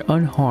delivered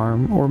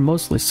unharmed, or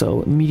mostly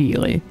so,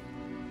 immediately.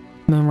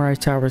 Moonrise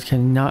Towers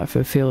cannot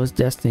fulfill his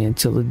destiny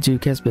until the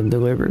Duke has been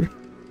delivered.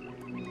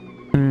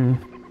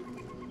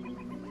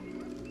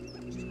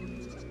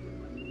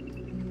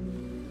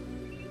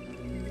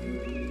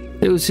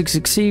 Those who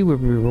succeed will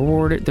be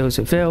rewarded. Those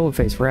who fail will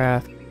face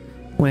wrath.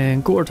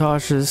 When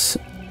Gortash's,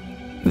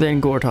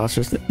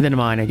 then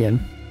mine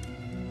again.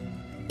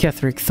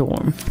 Ketheric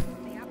Thorm.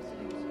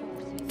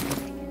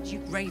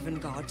 Duke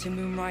Ravengard to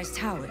Moonrise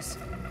Towers.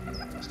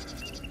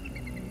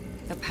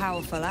 A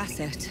powerful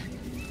asset.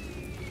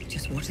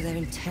 Just what are their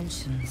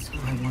intentions,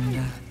 I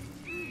wonder?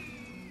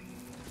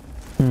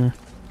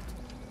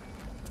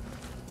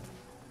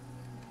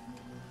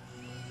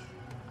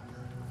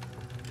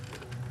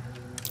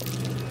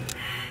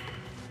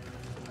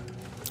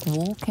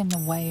 Walk in the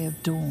way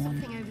of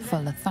dawn, for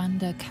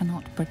Lathandar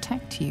cannot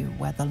protect you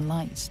where the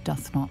light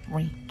doth not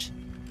reach.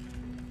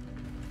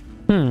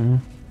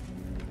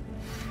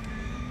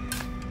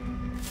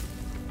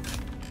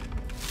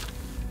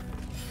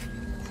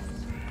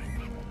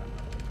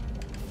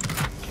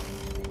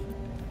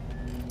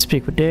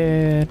 Speak with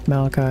Dead,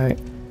 Malachite.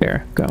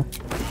 There, go.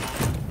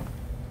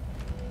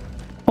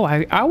 Oh,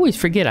 I always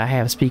forget I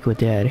have Speak with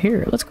Dead.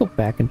 Here, let's go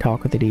back and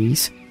talk with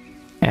these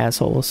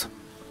assholes.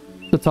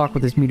 Let's talk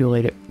with this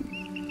mutilated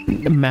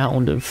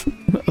mound of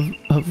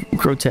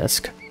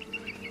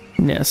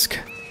grotesque-ness.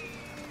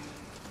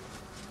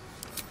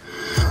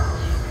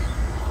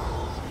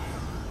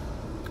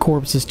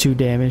 Corpse is too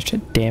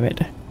damaged. Damn it.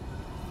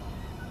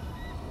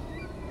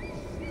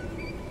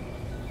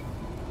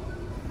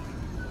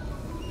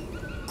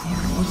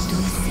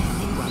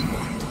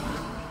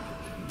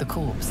 The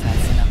corpse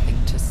has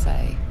nothing to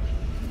say.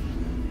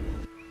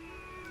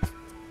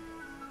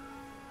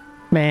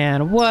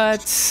 Man,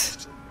 what?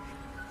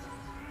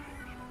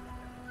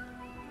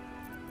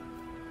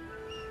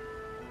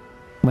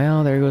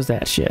 Well, there goes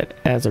that shit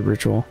as a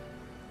ritual.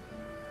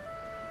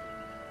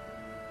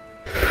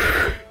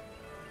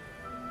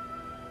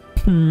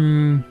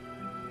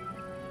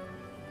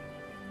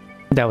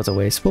 That was a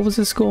waste. What was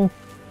this school?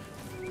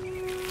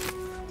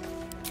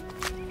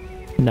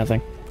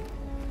 Nothing.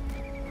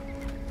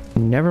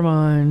 Never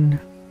mind.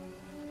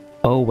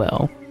 Oh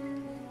well.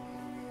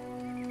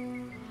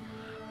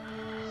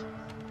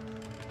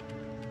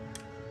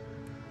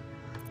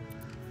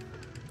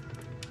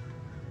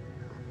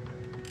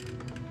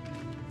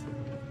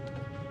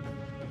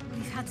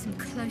 We've had some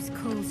close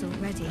calls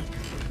already.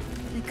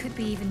 There could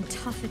be even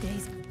tougher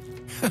days.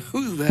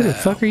 Who there, Who the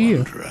fuck are you?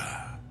 wanderer?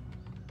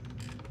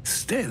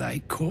 Stay thy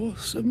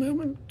course a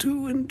moment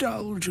to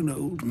indulge an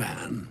old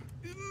man.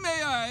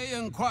 May I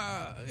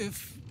inquire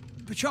if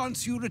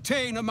perchance you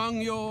retain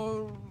among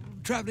your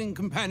traveling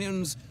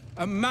companions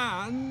a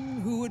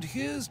man who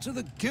adheres to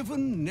the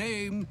given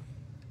name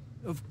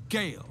of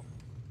Gale?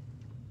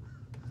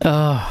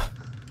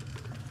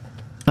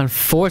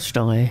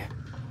 Unfortunately.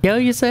 Gale,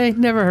 you say?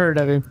 Never heard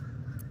of him.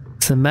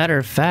 As a matter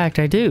of fact,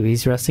 I do.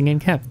 He's resting in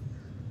camp.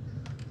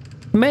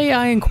 May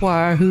I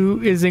inquire who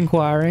is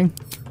inquiring?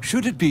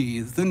 Should it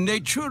be the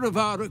nature of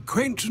our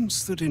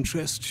acquaintance that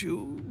interests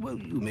you, well,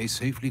 you may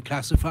safely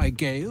classify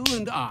Gale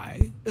and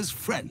I as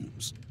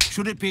friends.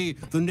 Should it be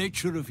the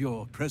nature of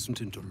your present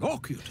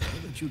interlocutor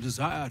that you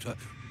desire to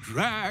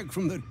drag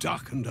from the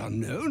dark and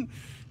unknown,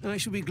 I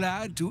shall be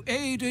glad to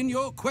aid in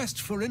your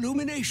quest for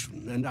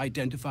illumination and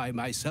identify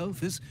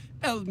myself as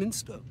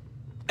Elminster.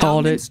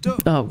 Called it. Elminster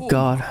Oh, Hall.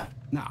 God.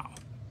 Now,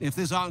 if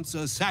this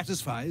answer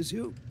satisfies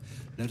you,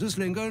 let us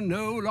linger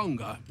no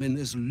longer in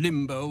this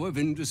limbo of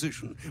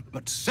indecision,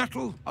 but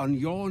settle on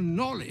your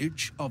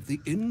knowledge of the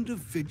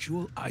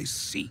individual I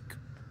seek.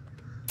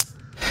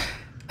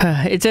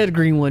 It's Ed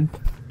Greenwood.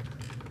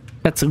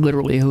 That's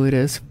literally who it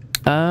is.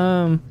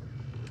 I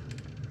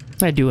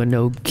do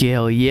know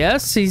Gale.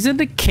 Yes, he's in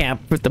the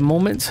camp at the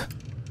moment.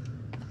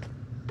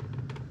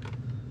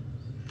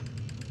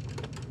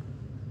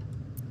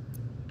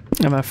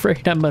 I'm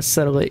afraid I must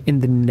settle it in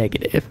the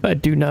negative. I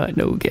do not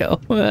know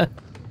Gale.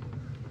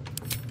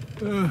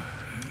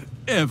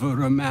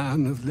 Ever a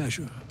man of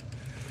leisure.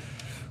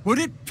 Would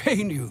it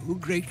pain you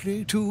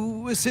greatly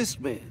to assist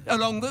me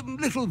along the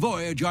little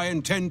voyage I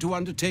intend to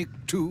undertake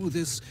to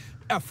this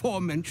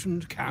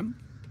aforementioned camp?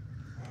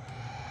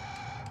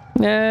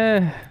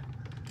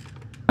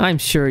 I'm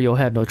sure you'll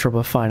have no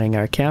trouble finding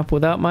our camp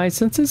without my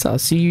assistance. I'll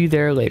see you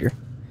there later.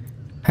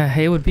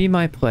 It would be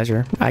my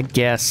pleasure, I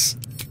guess.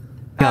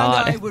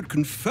 God. And I would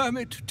confirm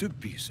it to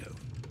be so.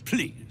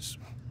 Please.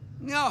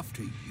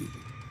 After you.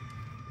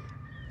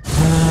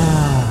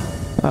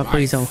 Oh,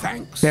 please don't.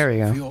 Thanks There we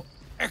for go. your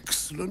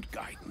excellent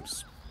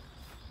guidance.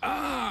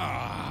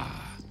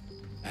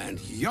 And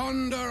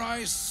yonder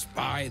I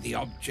spy the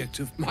object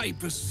of my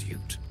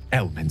pursuit.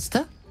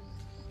 Elminster?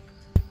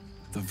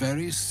 The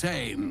very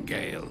same,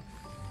 Gale.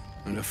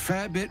 And a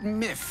fair bit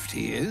miffed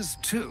he is,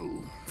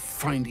 too,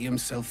 finding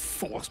himself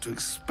forced to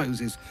expose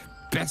his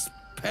best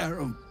pair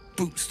of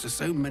boots to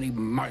so many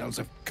miles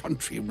of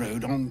country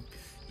road on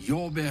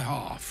your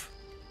behalf.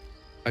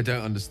 I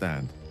don't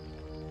understand.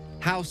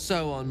 How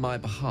so on my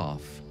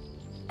behalf?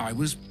 I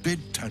was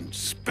bid to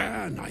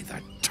spare neither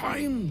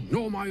time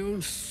nor my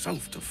own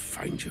self to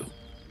find you.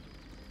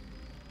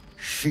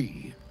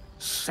 She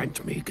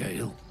sent me,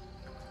 Gale.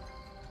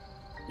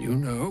 You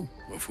know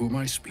of whom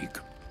I speak.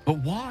 But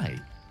why?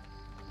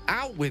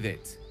 Out with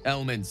it,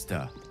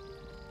 Elminster.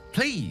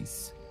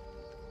 Please.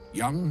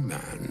 Young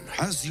man,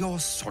 has your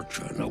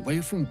sojourn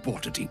away from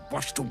Waterdeep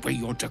washed away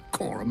your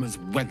decorum as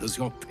well as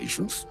your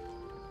patience?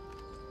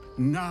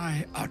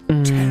 Nigh a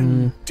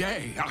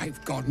 10-day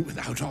I've gone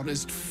without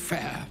honest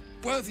fare,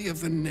 worthy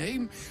of the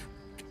name.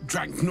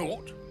 Drank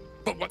naught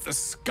but what the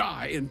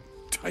sky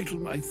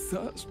entitled my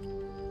thirst.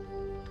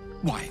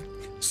 Why,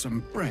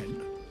 some bread,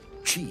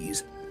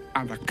 cheese,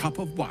 and a cup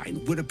of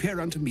wine would appear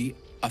unto me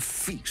a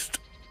feast.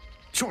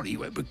 Surely you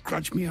won't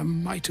begrudge me a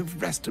mite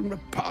of rest and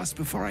repast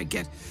before I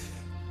get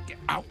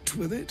out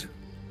with it?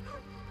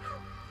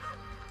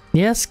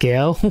 Yes,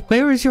 Gale.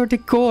 Where is your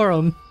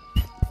decorum?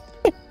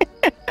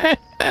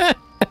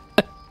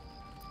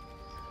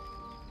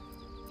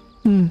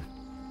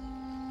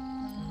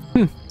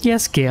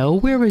 Yes, Gale.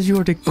 Where is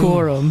your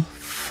decorum?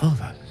 For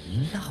the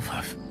love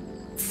of...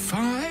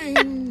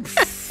 Fine,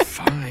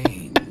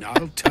 fine.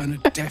 I'll turn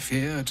a deaf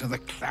ear to the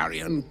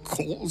clarion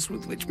calls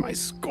with which my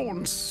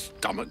scorned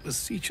stomach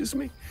beseeches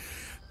me.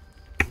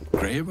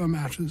 Graver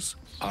matters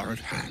are at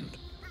hand.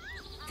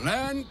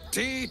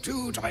 Plenty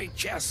to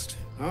digest,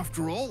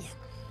 after all.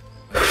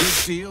 A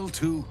good deal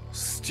to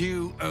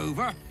stew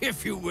over,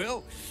 if you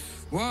will.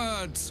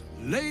 Words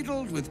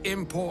ladled with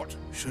import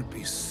should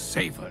be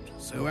savored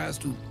so as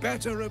to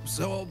better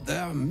absorb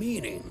their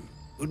meaning.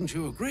 Wouldn't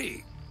you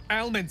agree?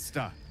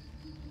 Elminster.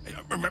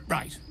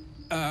 Right.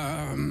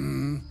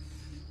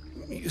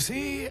 You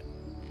see,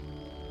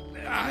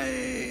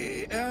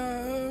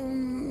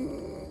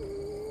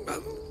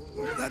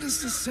 that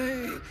is to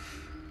say,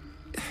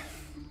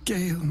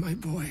 Gale, my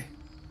boy,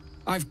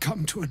 I've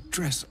come to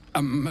address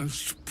a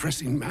most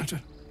pressing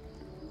matter.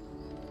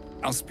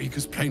 I'll speak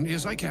as plainly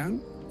as I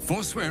can,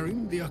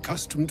 forswearing the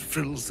accustomed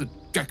frills that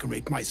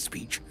decorate my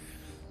speech.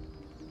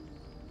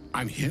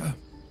 I'm here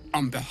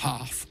on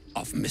behalf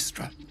of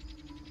Mistra.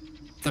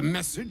 The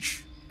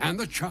message and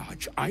the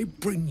charge I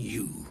bring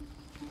you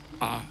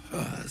are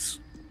hers.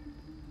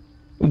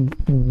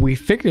 We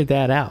figured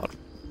that out.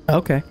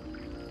 Okay.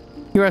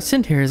 You are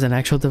sent here as an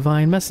actual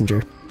divine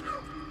messenger.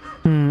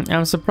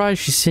 I'm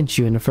surprised she sent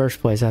you in the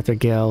first place after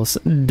Gale's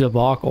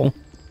debacle.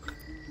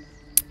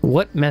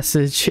 What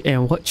message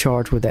and what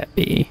charge would that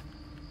be?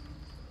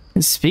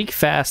 Speak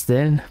fast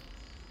then,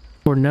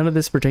 for none of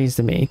this pertains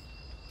to me.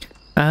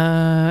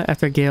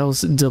 After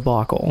Gale's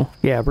debacle.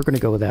 Yeah, we're gonna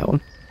go with that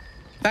one.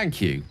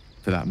 Thank you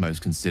for that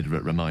most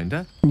considerate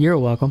reminder. You're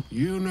welcome.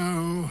 You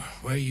know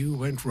where you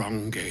went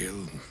wrong,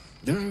 Gale.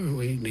 No,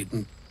 we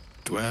needn't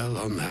dwell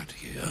on that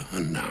here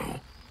and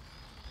now.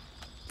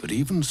 But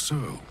even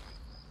so,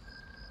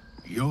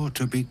 you're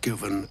to be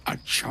given a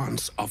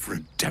chance of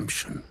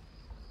redemption.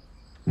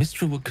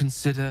 Mistra would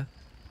consider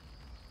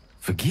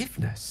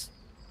forgiveness.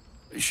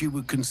 She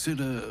would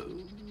consider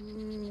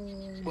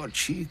what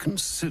she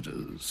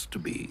considers to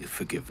be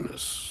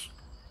forgiveness.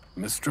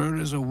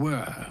 Mistra is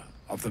aware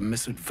of the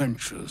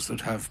misadventures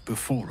that have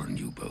befallen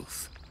you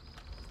both.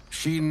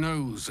 She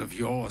knows of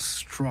your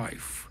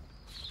strife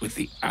with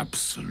the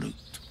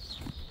Absolute,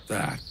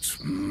 that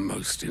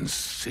most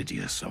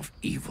insidious of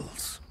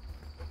evils.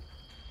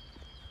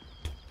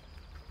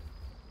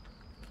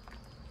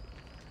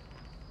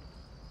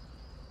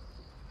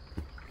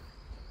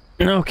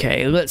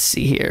 Okay, let's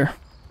see here.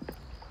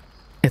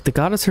 If the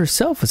goddess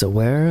herself is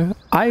aware,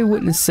 I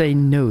wouldn't say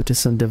no to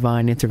some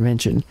divine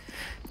intervention.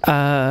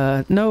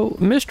 No,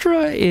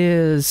 Mistra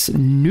is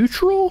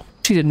neutral?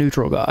 She's a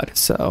neutral god,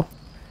 so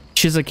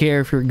she doesn't care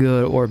if you're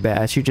good or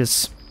bad.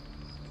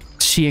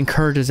 She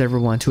encourages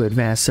everyone to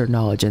advance their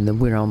knowledge in the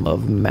realm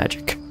of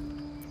magic.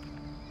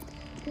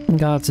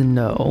 Gods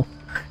know.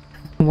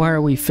 Why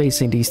are we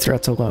facing these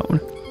threats alone?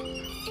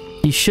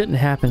 You shouldn't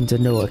happen to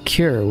know a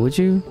cure, would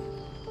you?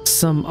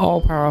 Some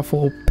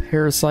all-powerful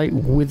parasite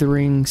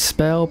withering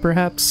spell,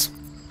 perhaps?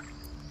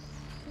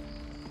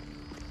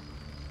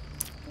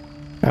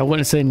 I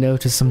wouldn't say no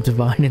to some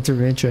divine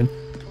intervention.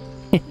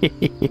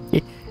 Yeah,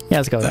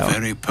 let's go that The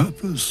one. very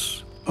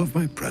purpose of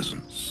my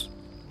presence.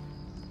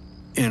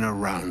 In a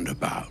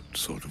roundabout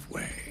sort of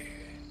way.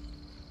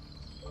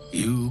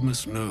 You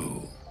must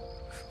know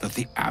that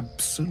the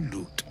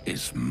Absolute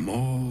is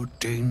more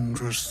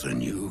dangerous than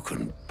you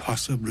can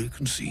possibly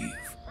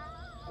conceive.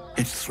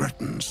 It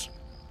threatens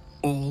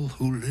all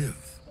who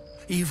live,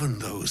 even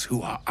those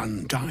who are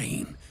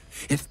undying.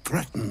 It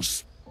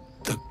threatens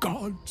the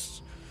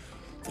gods,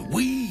 the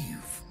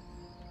weave,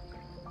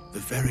 the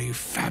very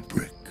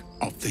fabric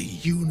of the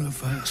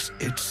universe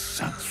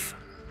itself.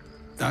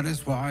 That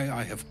is why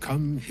I have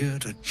come here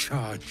to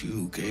charge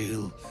you,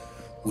 Gale,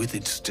 with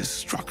its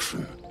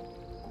destruction.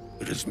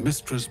 It is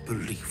Mistra's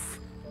belief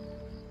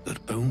that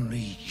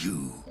only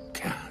you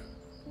can.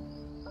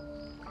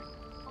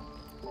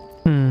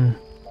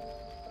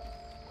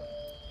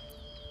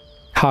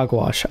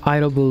 Hogwash,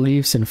 idle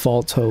beliefs and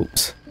false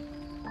hopes.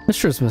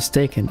 Mistra's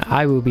mistaken.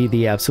 I will be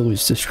the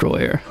Absolute's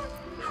destroyer.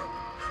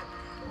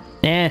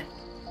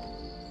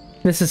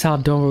 This is how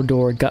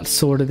Dumbledore got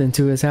sorted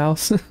into his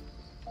house.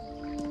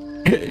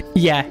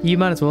 Yeah, you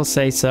might as well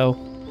say so.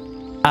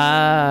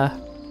 Now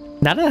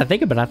that I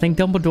think about it, I think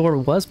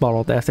Dumbledore was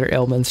modeled after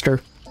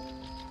Elminster.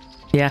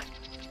 Yeah.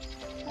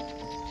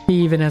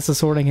 He even has a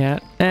sorting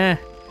hat.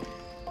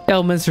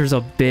 Elminster's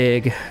a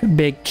big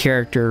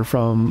character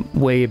from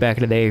way back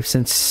in the day,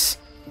 since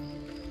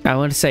I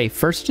want to say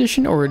first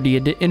edition or the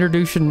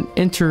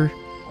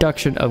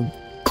introduction of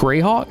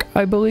Greyhawk,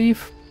 I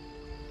believe.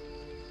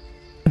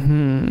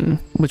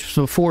 Which was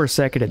before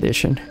second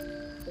edition.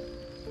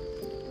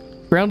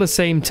 Around the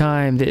same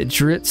time that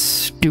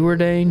Dritz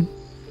Duardane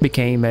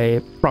became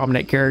a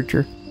prominent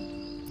character.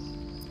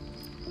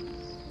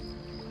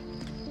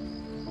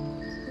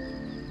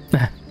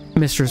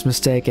 Mistra's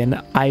mistaken.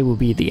 I will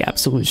be the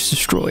absolute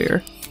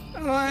destroyer.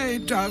 I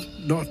doubt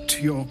not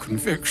your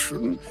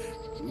conviction,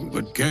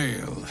 but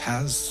Gale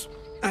has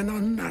an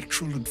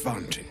unnatural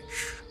advantage.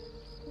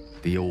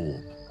 The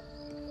orb.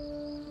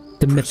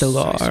 The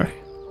Mythalar. Precisely.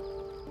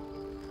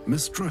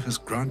 Mistra has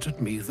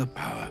granted me the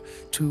power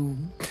to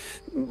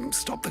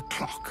stop the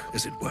clock,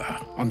 as it were,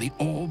 on the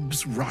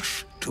orb's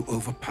rush to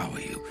overpower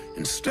you.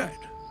 Instead,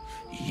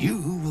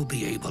 you will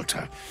be able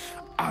to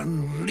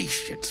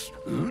unleash its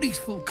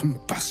lethal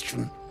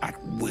combustion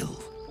at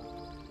will.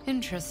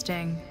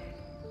 Interesting.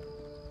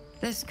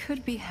 This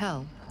could be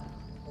help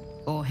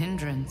or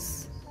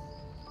hindrance.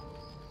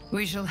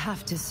 We shall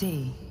have to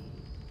see.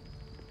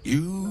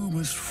 You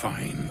must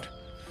find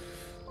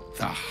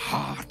the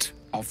heart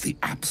of the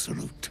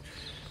Absolute,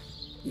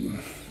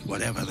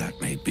 whatever that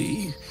may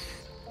be,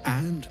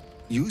 and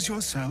use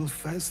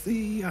yourself as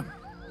the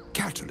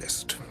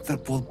catalyst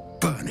that will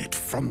burn it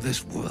from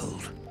this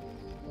world.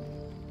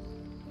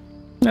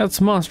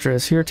 That's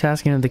monstrous. You're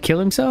tasking him to kill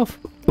himself?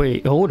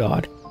 Wait, hold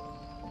on.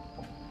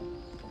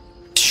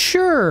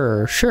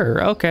 Sure,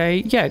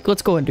 okay. Yeah,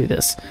 let's go and do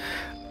this.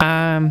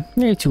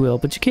 Maybe too ill,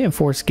 but you can't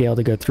force Gale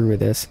to go through with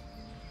this.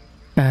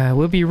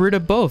 We'll be rid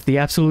of both the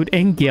Absolute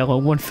and Gale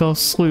in one fell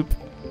swoop.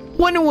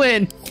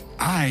 Win-win!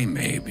 I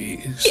may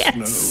be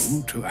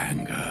slow to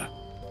anger,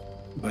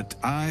 but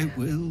I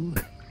will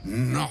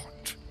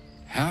not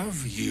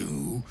have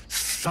you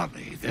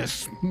sully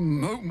this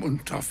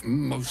moment of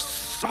most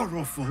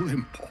sorrowful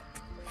import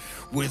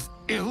with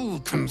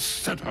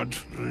ill-considered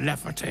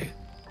levity?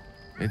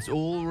 It's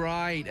all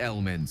right,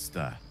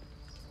 Elminster.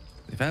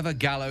 If ever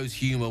gallows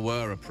humor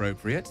were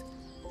appropriate,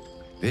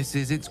 this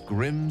is its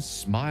grim,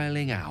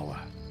 smiling hour.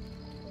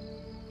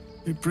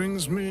 It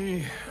brings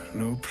me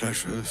no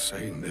pleasure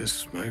saying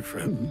this, my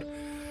friend,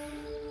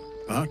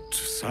 but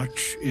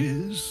such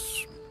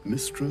is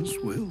Mystra's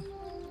will.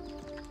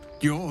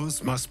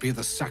 Yours must be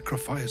the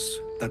sacrifice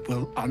that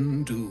will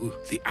undo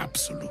the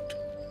absolute.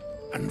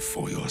 And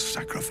for your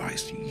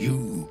sacrifice,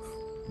 you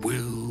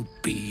will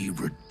be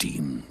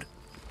redeemed.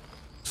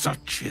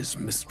 Such is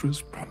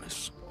Mystra's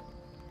promise.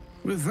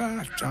 With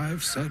that,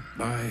 I've said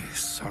my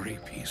sorry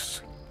piece,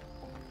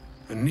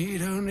 and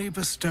need only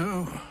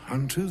bestow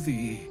unto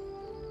thee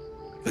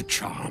the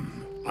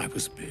charm I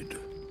was bid.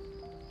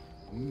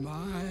 Mina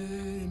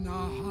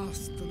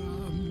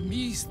hastra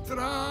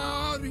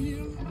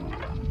mistrarium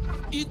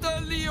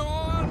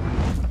Italion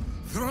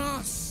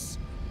thras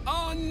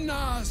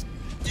annas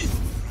distra.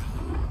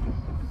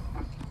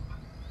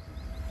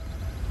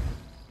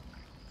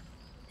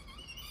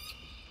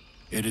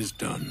 It is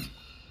done.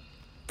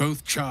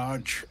 Both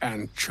charge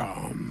and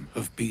charm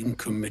have been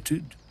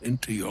committed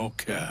into your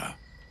care.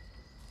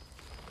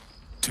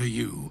 To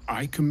you,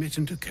 I commit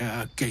into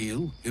care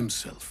Gale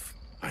himself.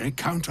 I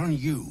count on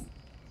you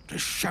to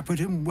shepherd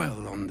him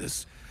well on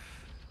this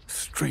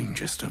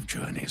strangest of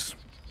journeys.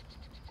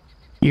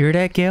 You hear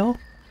that, Gale?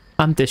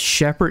 I'm to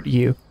shepherd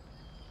you.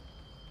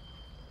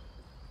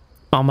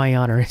 On my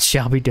honor, it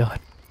shall be done.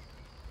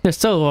 There's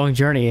still a long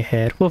journey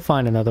ahead. We'll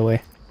find another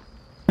way.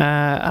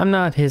 I'm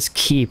not his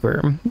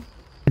keeper.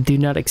 I do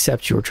not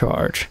accept your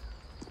charge.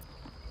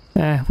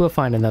 We'll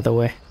find another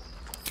way.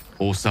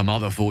 Or some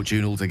other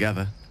fortune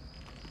altogether.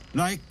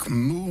 Like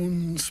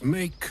moons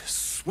make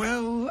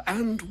swell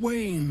and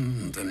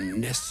wane the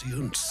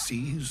nescient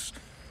seas,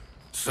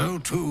 so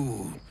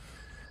too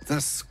the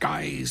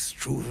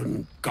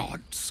sky-strewn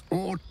gods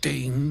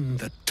ordain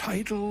the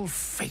tidal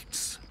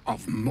fates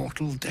of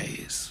mortal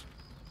days.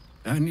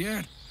 And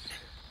yet,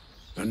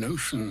 an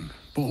ocean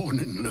born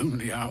in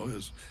lonely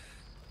hours,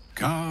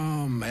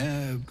 come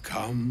ebb,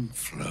 come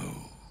flow,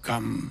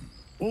 come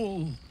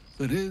all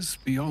that is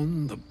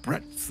beyond the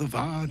breadth of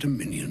our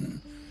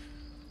dominion,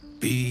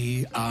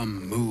 be a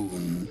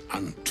moon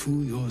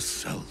unto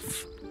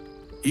yourself.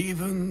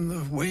 Even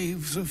the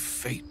waves of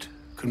fate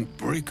can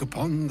break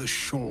upon the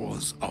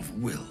shores of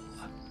will.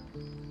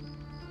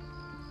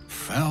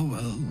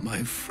 Farewell,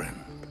 my friend.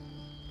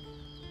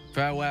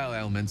 Farewell,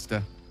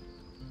 Elminster.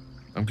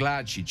 I'm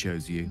glad she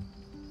chose you.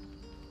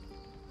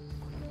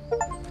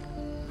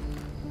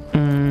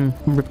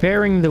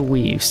 Repairing the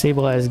weave.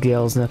 Stabilize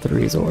Gale's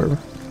Netherese orb.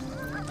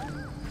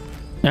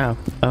 Oh,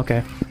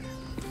 okay.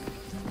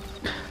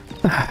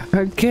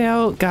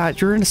 Gale,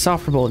 God, you're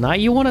insufferable. Now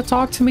you want to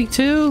talk to me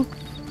too?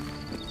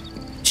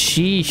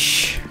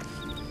 Sheesh.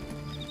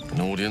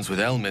 An audience with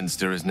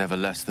Elminster is never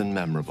less than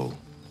memorable.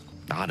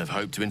 I'd have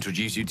hoped to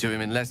introduce you to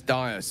him in less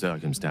dire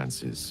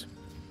circumstances.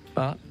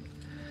 But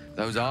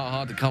those are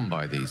hard to come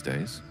by these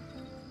days.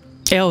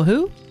 El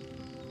who?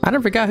 I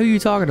never forgot who you're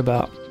talking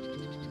about.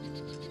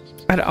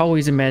 I'd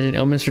always imagined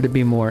Elminster to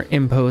be more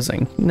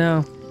imposing.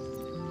 No.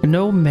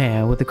 No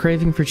man with a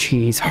craving for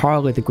cheese,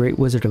 hardly the great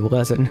wizard of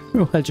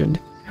legend.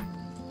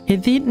 He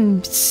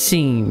didn't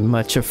seem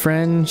much a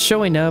friend,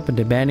 showing up and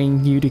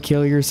demanding you to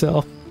kill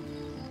yourself.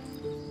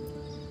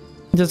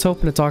 Just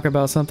hoping to talk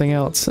about something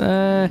else.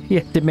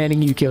 Yeah,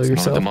 demanding you kill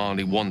yourself. Not a demand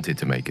he wanted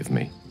to make of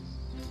me.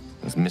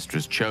 As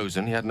Mistress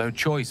chosen, he had no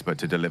choice but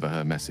to deliver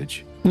her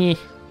message. Yeah.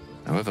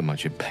 However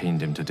much it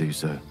pained him to do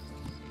so.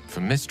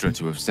 For Mystra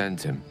to have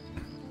sent him,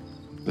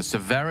 the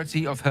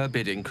severity of her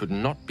bidding could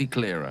not be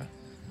clearer,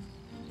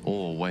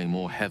 or weigh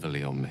more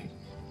heavily on me.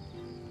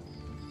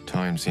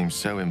 Time seems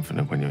so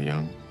infinite when you're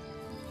young.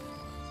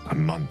 A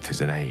month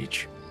is an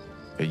age.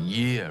 A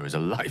year is a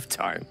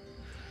lifetime.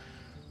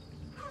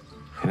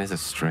 It is a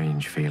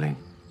strange feeling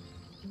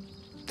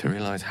to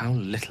realize how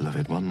little of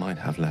it one might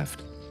have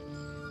left.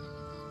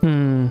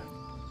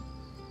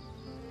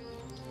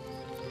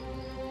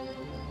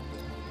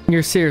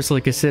 You're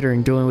seriously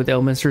considering doing what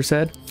Elminster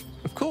said?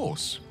 Of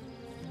course.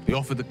 He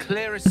offered the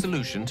clearest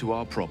solution to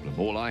our problem.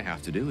 All I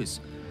have to do is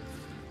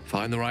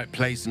find the right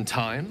place and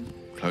time,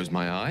 close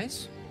my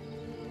eyes,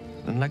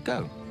 and let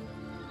go.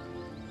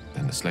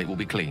 Then the slate will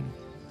be clean.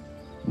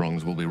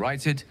 Wrongs will be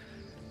righted,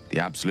 the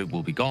absolute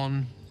will be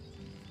gone,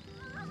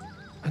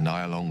 and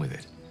I along with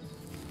it.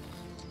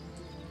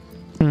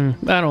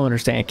 I don't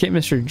understand. Can't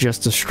Mr.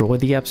 just destroy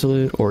the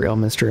absolute, or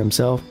Elminster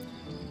himself?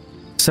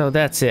 So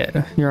that's it.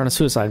 You're on a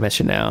suicide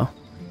mission now.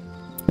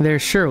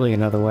 There's surely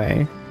another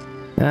way.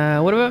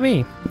 What about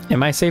me?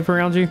 Am I safe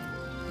around you?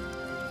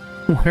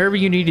 Whatever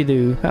you need to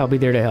do, I'll be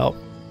there to help.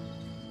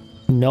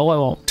 No, I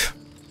won't.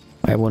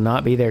 I will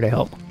not be there to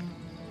help.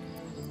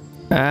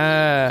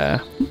 I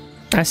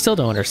still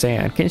don't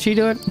understand. Can she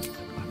do it?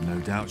 I've no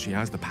doubt she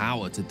has the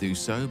power to do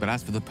so, but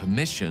as for the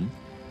permission,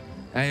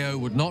 AO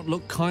would not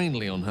look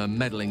kindly on her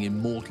meddling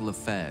in mortal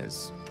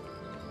affairs.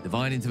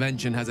 Divine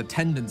intervention has a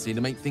tendency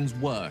to make things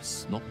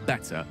worse, not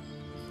better.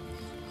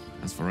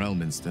 As for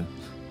Elminster,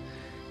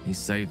 he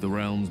saved the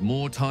realms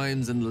more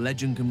times than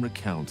legend can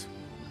recount.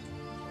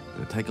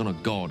 But to take on a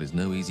god is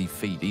no easy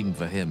feat, even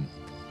for him.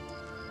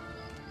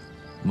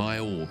 My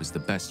orb is the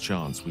best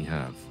chance we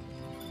have.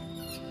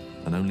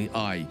 And only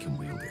I can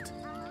wield it.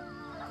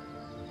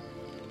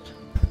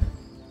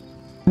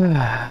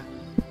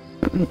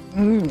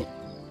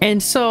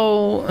 And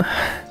so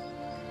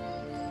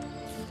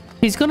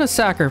he's gonna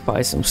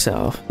sacrifice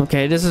himself.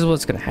 Okay, this is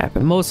what's gonna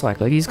happen. Most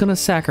likely, he's gonna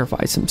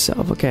sacrifice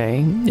himself. Okay,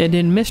 and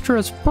then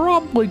Mistra's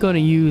probably gonna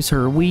use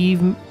her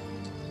weave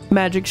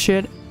magic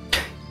shit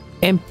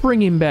and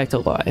bring him back to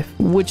life,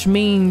 which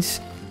means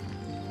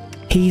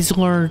he's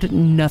learned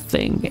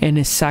nothing, and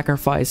his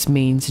sacrifice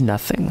means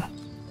nothing.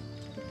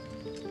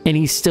 And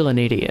he's still an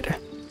idiot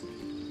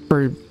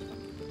for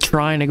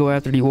trying to go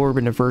after the orb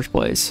in the first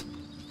place.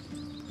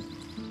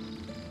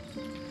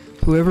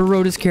 Whoever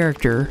wrote his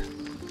character,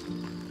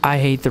 I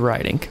hate the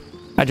writing.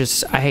 I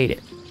hate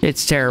it.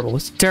 It's terrible.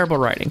 It's terrible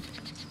writing.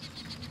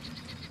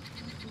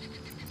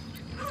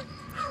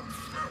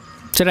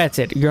 So that's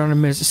it. You're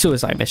on a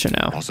suicide mission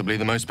now. Possibly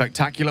the most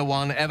spectacular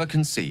one ever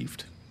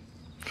conceived.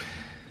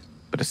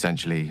 But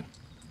essentially,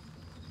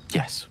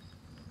 yes.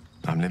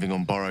 I'm living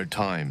on borrowed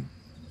time.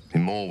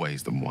 In more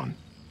ways than one.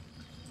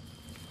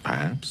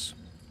 Perhaps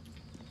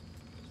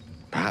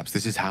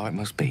this is how it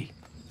must be.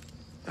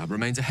 That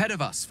remains ahead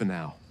of us for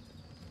now.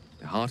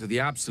 The heart of the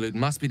Absolute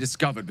must be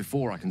discovered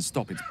before I can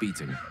stop its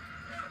beating.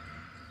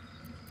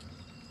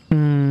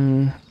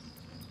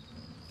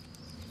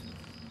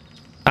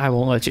 I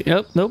won't let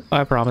you. Nope.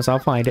 I promise I'll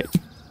find it.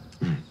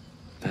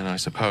 Then I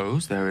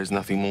suppose there is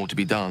nothing more to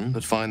be done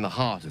but find the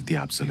heart of the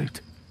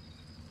Absolute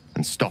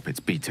and stop its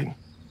beating.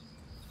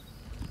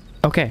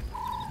 Okay.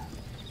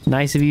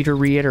 Nice of you to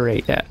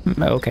reiterate that.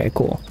 Okay,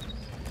 cool.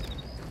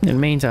 In the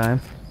meantime,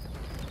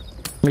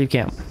 leave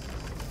camp.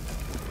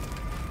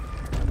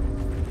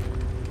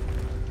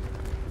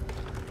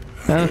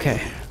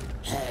 Okay.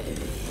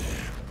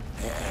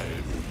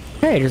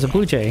 Hey, there's a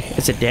blue jay.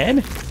 Is it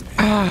dead?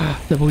 Ah,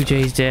 the blue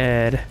jay's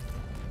dead.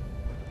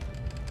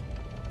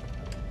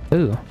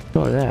 Ooh,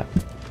 look at that.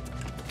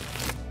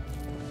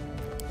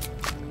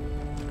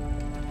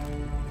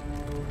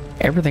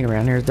 Everything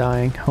around here is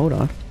dying. Hold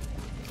on.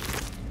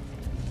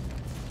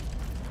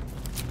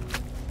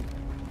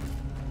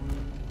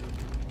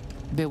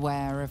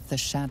 Beware of the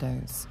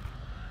shadows.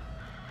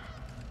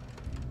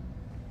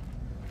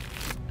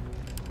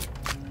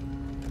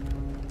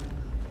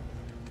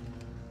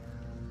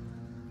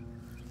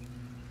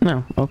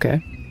 No,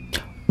 okay.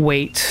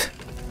 Wait.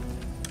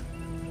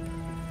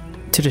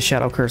 To the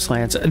Shadow Curse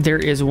lands. There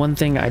is one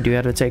thing I do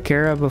have to take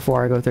care of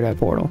before I go through that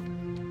portal.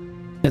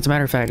 As a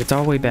matter of fact, it's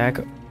all the way back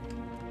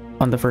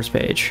on the first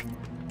page.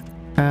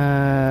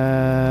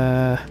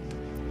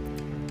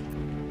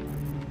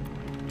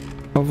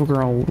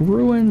 Overgrown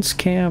Ruins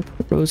Camp,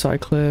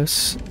 Rosehigh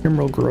Cliffs,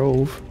 Emerald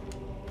Grove,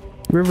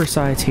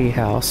 Riverside Tea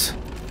House.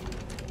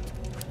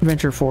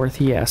 Venture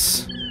forth,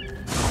 yes.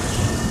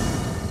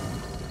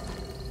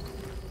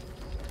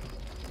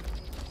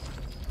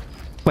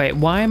 Wait,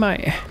 why am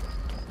I...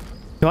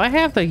 Do I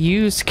have to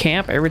use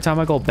camp every time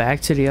I go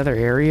back to the other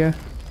area?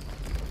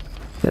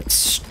 That's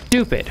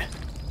stupid.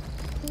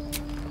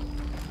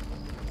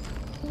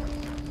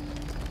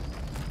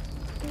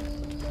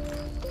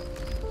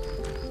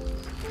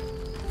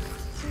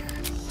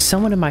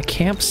 Someone in my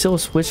camp still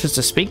wishes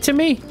to speak to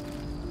me?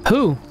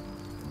 Who?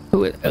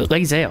 Who?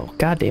 Lae'zel.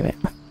 God damn it.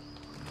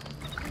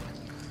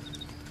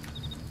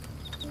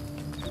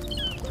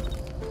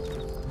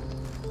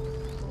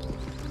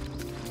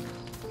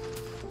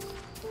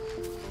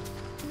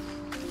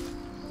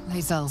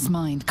 Lae'zel's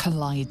mind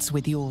collides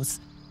with yours.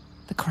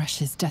 The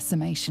Crash's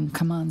decimation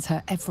commands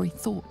her every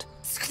thought.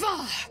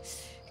 Skvar!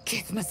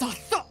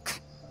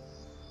 Kithmazathok!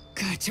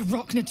 Gerta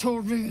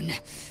Roknator Rune.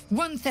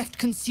 One theft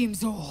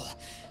consumes all.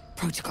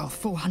 Protocol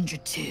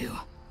 402.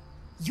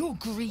 Your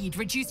greed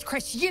reduced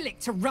Kresh Yilik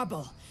to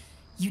rubble.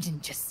 You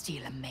didn't just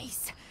steal a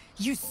mace.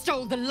 You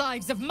stole the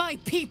lives of my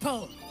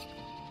people!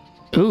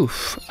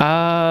 Oof.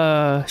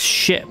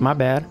 Shit, my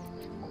bad.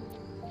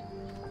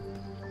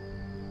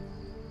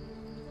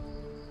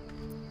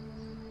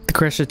 The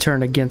Kresh should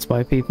turn against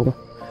my people.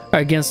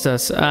 Against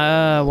us.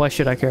 Why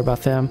should I care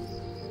about them?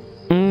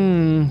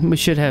 We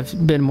should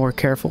have been more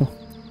careful.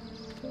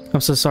 I'm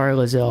so sorry,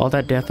 Lae'zel. All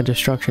that death and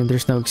destruction,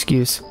 there's no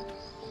excuse.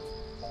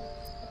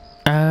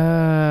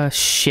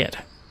 Shit.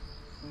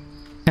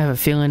 I have a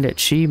feeling that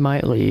she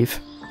might leave.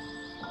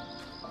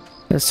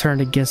 Let's turn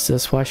against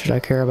us. Why should I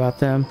care about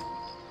them?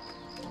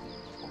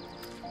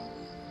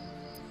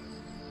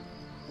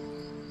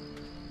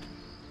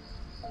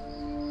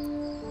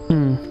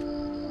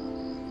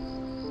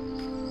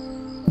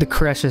 The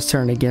Kresh has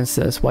turned against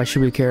us. Why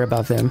should we care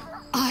about them?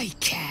 I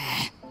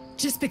care.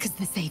 Just because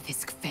the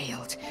Sathisk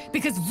failed,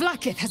 because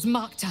Vlaakith has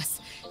marked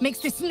us, makes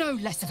this no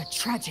less of a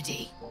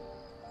tragedy.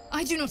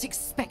 I do not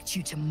expect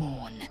you to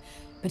mourn,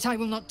 but I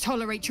will not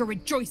tolerate your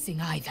rejoicing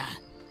either.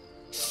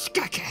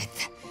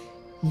 Shkaketh!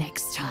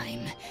 Next time,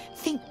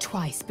 think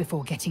twice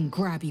before getting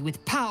grabby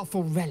with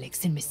powerful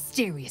relics in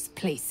mysterious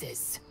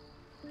places.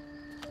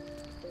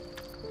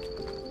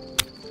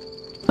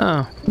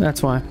 Oh,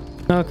 that's why.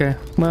 Okay,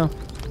 well.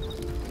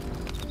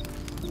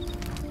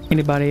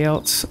 Anybody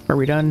else? Are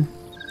we done?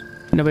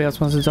 Nobody else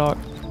wants to talk?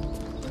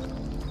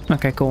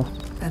 Okay, cool.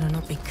 Better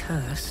not be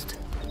cursed.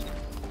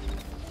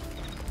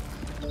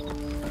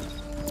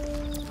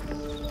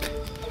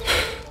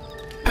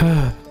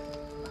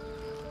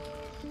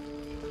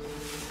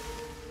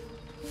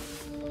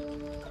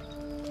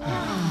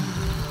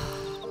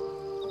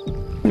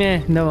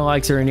 No one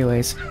likes her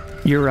anyways.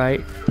 You're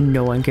right,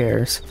 no one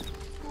cares.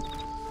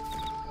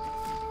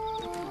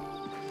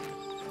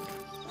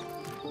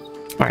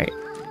 Alright.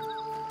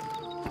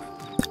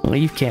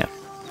 Leave camp.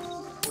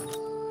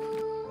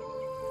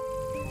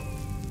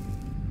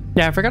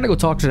 Yeah, I forgot to go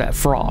talk to that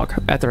frog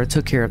after I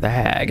took care of the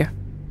hag.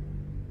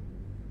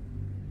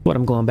 What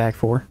I'm going back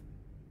for.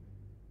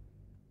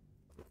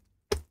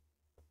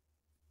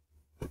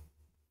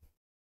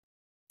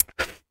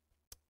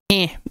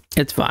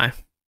 It's fine.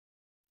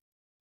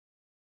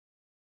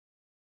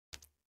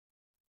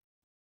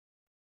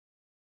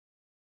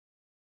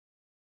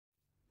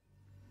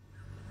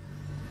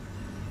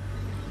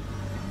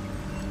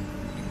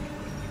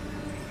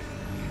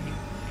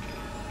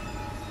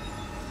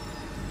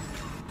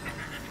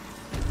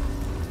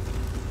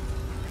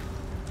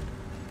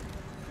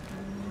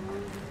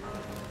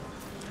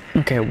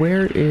 Okay,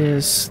 where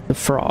is the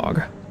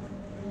frog?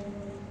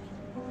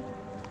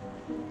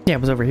 Yeah,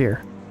 it was over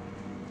here.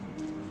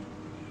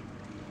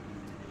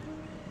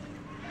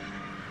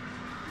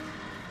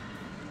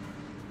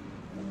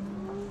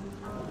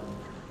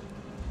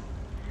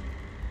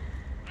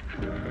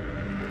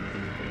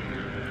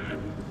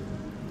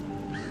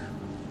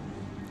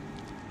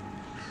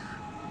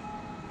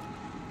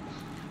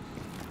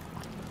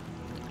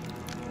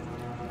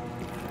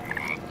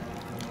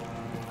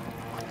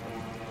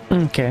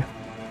 Okay.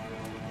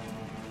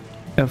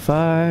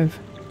 F5.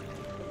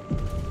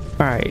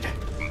 Alright.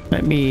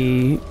 Let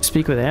me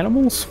speak with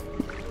animals.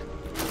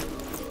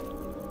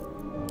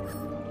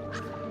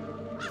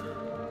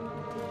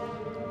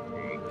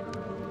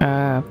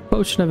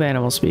 Potion of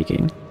animal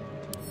speaking.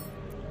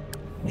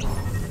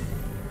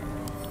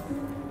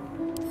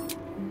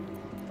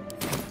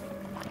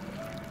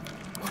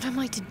 What am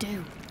I to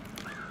do?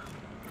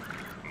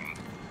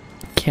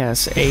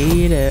 Cast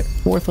aid at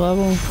 4th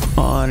level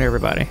on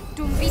everybody.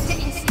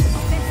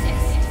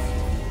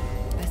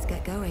 Let's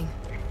get going.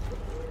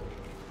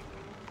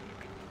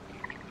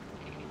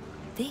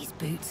 These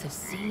boots have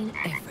seen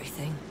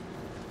everything.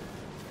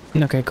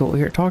 Okay, cool.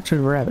 Here, talk to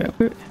the rabbit.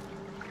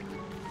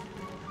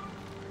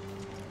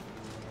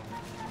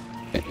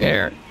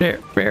 There.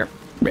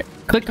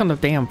 Click on the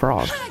damn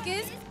frog. Hag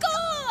is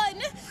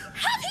gone!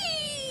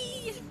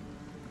 Happy!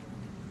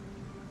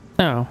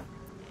 Oh.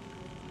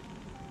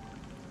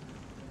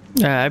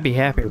 I'd be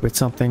happy with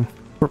something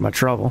for my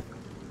trouble.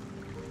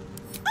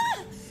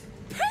 Ah!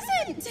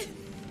 Present!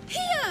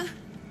 Here!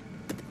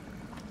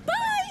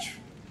 Bye!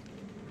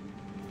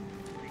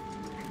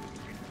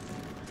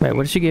 Wait,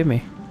 what did she give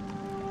me?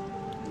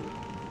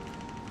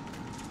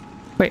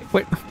 Wait.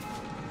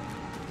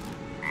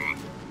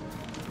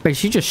 Wait,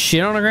 she just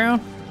shit on the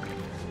ground?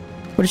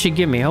 What did she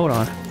give me? Hold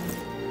on.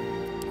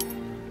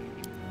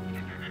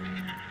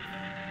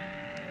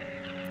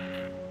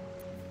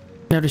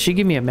 Now, did she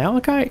give me a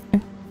malachite?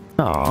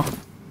 Aw.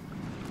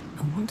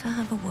 I want to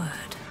have a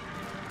word.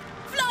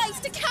 Flies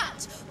to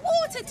catch!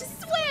 Water to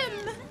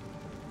swim!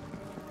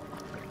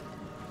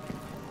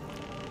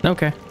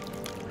 Okay.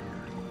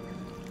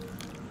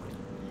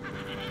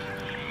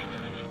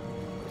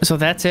 So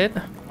that's it?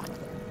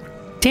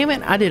 Damn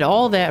it, I did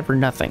all that for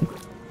nothing.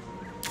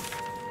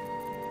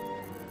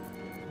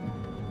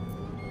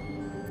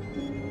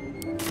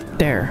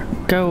 There.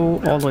 Go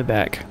all the way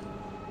back.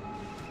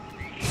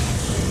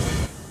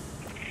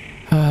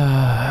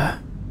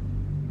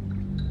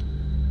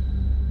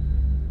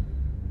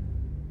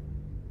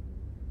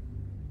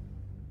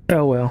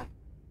 Oh well.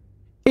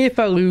 If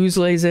I lose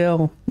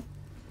Lae'zel,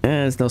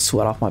 there's no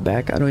sweat off my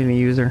back. I don't even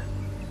use her.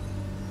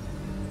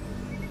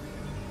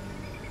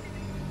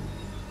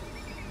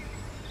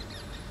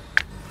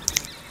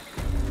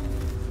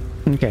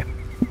 Okay.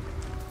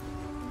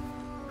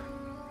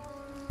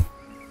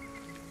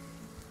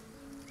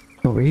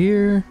 Over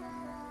here.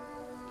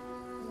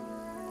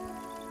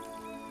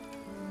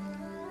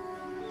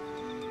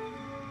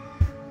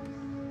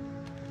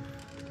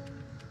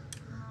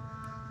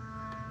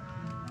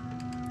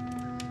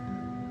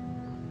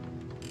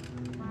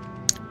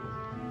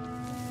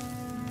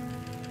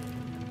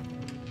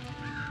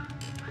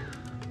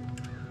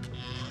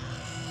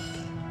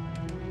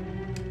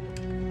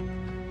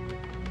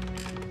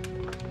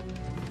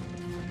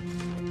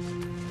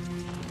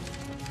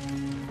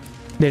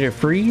 Did it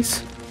freeze?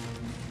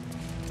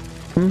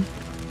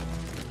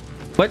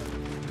 What?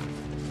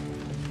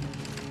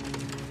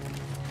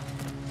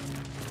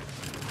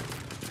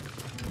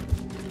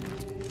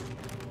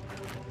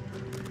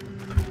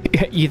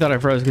 You thought I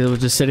froze because it was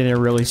just sitting there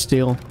really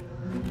still.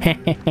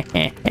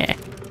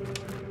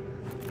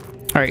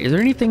 Alright, is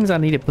there any things I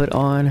need to put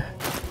on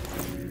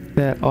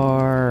that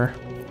are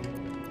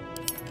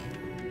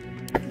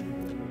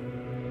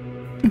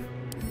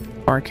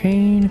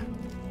arcane?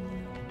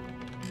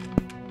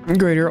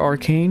 Greater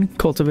arcane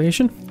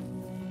cultivation.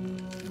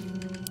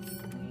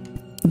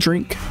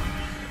 Drink.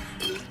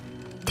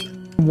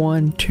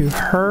 1 to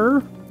her.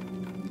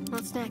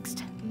 What's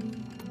next?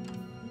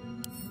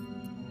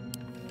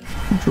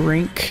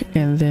 Drink,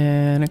 and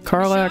then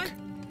Karlak.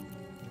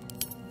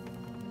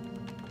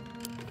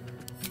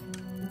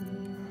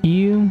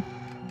 You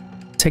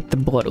take the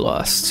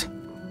bloodlust.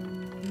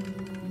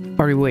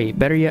 Or wait,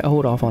 better yet,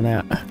 hold off on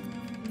that.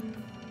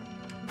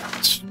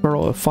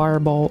 Throw a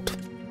firebolt.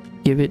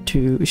 Give it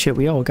to shit.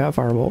 We all got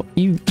firebolt.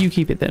 You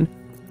keep it then.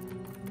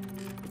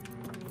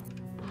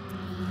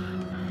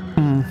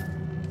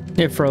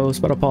 It froze,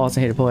 but I paused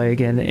and hit play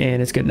again,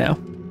 and it's good now.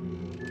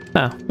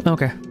 Oh,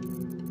 okay.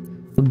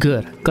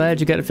 Good. Glad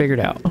you got it figured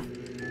out.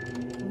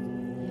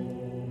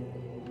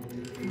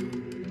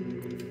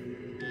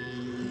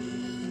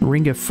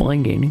 Ring of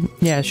Flinging.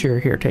 Yeah, sure.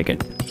 Here, take it.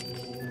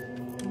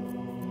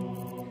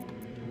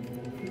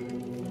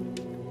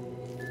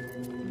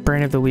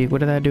 Brand of the Week. What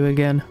did that do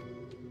again?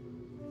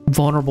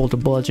 Vulnerable to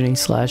bludgeoning,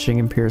 slashing,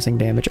 and piercing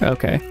damage.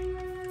 Okay.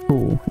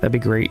 Ooh, that'd be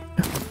great.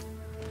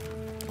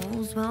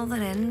 All's well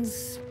that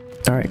ends.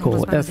 Alright, cool.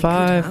 As well as it could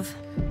F5.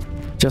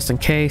 have. Just in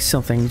case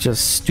something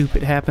just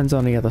stupid happens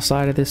on the other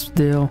side of this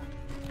deal.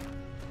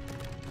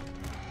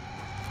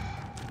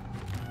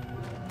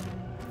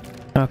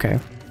 Okay.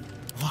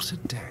 What a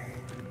day.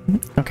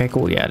 Okay,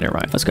 cool. Yeah, never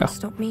mind. Let's go.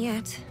 Stop me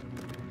yet.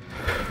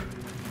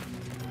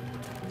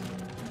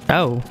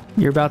 Oh,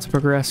 you're about to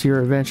progress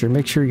your adventure.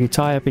 Make sure you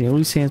tie up any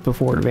loose hands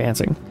before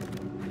advancing.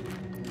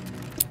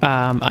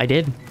 I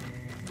did.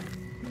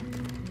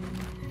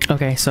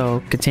 Okay,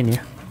 so continue.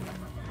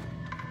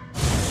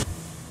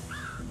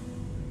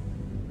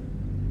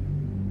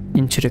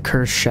 Into the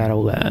cursed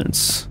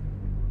Shadowlands.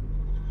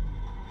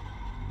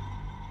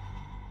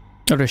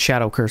 Or the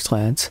Shadow Cursed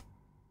Lands.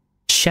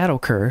 Shadow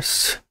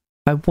Curse.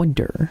 I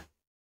wonder,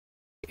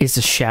 is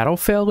the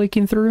Shadowfell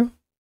leaking through?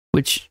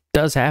 Which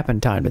does happen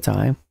time to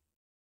time.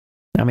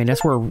 I mean,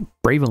 that's where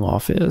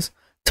Ravenloft is.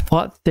 The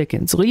plot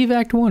thickens. Leave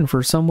Act 1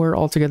 for somewhere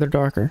altogether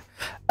darker.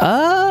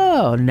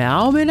 Oh,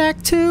 now I'm in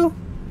Act 2?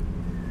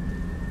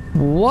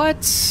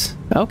 What?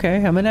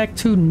 Okay, I'm in Act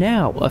 2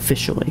 now,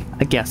 officially,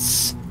 I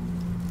guess.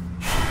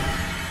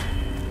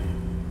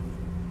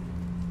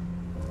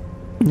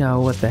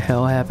 No, what the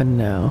hell happened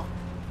now?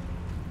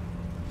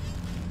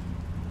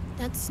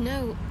 That's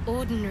no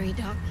ordinary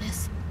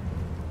darkness.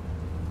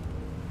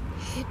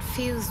 It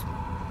feels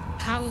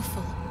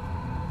powerful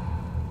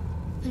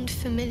and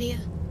familiar.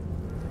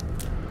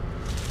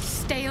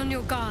 Stay on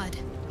your guard.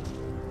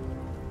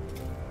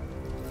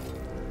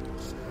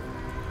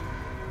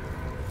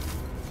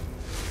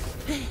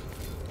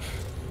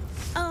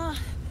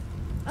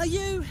 Are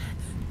you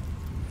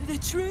the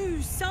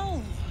true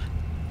soul?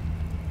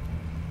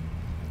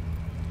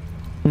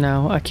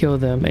 No, I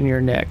killed them and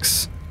you're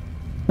next.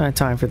 Not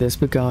time for this,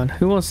 but gone.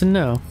 Who wants to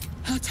know?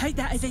 I'll take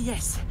that as a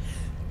yes.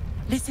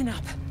 Listen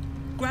up.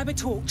 Grab a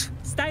torch,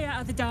 stay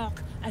out of the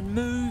dark, and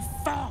move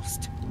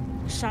fast.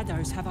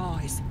 Shadows have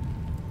eyes.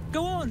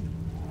 Go on.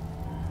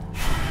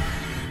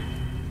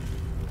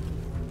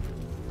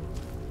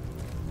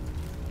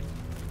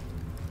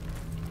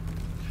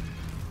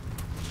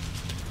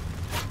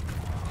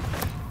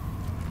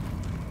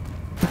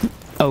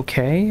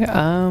 Okay,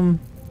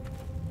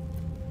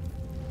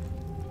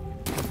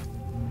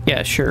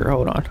 yeah, sure,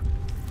 hold on.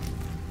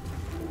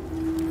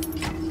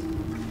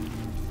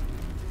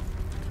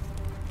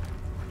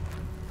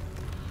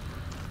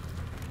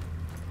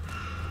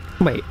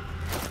 Wait.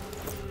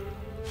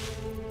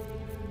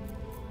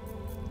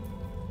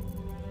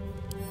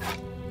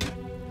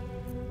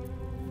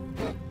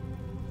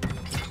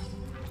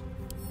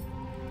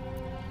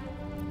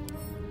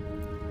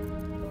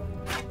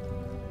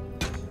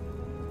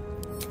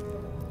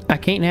 I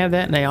can't have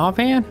that in the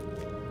offhand?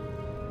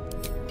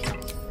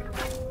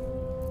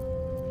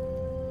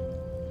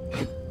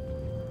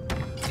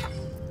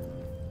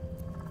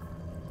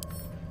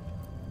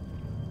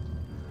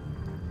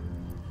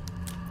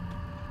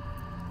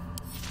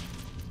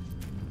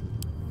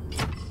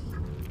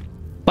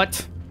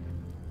 What?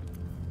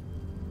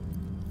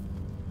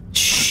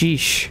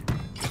 Sheesh.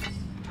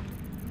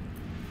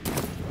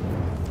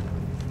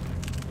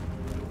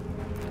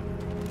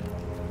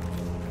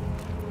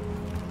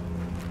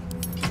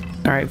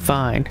 All right,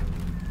 fine.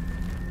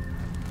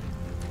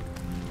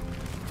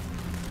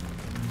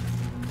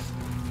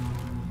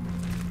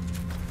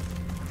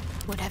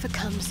 Whatever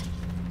comes,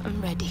 I'm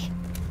ready.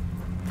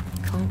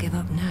 Can't give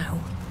up now.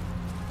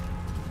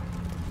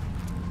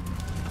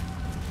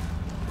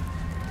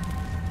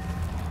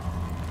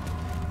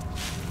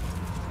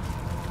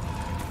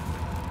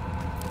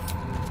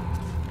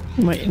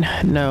 Wait,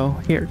 no.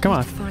 Here, come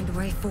on. Find a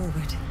way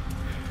forward.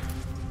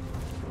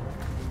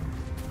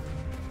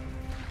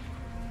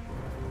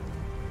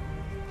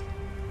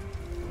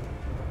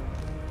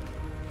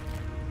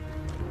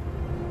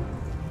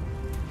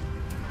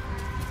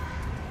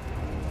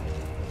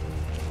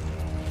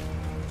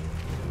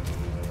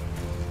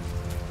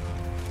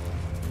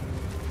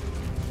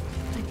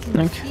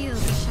 can feel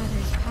the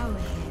shadow's power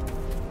here.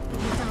 The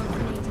Dark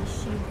Lady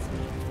shields me.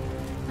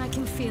 I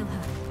can feel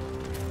her.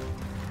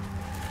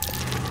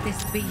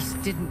 This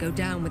beast didn't go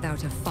down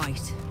without a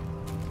fight.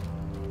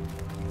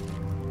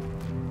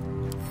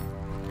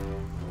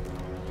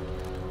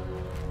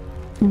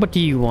 What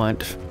do you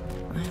want?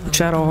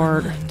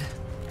 Shadowheart?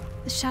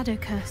 The shadow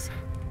curse.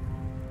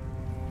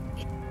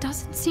 It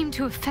doesn't seem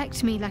to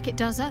affect me like it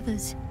does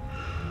others.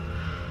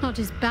 Not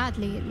as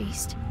badly, at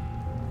least.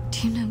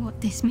 Do you know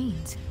what this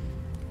means?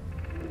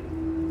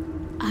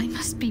 I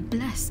must be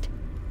blessed.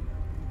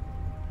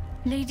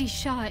 Lady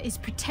Shah is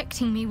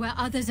protecting me where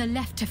others are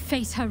left to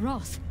face her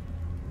wrath.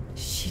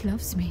 She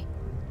loves me.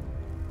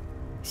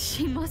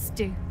 She must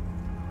do.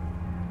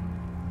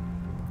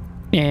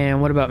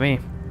 And what about me?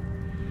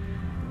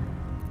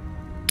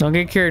 Don't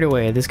get carried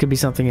away. This could be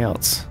something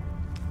else.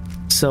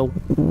 So,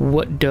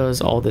 what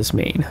does all this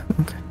mean?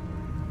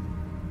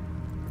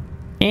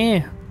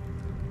 Okay.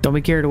 Don't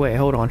be carried away.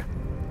 Hold on.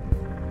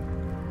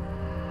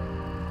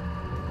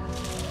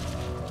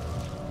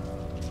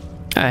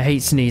 I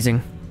hate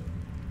sneezing.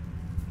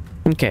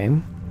 Okay.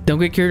 Don't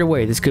get carried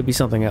away. This could be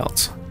something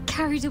else.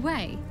 Carried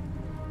away?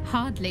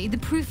 Hardly. The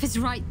proof is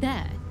right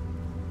there.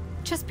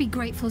 Just be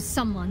grateful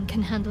someone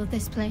can handle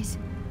this place.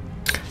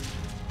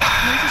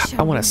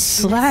 I want to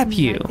slap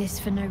you. Like this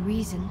for no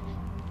reason.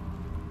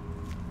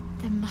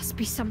 There must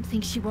be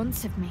something she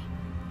wants of me.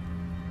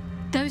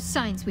 Those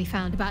signs we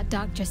found about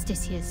Dark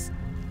Justiciars,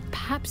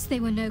 perhaps they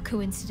were no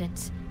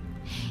coincidence.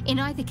 In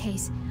either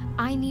case,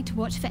 I need to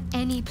watch for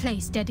any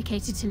place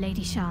dedicated to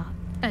Lady Shah.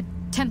 A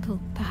temple,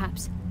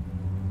 perhaps.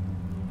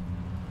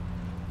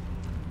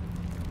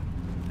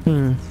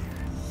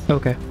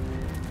 Okay.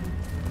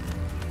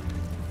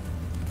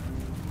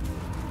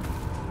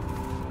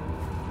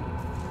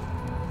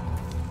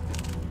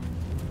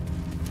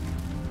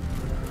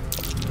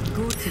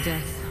 Gored to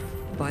death,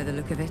 by the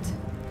look of it.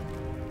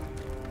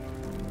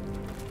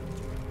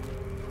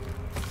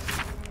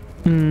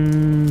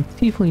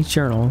 Tiefling's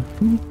journal.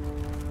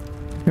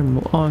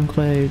 Criminal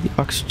enclave.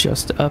 The ox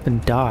just up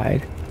and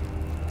died.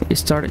 It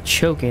started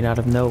choking out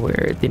of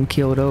nowhere. It didn't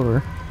keel it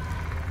over.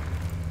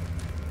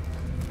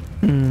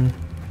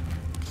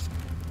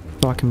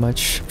 Talking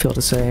much. Feel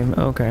the same.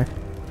 Okay.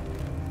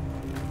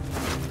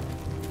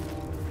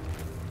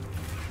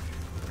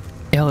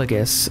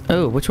 Elegus.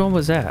 Oh, which one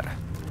was that?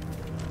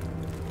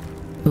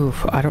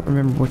 Oof, I don't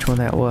remember which one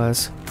that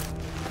was.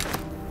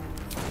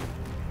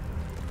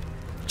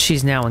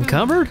 She's now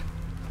encumbered?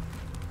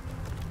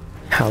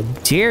 How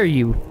dare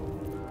you?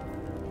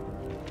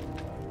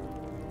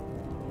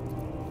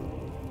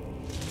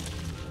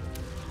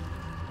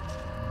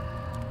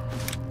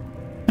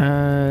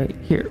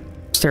 Here,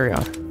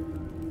 Stereon.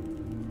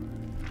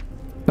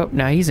 Oh,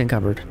 now he's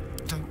encumbered.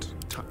 Don't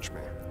touch me.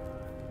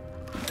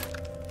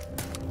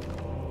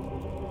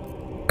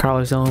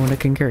 Carlo's the only one that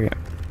can carry it.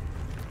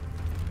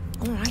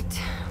 All right,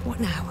 what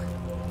now?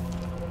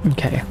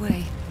 Okay.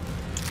 Away.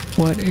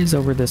 What is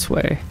over this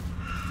way?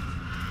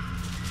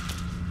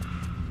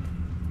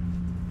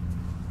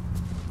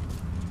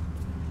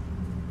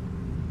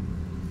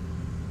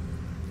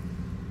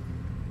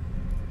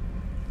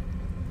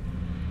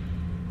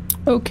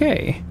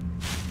 Okay.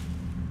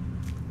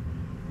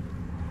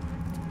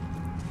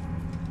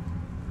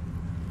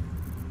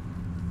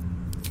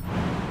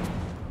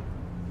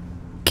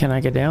 Can I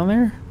get down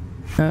there?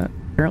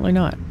 Apparently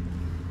not.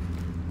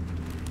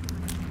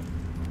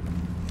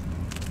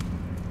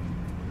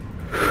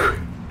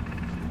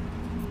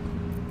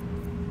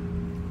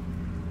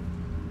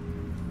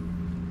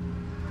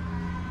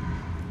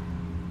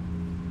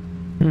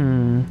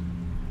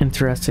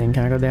 Interesting.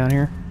 Can I go down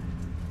here?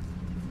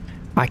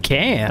 I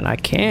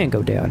can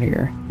go down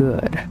here.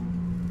 Good.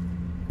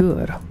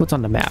 Good. What's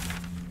on the map?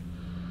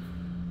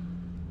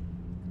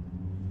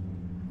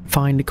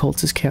 Find the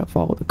cultist camp,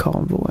 follow the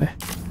convoy.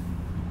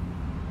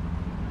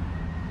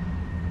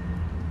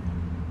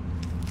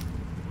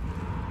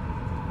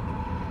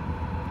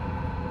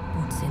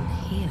 What's in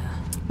here?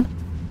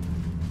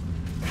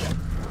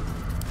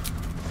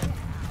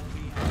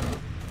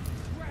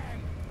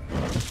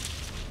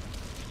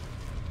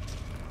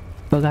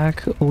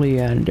 Black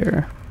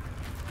Leander.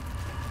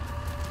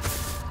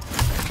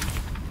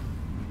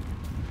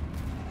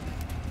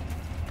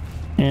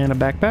 And a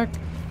backpack.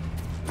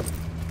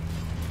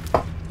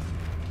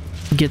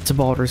 Get to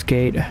Baldur's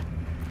Gate. A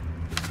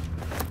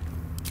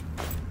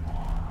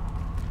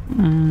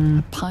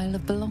pile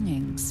of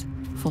belongings,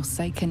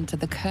 forsaken to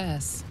the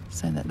curse,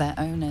 so that their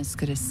owners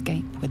could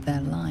escape with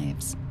their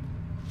lives.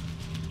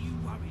 You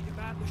worried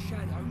about the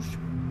shadows?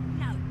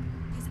 No,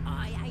 because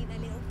I ain't a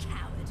little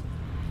coward.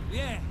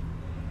 Yeah.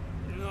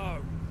 No.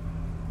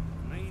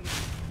 Me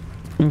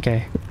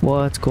Okay,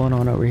 what's going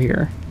on over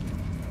here?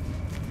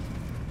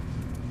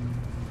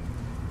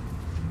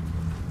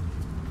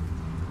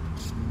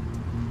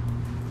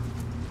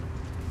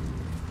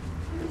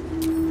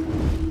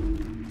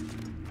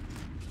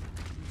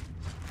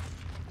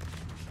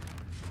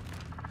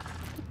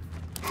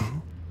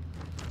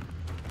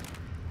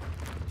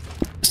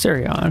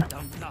 Stereon.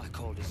 don't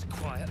like all this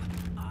quiet.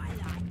 I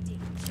liked it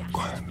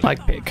just.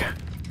 pick.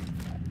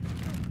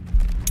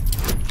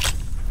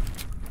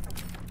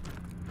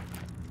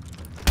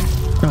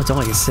 Oh, it's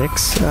only a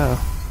 6?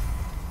 Oh.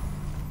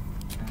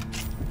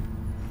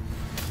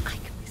 I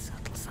can be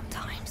subtle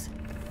sometimes.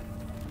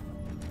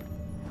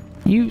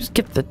 You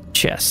skip the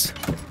chest.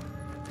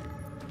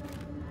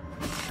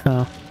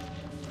 Oh.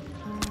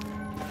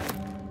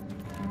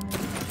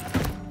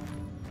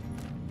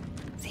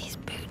 These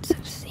boots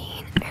have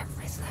seen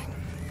everything.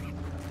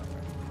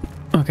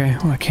 Okay,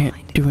 well I can't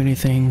do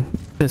anything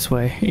this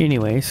way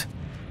anyways.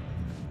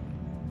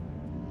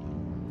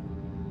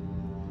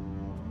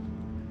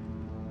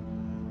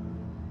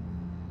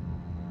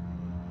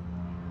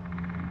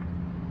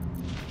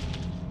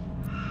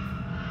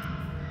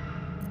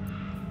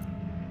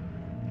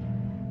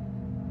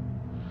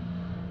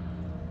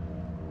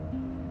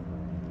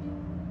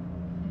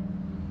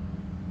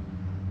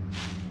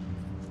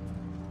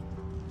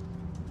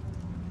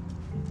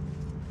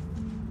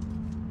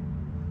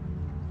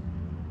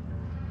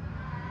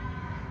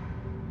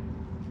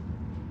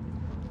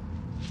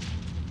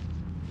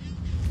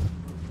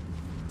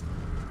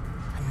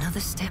 Another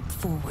step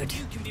forward.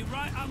 You can be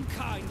right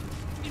unkind.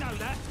 You know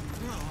that.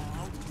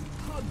 Oh,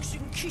 hugs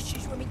and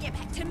kisses when we get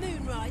back to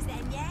Moonrise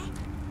then, yeah?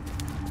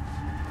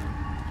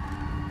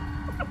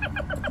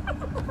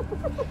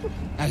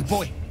 Hey,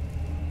 boy.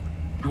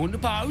 You want the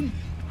bone?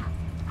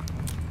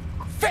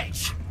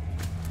 Fetch!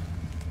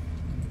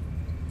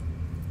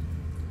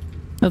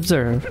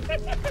 Observe.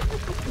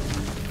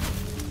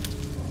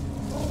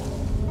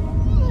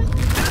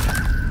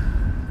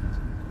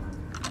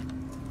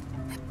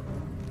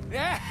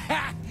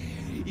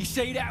 You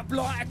see that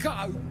blighter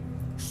go?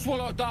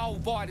 Swallowed whole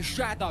by the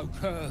shadow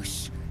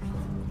curse.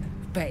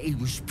 Bet he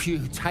was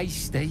pure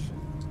tasty.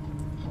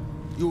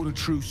 You're the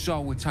true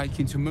soul we're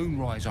taking to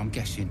Moonrise, I'm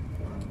guessing.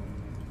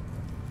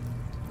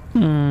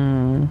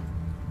 I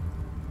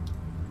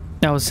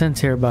was sent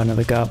here by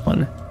another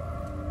goblin.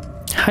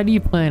 How do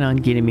you plan on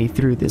getting me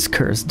through this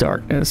cursed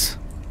darkness?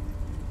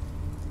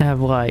 I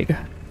have light.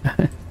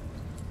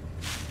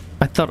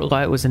 I thought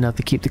light was enough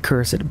to keep the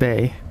curse at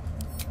bay.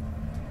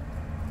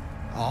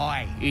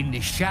 Aye, in the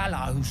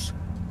shallows.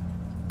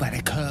 But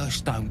the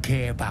curse don't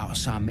care about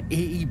some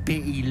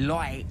itty-bitty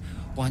light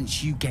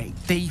once you get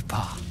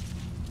deeper.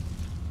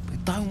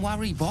 But don't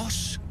worry,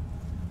 boss.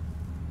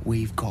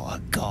 We've got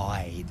a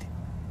guide.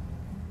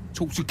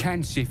 Talk to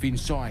Kansif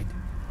inside.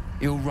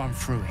 He'll run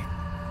through it.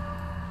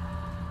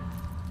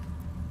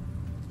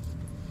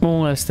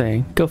 One last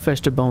thing. Go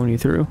fetch the bone you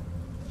threw.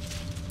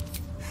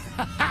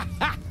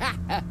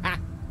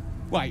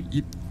 Wait,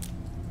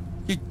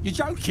 you're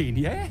joking,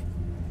 yeah?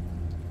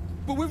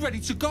 But we're ready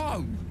to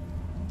go.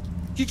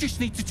 You just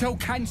need to tell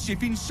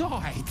Kansif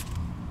inside.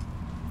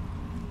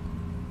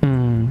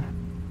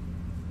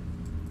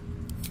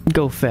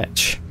 Go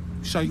fetch.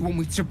 So you want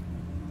me to...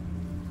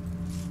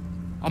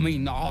 I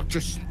mean, I'll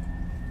just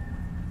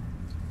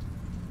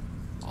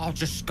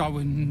go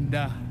and...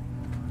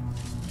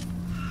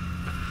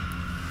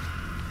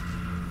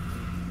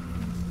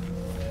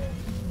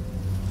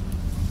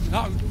 No!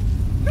 No!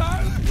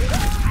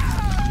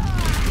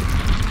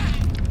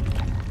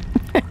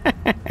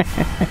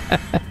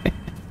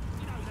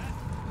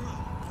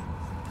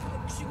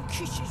 Hugs and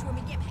kisses when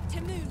we get back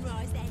to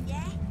Moonrise then,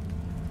 yeah?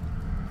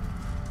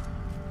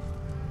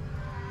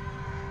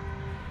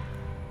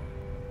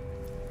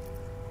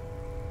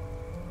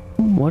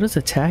 What is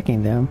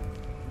attacking them?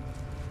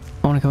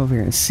 I want to come over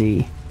here and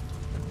see.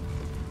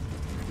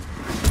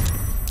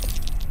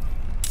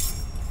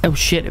 Oh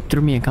shit, it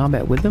threw me in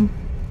combat with them?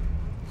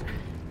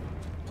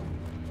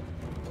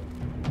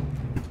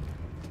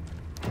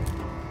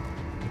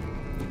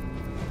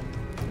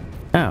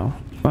 Oh,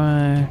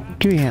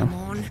 give me him. Come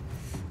on,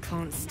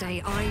 can't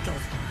stay idle.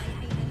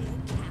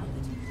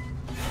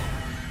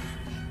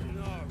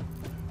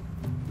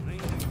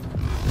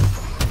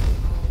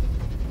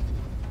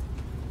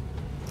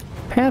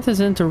 Path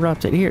is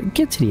interrupted. Here,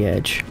 get to the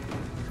edge.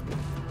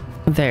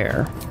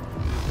 There.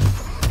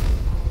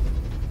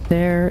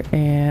 There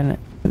and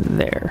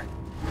there.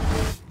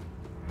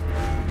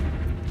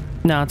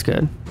 No, it's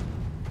good.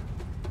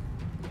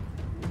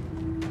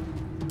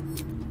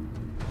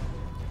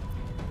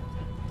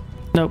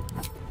 Nope.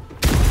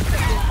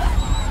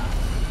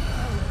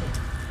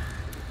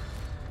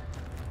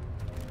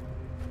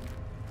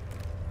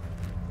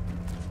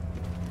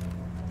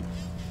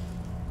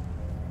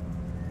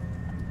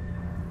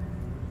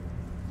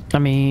 I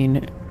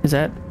mean, is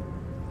that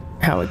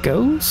how it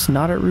goes?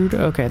 Not at root?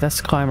 Okay, that's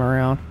to climb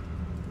around.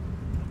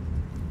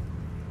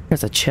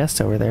 There's a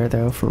chest over there,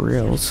 though, for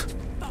reals.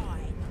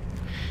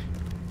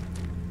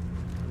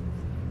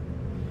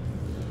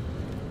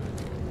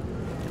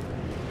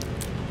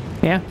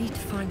 Yeah. Need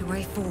to find a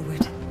way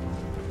forward.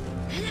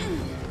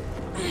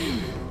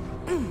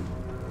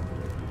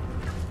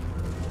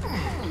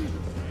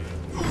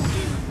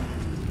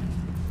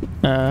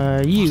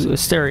 You,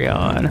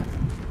 Asterion.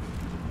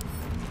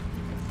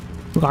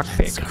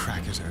 Lockpick.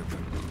 Crack it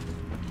open.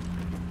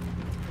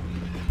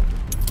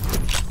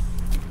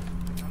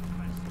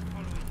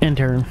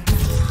 Enter.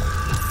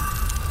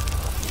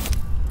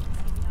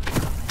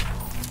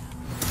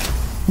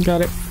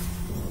 Got it.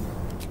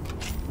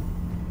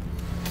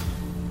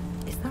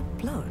 Is that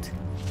blood?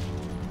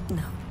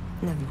 No,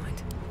 never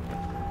mind.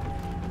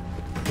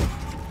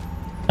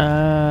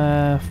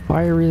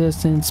 Fire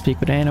resistance, speak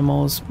with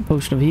animals,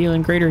 potion of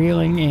healing, greater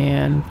healing,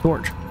 and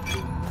torch.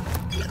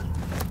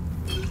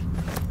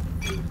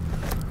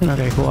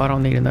 Okay, cool. I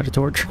don't need another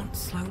torch. Don't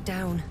slow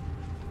down.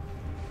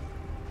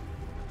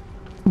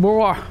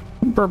 Blah,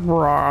 blah,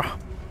 blah.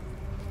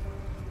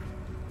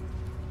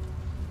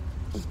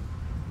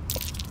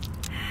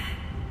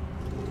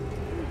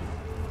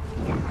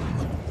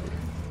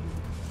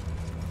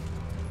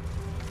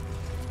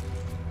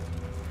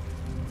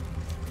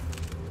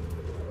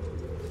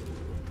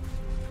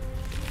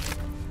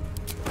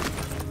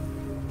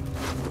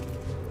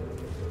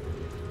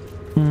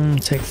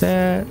 Take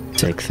that,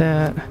 take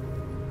that.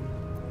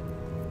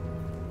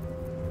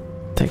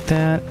 Take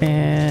that,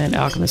 and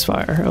Alchemist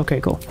Fire. Okay,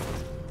 cool.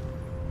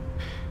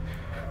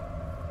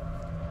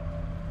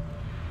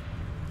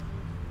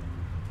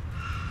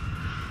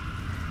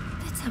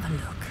 Let's have a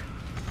look.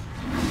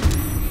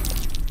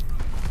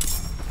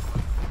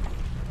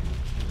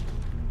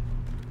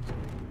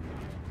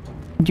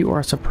 You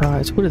are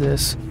surprised. What is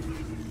this?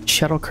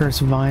 Shuttle Curse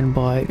Vine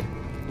Blight.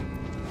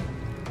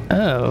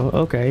 Oh,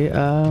 okay.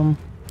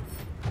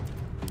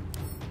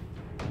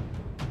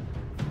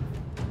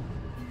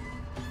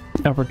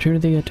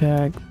 Opportunity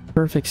attack,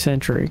 perfect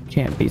sentry,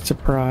 can't be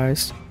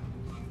surprised.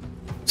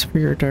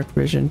 Superior dark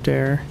vision,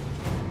 dare.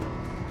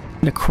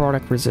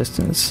 Necrotic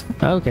resistance.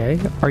 Okay,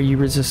 are you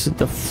resistant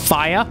to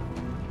fire?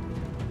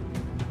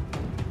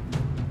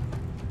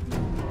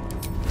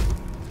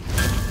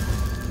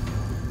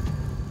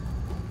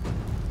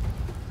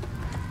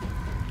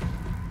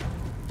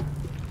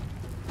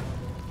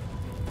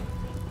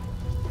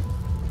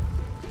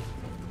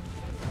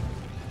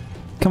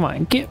 Come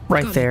on, get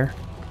right there.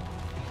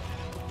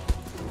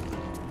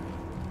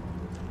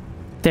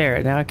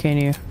 There, now can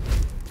you?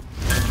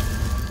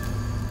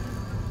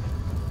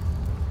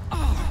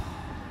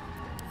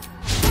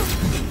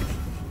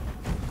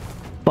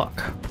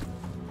 Fuck.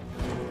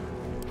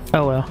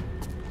 Oh well.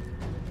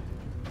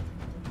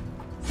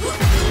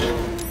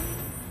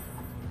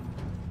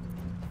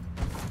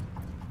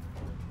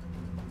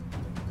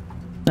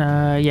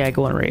 Yeah,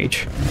 go on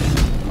rage.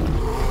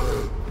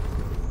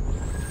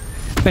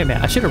 Wait a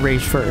minute, I should have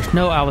raged first.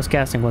 No, I was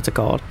casting what's it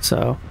called,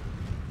 so.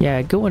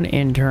 Yeah, go on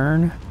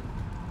intern.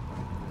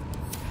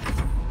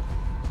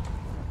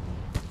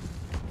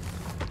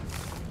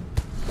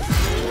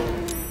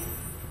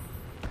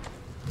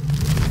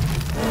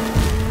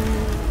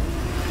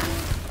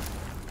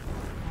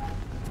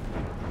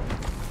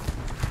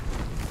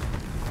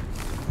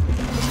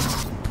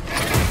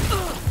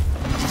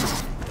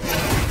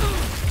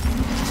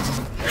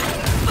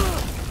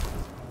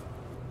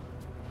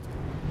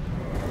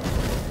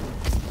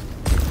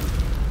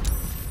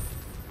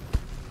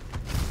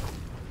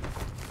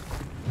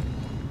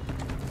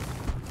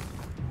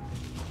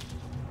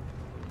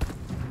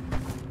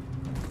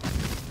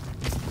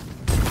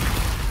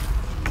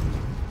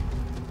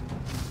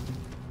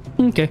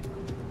 Okay.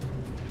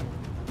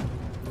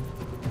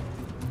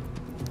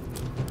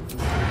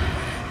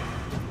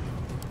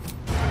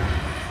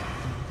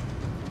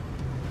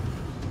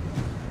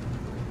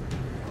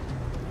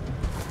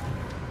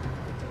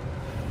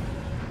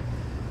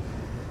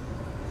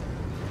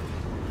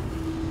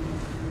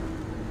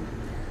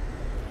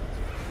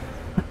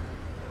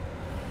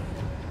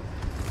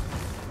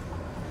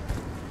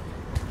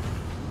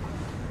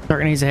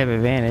 Dark needs to have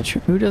advantage.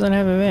 Who doesn't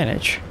have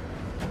advantage?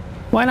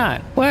 Why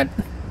not? What?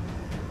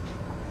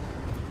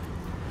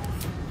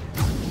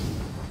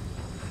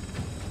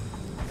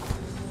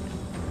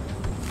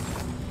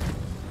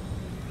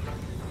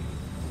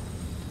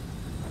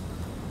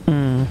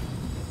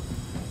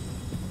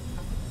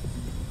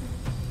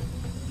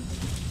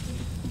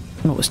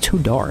 It was too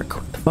dark.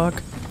 What the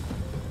fuck?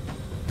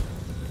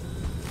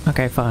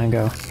 Okay, fine,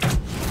 go.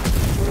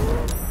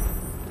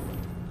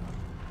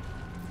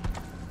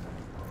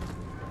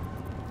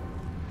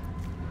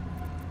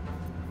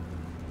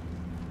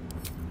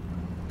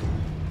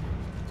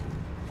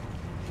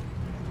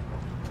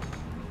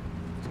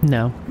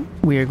 No,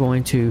 we are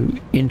going to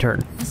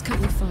intern. Let's cut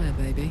with fire,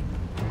 baby.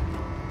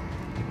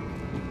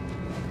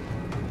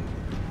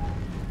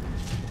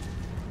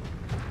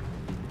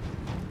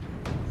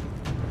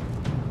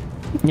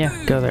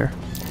 Yeah, go there.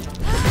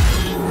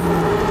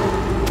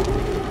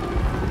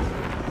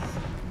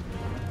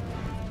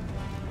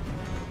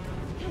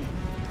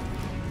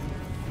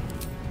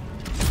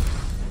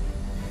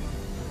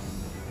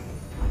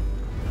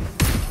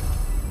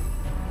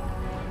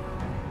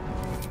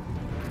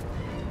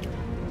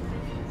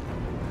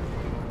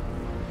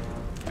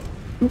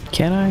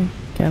 Can I?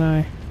 Can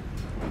I?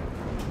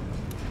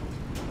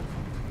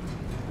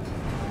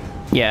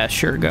 Yeah,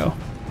 sure, go.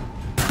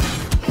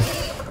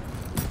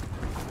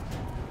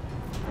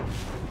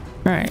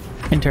 Alright,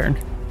 intern.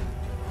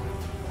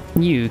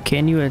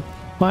 Can you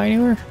fly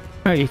anywhere?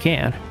 Oh, you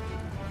can.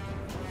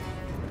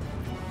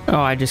 Oh,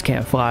 I just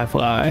can't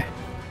fly.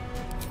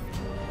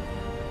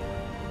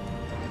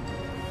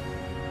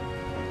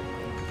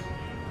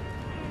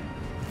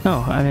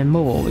 Oh, I'm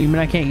immobile. You mean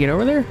I can't get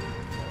over there?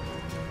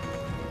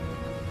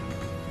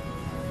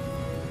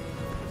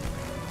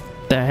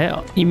 The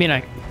hell? You mean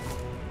I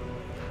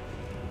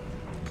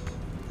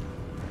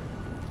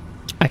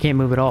can't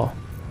move at all,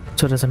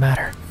 so it doesn't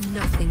matter.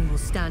 Nothing will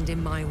stand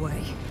in my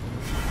way.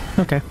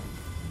 Okay.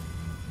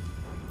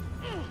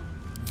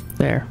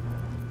 There.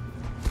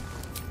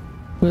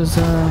 Was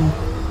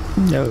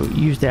no,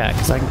 use that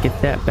because I can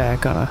get that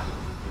back on a.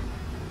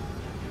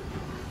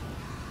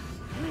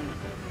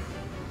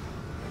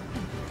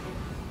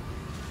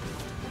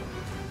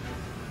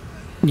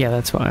 Yeah,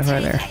 that's fine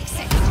right there.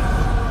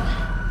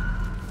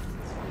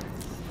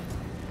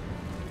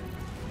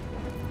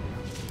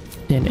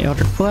 Then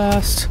Elder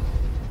Blast.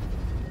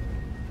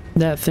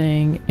 That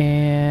thing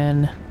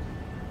and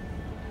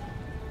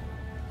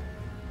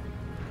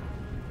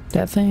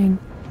that thing.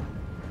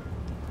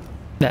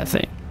 That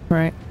thing,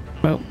 right?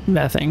 Well,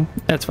 that thing.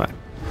 That's fine.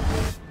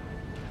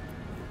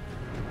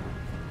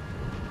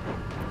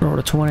 Roll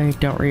to 20,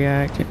 don't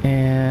react,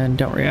 and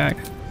don't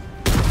react.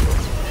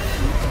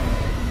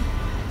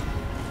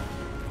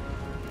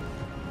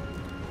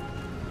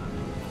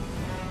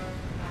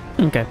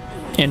 Okay,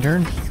 end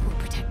turn.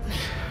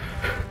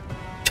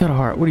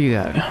 Shadowheart, what do you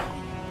got?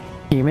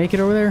 Can you make it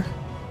over there?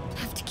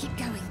 Have to keep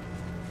going.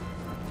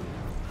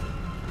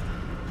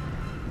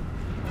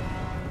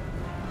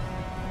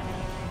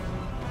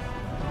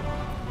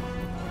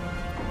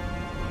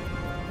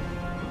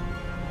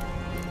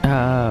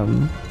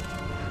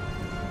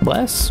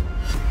 Bless?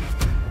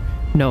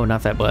 No,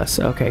 not that bless.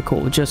 Okay,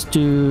 cool. Just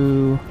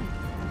do...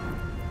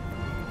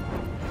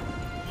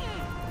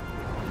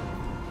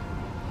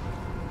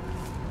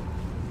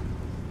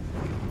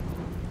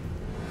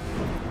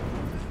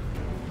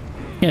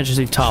 Yeah, just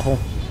do topple.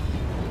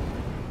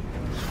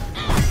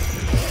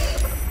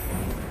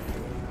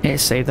 It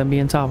saved them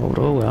being toppled.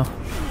 Oh well.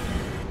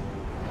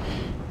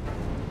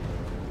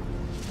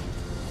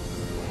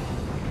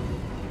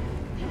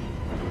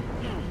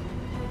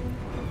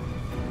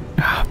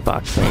 Ah,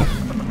 fuck me.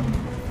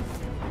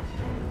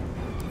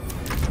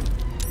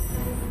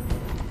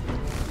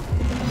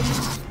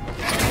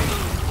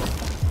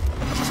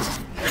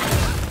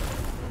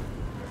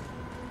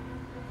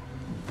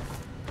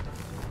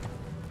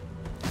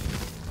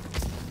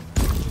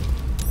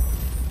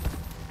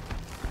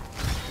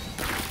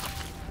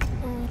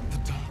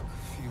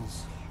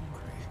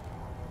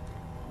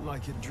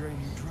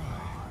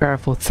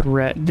 Powerful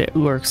threat that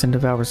lurks and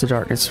devours the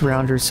darkness.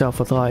 Surround yourself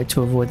with light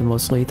to avoid the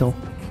most lethal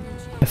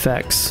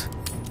effects.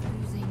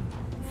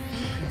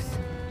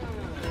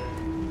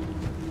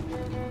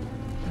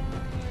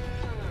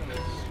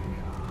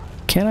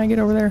 Can I get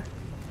over there?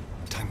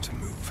 Time to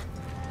move.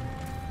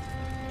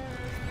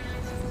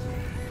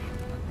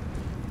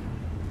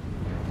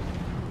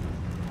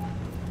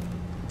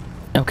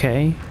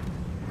 Okay.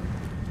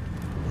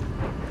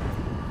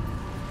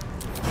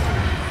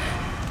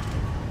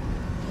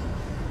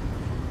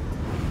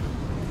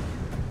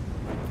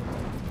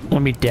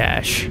 Let me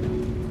dash.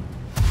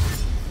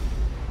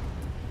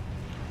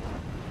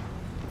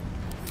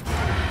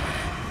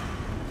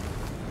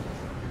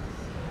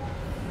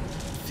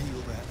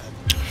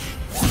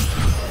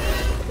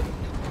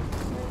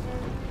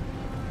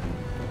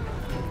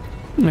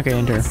 Okay,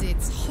 enter.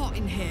 It's hot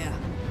in here.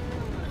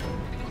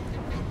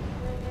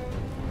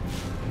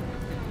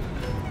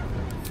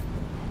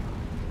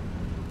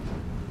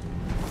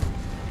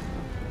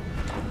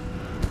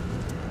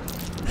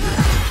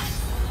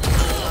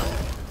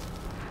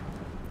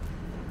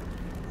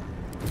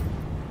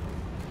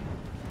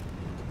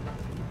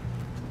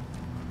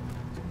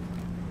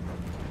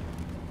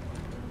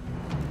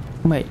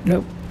 Wait,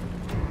 nope.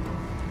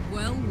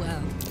 Well,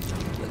 well.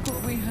 Look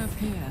what we have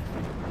here.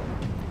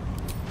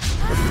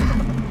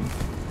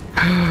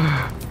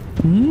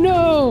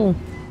 No!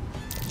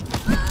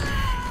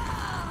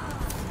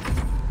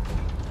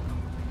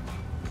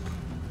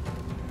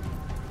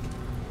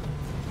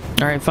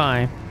 Alright,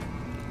 fine.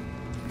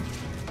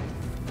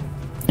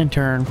 In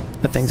turn,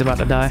 the thing's about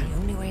to die. The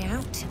only way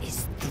out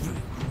is through.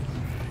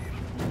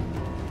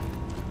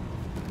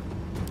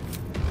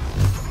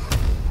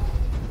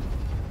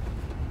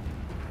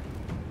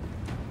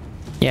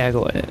 Yeah,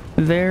 go ahead.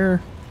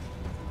 There.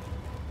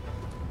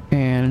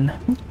 And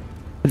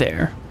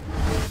there.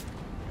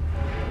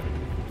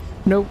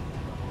 Nope.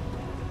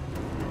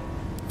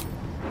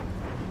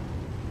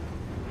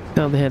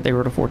 Tell the hit they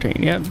were to 14.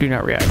 Yep, do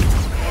not react.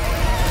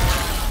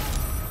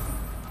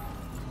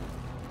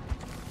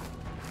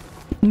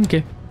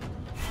 Okay.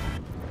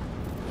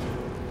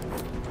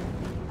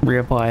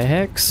 Reapply a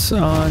hex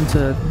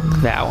onto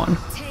that one.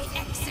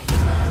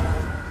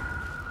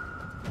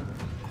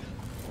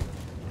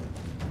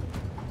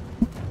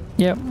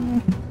 Yep.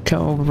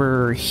 Come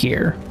over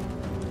here.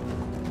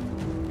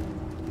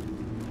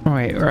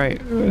 Right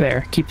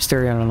there. Keep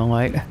Asterion on the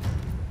light.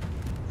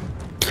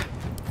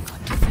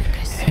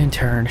 In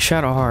turn,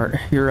 Shadowheart,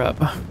 you're up.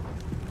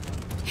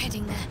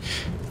 Heading there.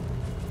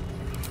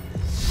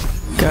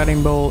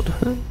 Guiding bolt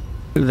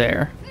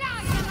there.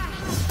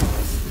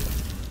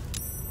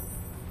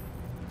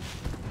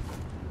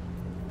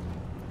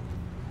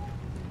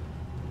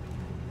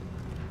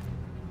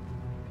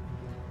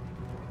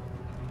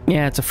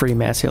 Yeah, it's a free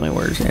mass healing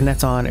word, and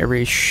that's on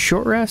every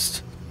short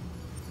rest.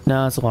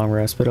 No, it's a long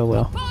rest, but oh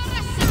well.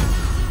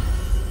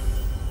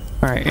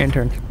 All right,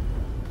 intern.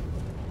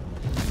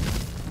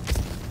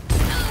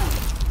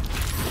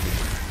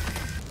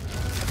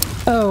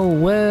 Oh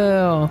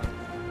well.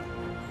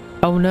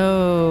 Oh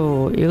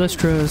no,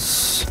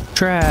 Illustra's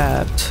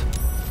trapped.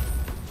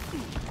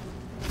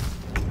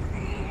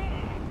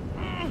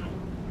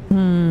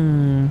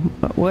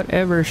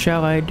 Whatever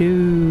shall I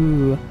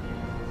do?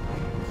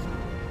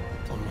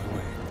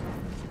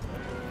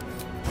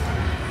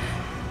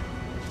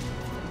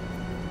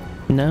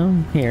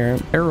 No? Here,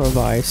 arrow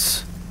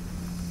vice.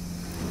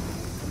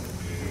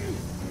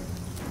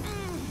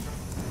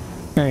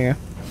 There you go.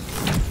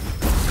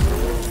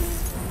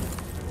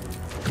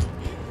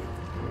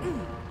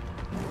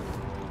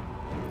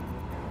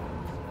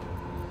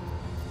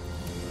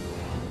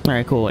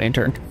 Alright, cool,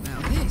 intern.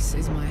 Now this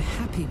is my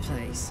happy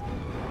place.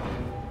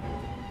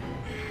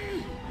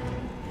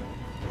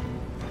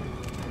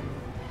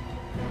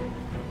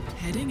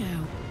 Heading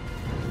out.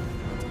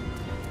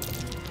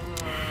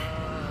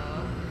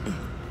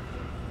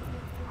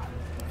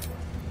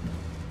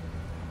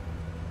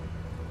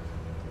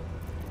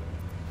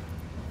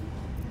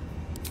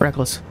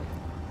 Reckless.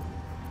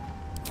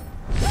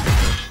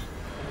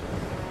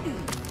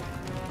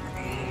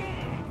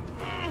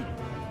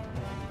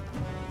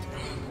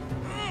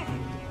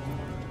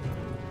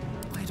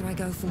 Where do I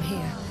go from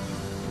here?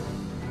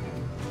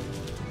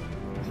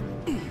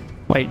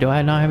 Wait, do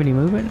I not have any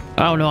movement?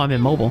 Oh no, I'm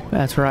immobile.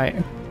 That's right.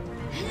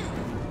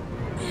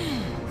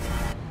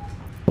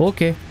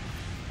 Okay.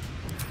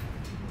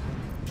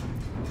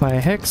 By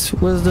Hex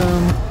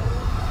Wisdom.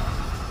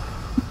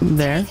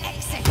 There.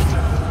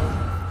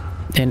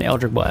 And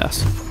Eldritch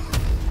Blast.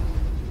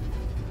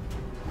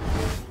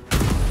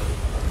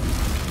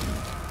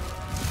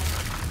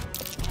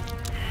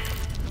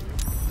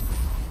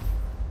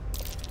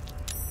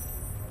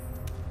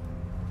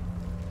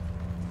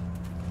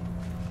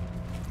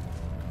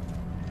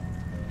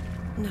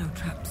 No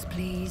traps,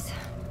 please.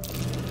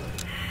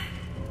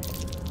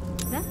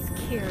 That's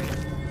curious.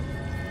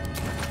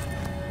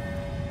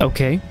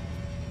 Okay.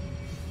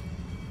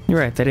 You're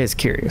right, that is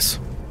curious.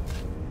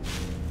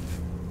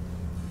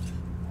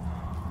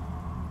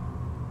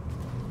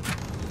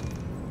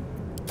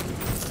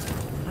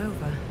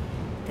 Over,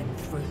 then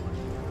through.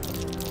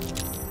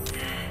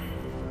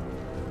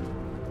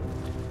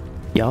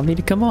 Y'all need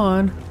to come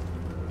on.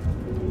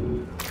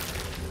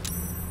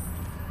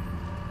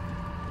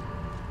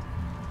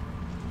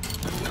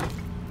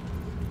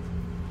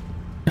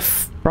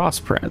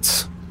 Frost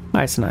Prince.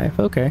 Ice Knife,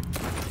 okay.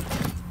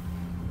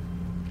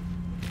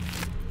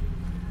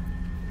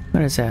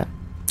 What is that?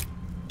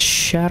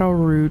 Shadow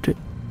Root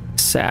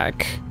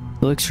Sack.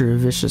 Elixir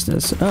of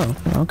Viciousness. Oh,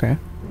 okay.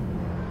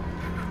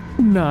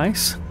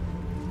 Nice.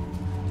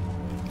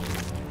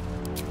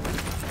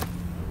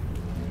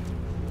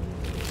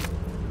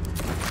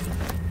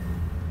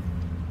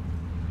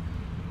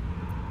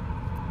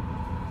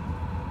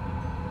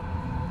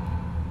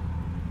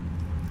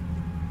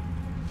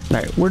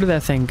 Alright, where did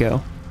that thing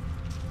go?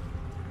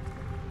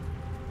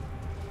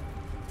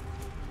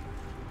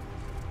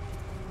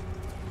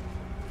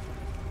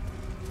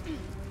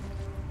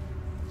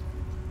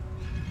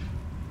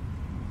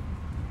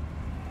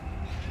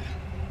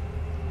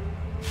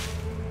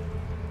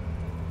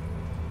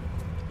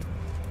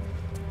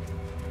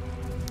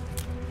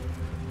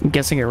 I'm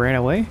guessing it ran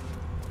away?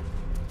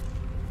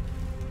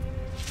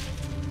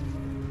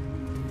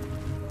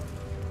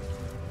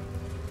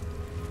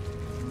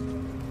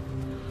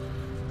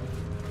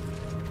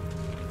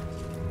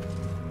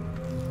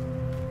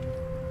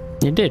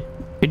 It did.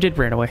 It did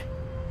run away.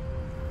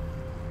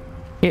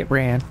 It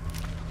ran.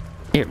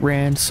 It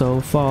ran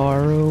so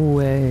far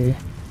away.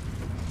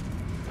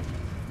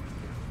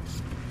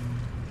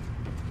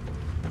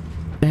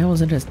 The hell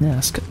was in his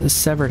nest? The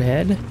severed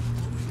head?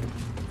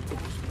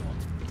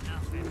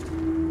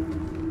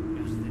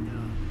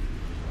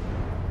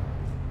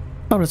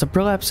 Oh, there's a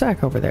burlap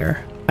sack over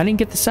there. I didn't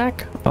get the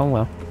sack? Oh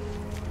well.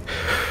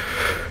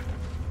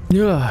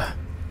 Yeah.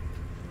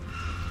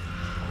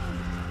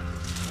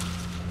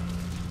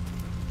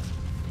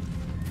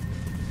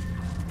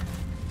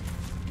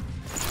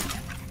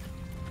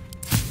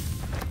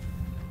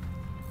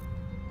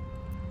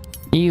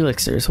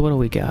 Elixirs, what do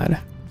we got?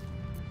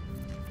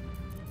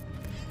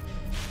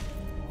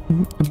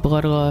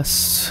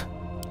 Bloodlust.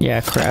 Yeah,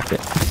 craft it.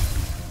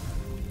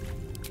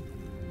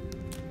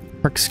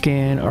 Arc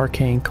Scan,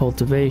 Arcane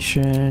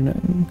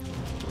Cultivation,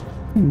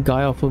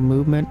 Guileful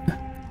Movement.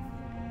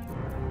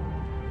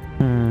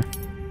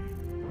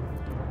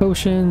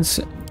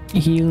 Potions,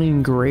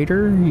 Healing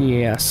Greater,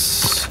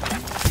 yes.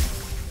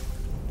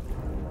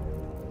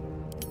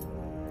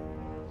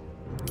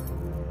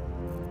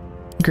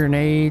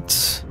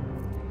 Grenades,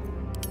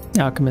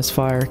 Alchemist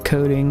Fire,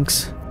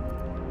 Coatings,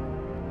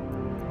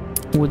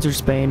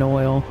 Wizard's Bane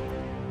Oil.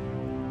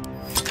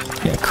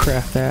 Yeah,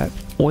 craft that.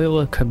 Oil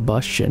of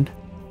Combustion.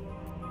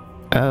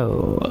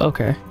 Oh,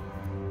 okay.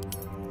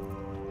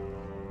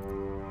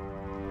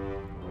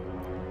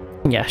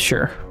 Yeah,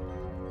 sure.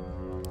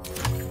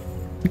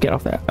 Get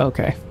off that.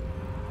 Okay.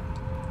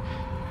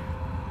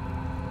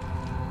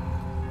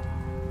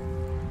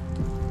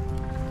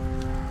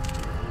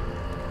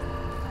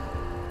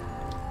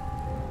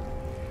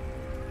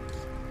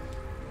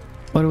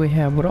 What do we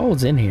have? What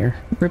all's in here?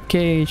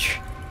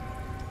 Ribcage.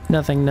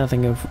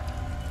 Nothing of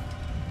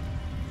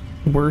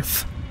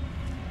worth.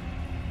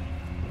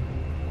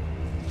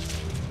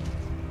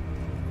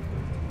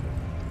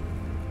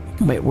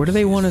 Wait, where do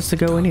they want us to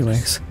go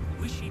anyways?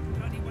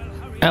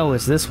 Oh,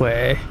 it's this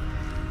way.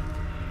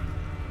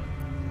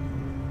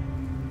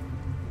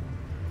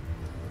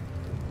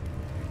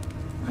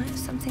 I have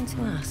something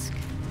to ask.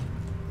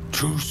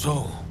 True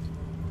soul.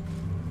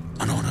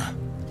 An honor.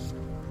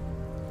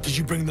 Did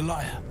you bring the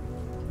lyre?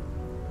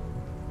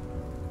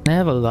 I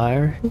have a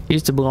lyre. It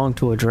used to belong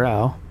to a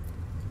drow.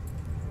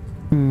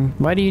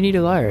 Why do you need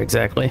a lyre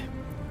exactly?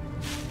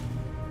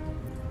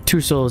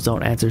 True souls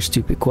don't answer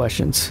stupid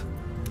questions.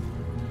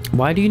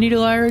 Why do you need a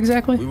lyre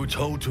exactly? We were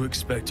told to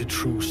expect a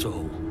true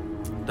soul.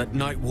 That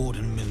Night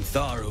Warden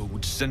Minthara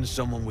would send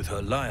someone with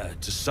her lyre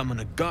to summon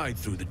a guide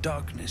through the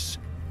darkness.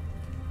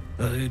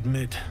 I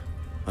admit,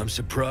 I'm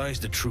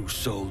surprised a true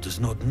soul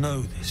does not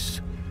know this.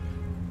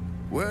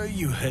 Where are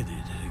you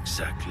headed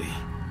exactly?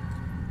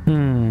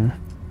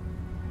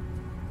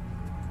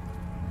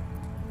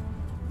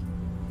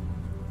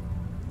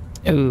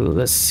 Ooh,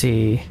 let's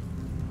see.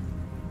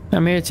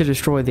 I'm here to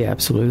destroy the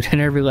Absolute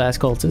and every last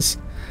cultist.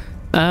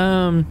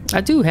 I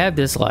do have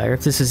this lyre,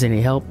 if this is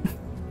any help.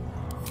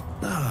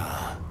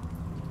 Ah,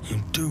 you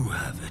do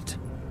have it.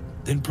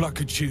 Then pluck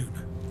a tune,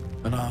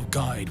 and our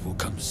guide will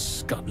come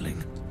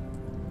scuttling.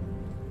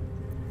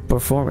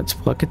 Performance,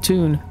 pluck a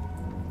tune.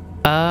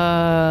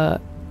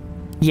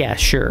 Yeah,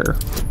 sure.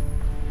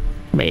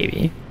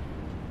 Maybe.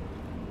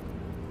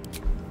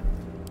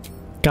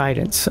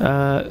 Guidance,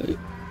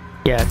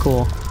 yeah,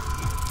 cool.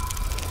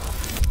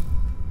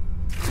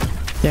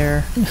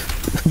 There.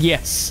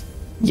 Yes.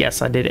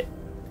 Yes, I did it.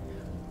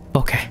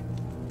 Okay.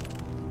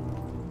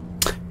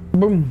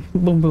 Boom,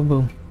 boom, boom,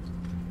 boom.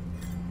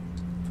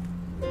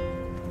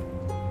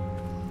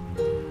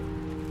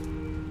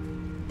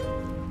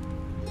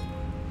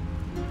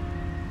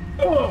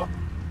 Oh.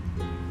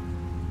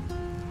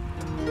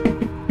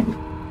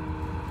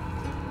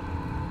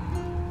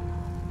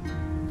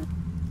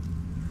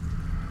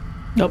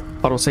 Nope,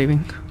 auto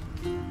saving.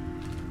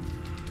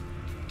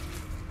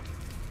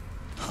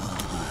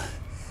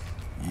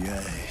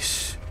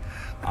 Yes,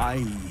 I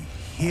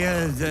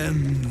hear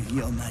them,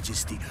 Your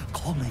Majesty,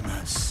 calling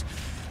us.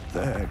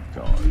 Their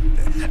god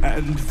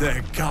and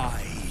their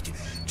guide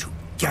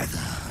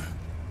together.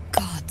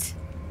 God.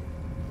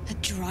 A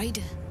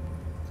Drider.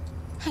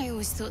 I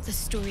always thought the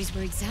stories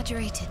were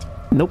exaggerated.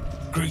 Nope.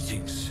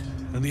 Greetings,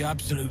 in the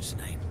Absolute's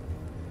name.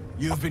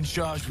 You have been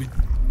charged with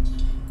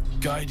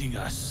guiding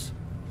us.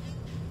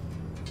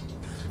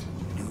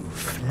 New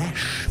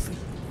flesh for you,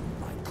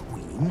 my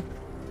queen.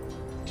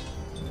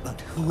 But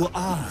who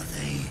are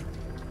they?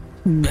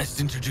 Best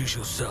introduce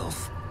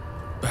yourself.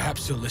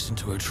 Perhaps you'll listen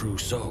to a true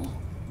soul.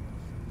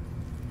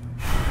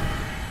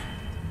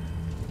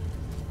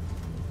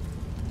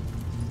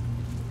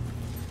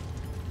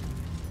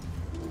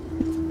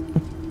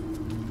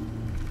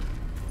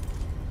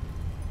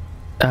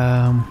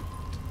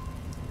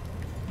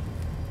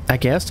 I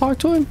guess talk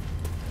to him.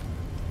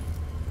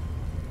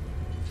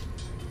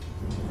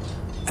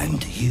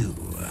 And you,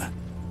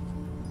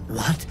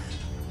 what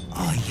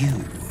are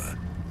you?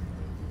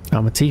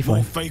 I'm a tiefling.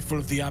 More faithful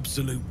of the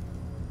Absolute.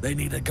 They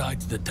need a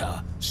guide to the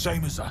tower,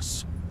 same as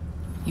us.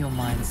 Your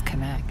minds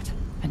connect,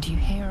 and you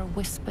hear a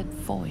whispered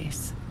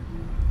voice.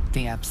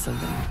 The Absolute.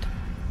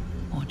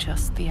 Or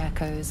just the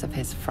echoes of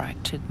his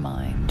fractured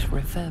mind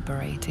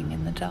reverberating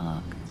in the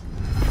dark.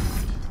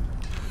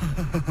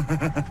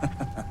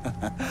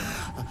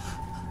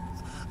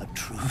 A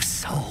true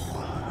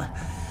soul.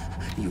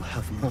 You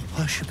have more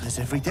worshippers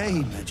every day,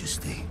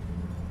 Majesty.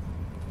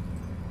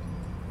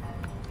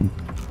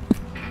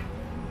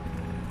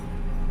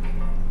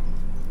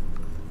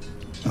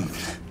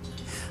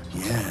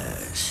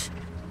 Yes.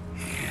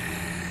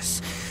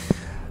 Yes.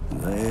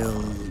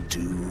 They'll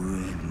do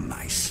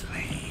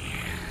nicely.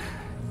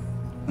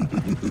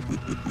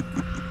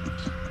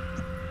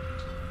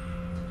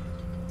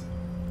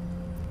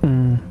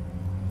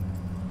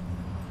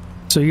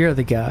 So you're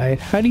the guide.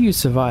 How do you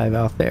survive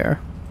out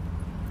there?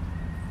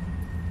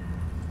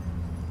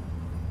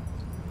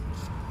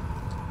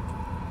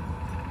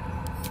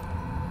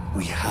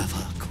 We have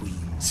our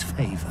queen's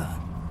favor.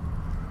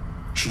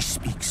 She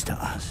speaks to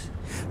us,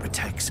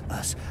 protects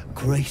us,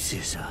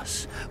 graces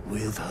us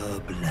with her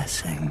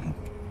blessing.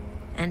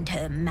 And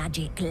her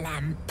magic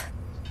lamp.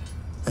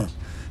 And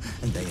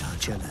they are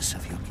jealous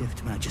of your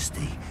gift,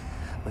 Majesty.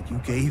 But you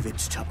gave it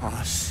to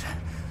us,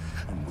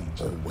 and we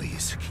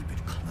always keep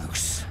it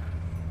close.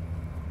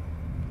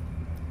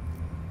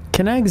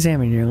 Can I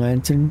examine your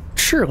lantern?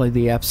 Surely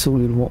the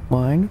Absolute won't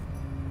mind.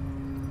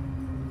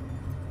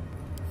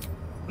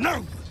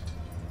 No!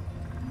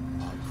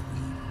 Our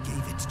queen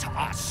gave it to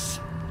us.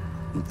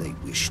 If they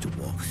wish to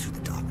walk through the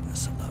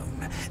darkness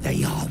alone,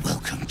 they are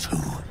welcome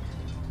to.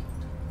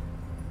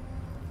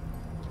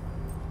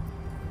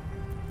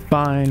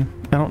 Fine.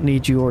 I don't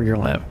need you or your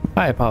lamp.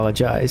 I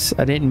apologize.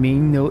 I didn't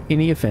mean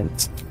any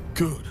offense.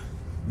 Good.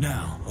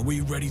 Now, are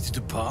we ready to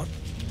depart?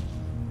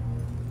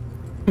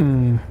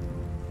 I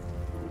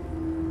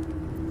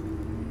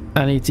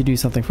need to do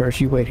something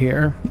first. You wait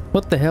here.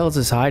 What the hell is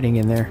this hiding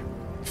in there?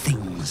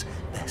 Things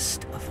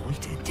best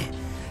avoided.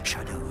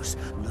 Shadows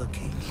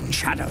lurking in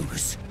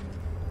shadows.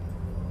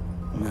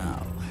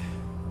 Now,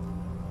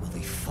 will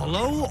they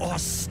follow or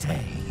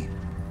stay?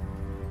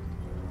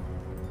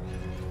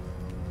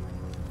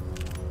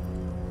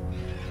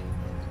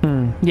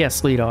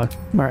 Yes, lead on.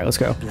 Alright, let's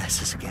go. Bless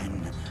us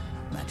again,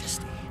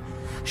 Majesty.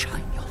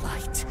 Shine your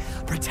light.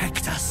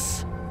 Protect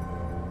us.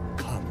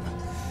 Come.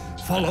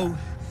 Follow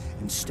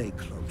and stay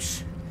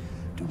close.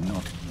 Do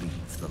not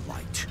leave the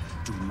light.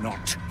 Do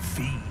not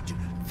feed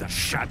the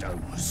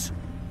shadows.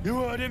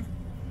 You heard him.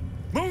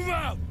 Move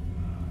out!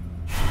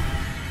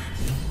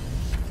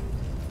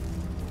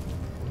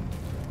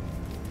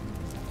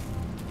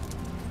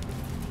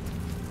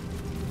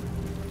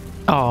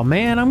 Oh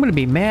man, I'm gonna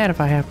be mad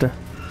if I have to.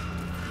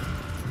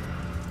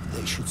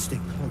 They should stay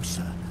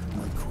closer,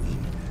 my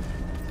queen.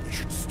 They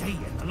should stay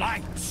in the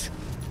light.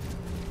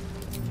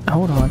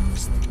 Hold on.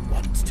 They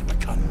want to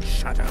become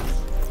shadows.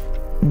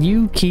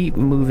 You keep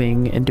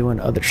moving and doing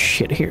other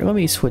shit here. Let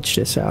me switch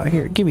this out.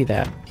 Here, give me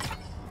that.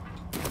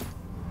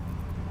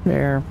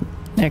 There.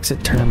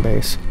 Exit turn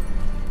base.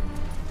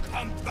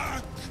 Come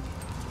back.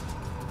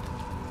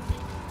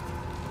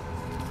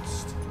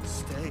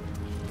 Stay.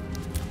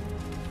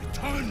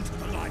 Return to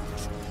the light.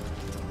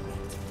 Do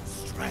not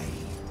stray.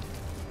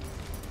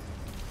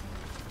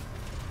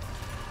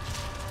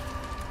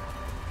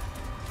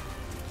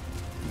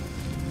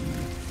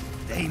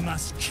 They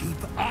must keep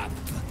up.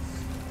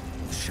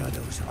 The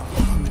shadows are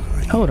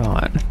hungry. Hold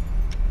on.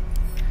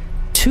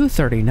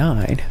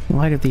 239.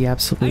 Light of the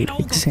absolute.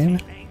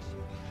 Examine.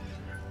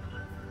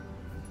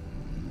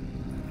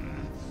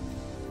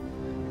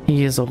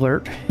 He is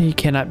alert. He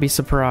cannot be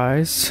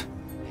surprised.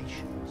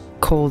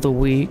 Cold a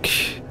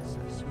weak.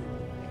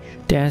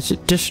 Dash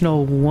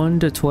additional 1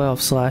 to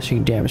 12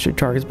 slashing damage to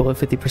targets below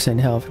 50%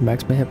 health and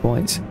maximum hit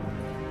points.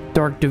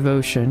 Dark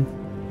devotion.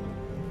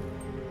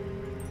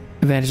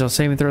 Advantage on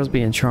saving throws,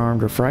 being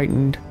charmed or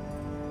frightened.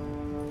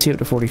 See up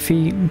to 40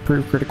 feet.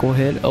 Improve critical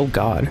hit. Oh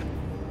god.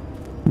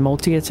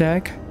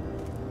 Multi-attack.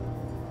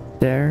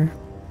 There.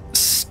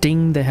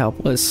 Sting the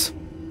helpless.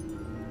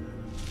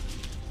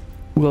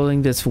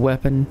 Wielding this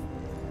weapon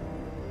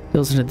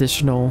deals an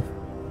additional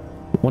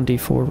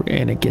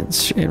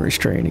 1d4 and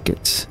restrain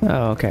against.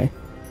 Oh, okay.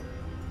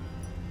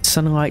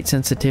 Sunlight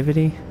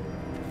sensitivity.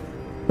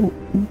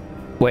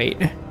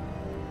 Wait.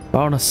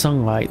 While on a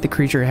sunlight, the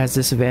creature has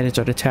disadvantage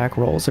on attack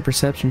rolls and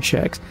perception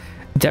checks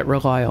that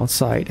rely on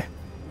sight.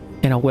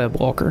 And a web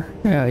walker.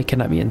 It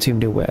cannot be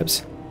entombed in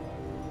webs.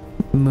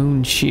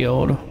 Moon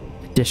shield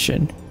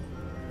addition.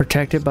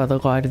 Protected by the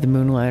light of the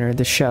moon lantern,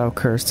 the shadow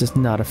curse does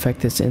not affect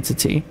this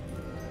entity.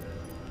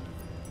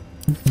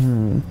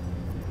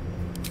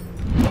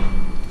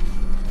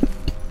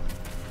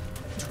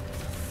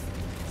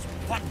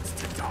 Want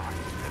to die in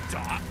the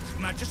dark,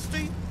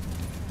 Majesty?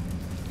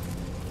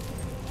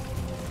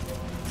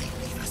 They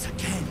leave us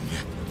again.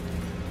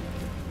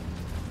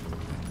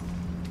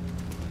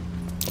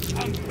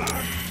 Come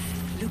back!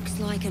 Looks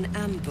like an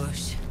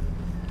ambush.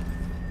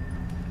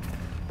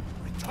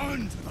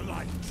 Return to the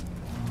light.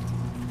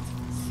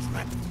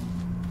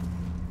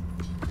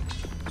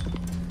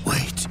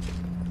 Wait.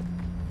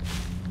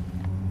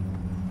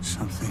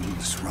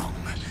 Something's wrong,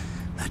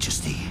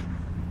 Majesty.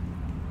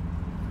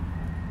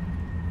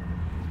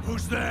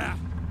 Who's there?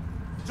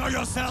 Show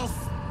yourself!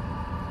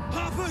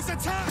 Harper's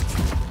attack!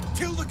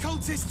 Kill the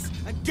cultists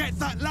and get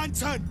that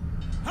lantern!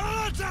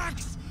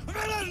 Heretics!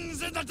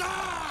 Villains in the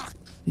dark!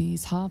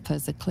 These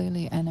Harpers are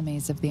clearly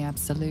enemies of the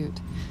Absolute.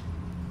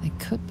 They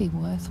could be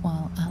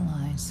worthwhile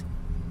allies.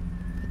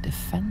 But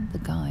defend the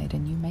guide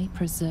and you may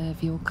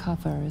preserve your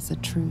cover as a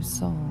true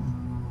soul.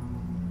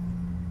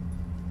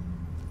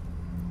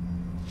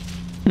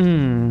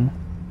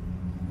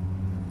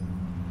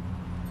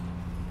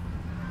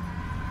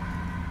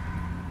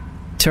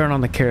 Turn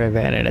on the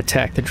caravan and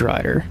attack the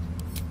Drider.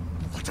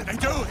 What are they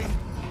doing?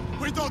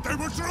 We thought they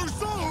were true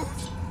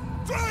souls!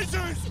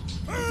 Traitors!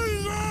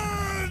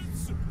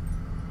 Heathens!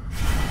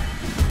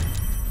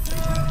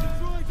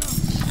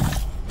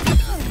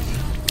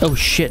 Oh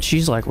shit,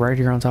 she's like right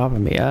here on top of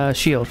me.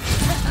 Shield.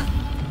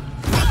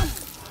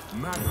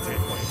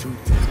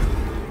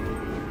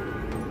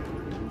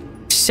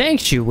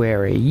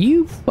 Sanctuary,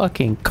 you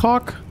fucking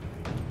cock.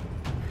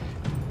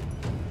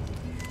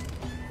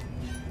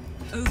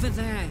 Over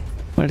there.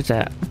 What is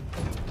that?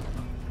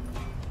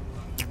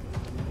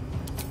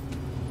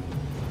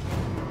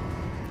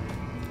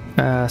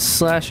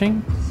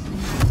 Slashing.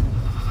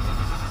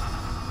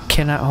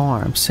 Cannot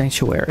harm.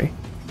 Sanctuary.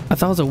 I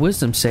thought it was a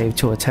wisdom save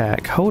to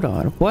attack. Hold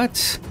on.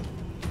 What?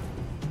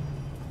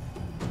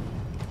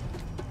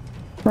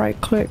 Right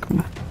click.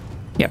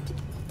 Yep.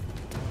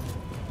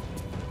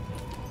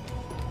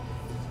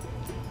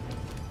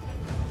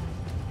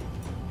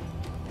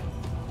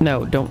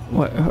 No, don't.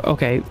 What?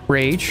 Okay,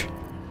 rage.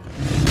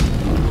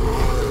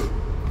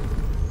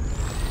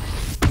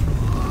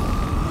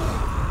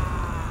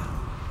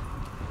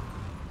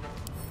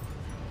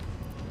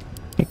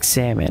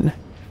 Examine.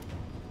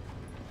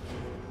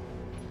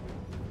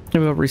 It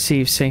will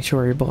receive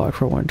Sanctuary Block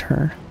for 1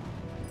 turn.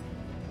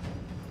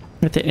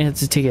 If the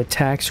entity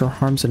attacks or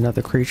harms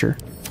another creature.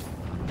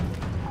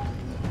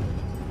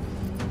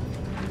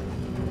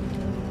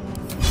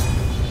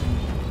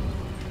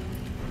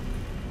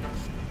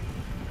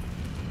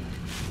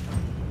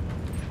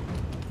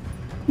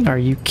 Are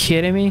you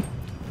kidding me?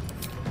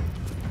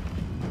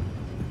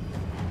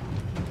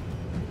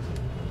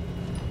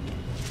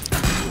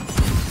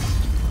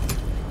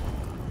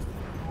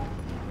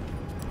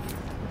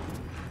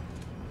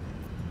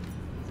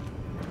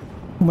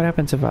 What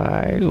happens if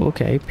I...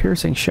 Okay,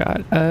 piercing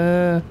shot.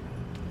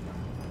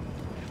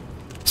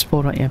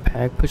 Explode on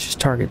impact, pushes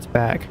targets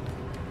back.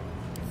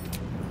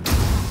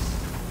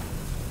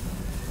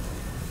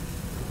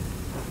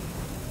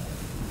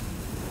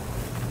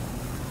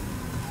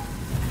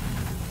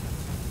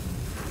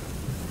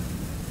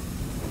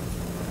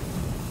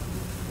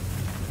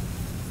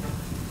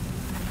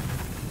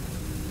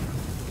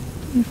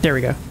 There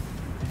we go.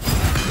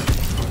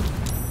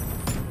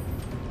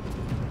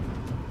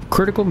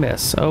 Critical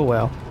miss. Oh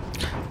well.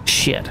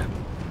 Shit.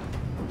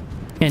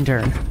 End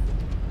turn.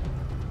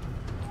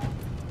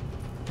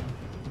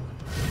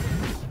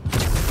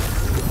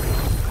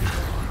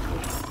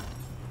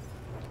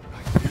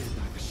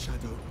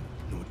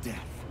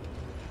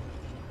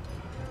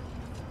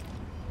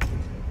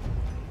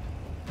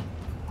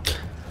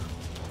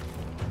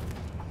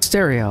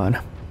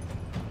 Stereon.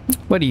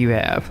 What do you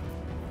have?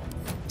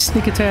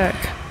 Sneak attack.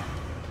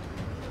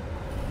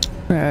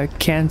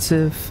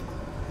 Cansive.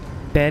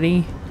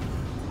 Betty.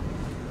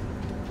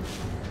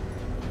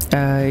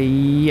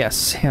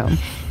 Yes, him.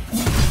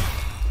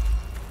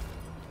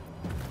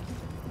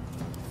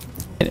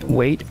 And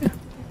wait.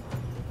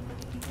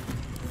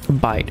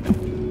 Bite.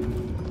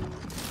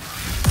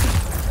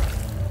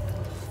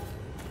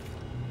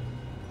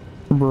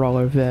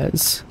 Brawler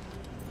Vez.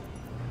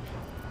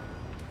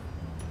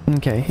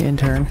 Okay, in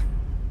turn.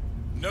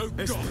 No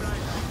God.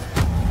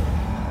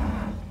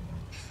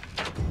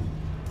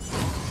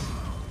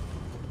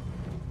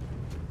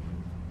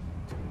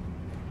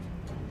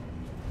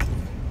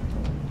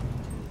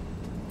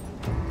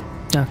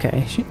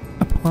 Okay,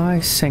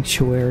 apply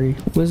Sanctuary.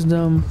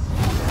 Wisdom.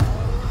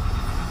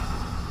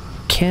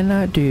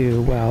 Cannot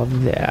do well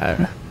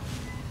that.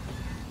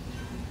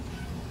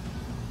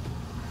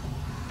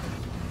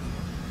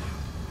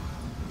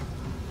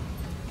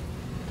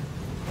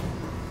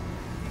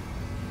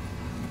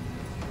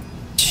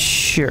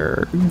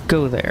 Sure,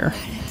 go there.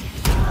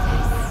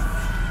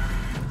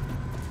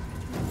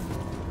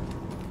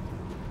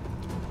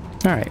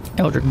 Alright,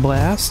 Eldritch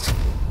Blast.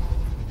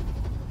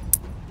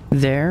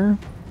 There.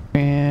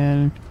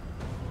 And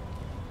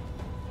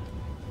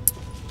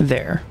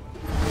there.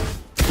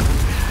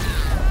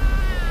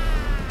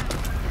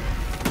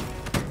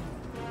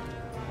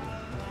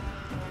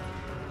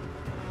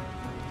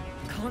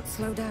 Can't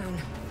slow down.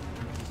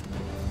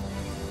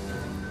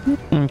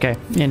 Okay,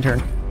 in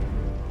turn.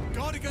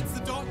 Guard against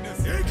the darkness.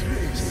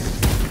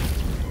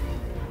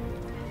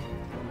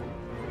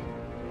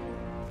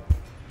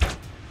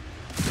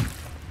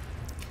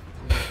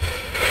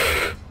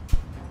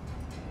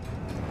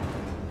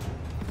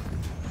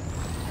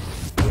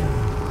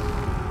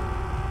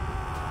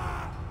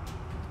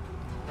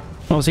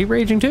 Oh, is he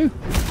raging too?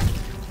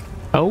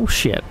 Oh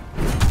shit.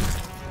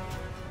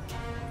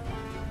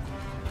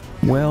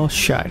 Well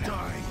shot. The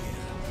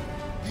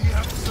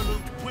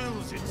absolute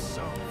wills it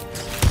so.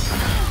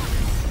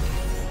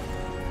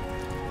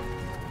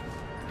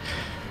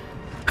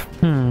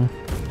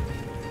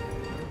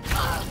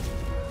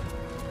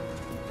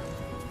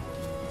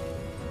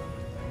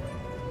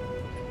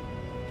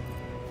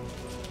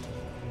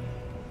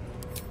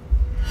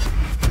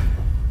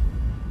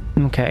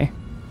 Okay.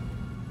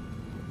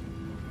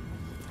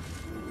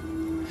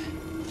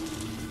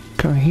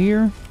 Come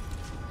here.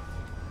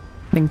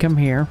 Then come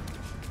here.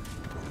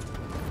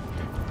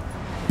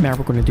 Now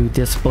we're going to do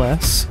this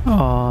bless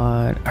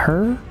on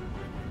her,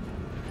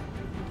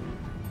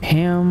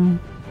 him,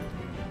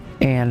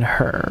 and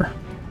her.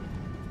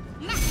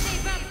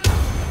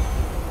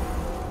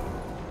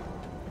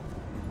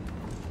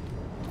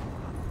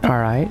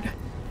 Alright.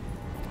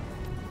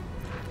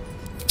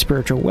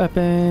 Spiritual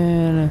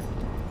weapon.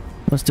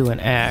 Let's do an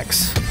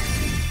axe.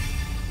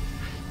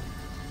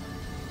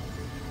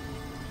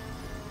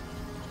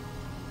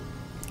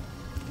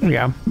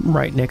 Yeah,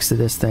 right next to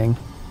this thing.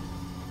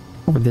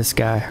 Or this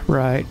guy,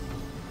 right?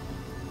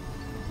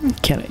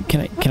 Can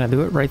I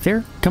do it right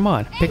there? Come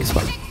on, pick a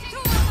spot.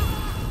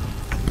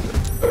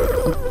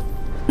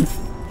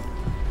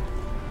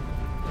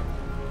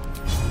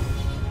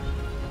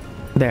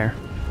 There.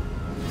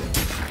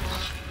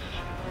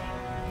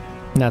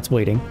 That's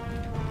bleeding.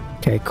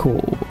 Okay,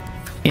 cool.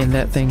 End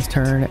that thing's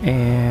turn,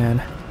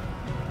 and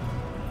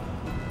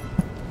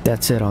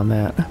that's it on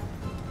that.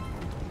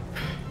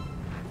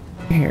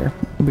 Here,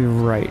 we'll be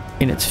right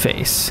in its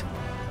face.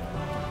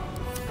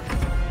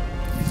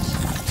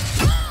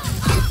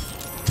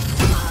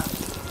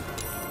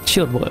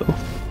 Shield blow.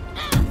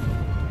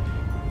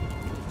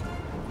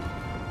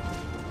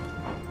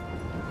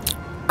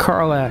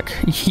 Karlach.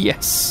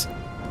 Yes.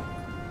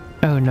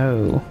 Oh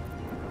no.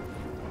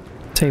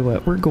 Tell you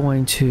what, we're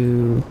going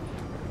to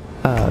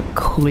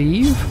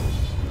cleave.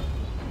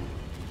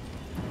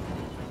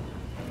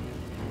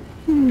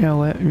 You know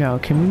what? No,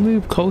 can we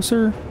move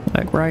closer?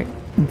 Like right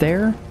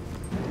there?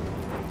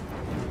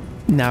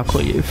 Now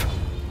cleave.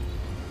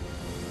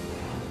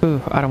 Ooh,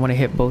 I don't want to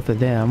hit both of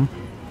them.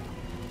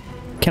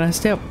 Can I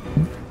step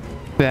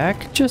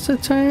back just a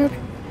tad?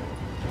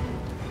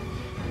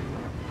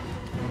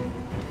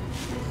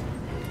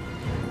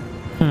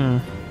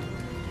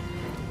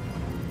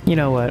 You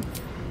know what?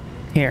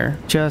 Here,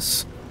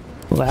 just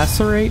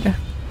lacerate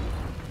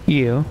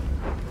you.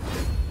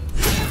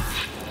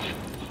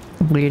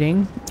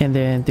 Bleeding, and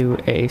then do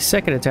a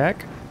second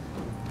attack.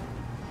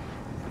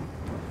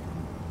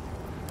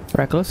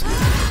 Reckless.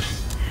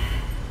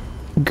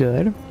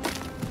 Good.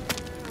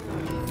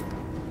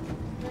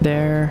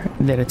 There,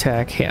 then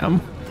attack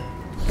him.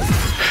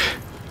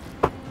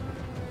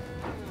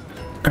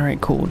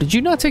 Alright, cool. Did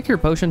you not take your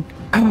potion?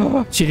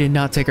 She did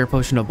not take her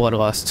potion of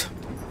bloodlust.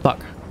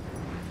 Fuck.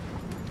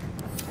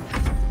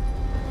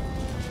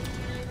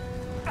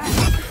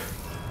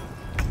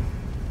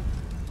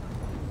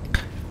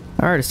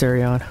 Alright,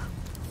 Asterion.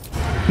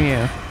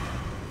 Yeah.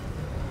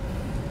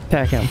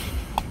 Attack him.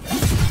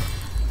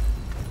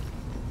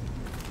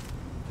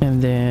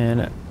 And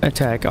then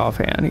attack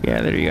offhand.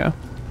 Yeah, there you go.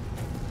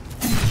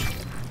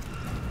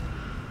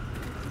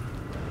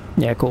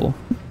 Yeah, cool.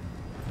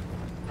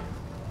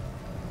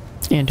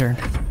 Intern.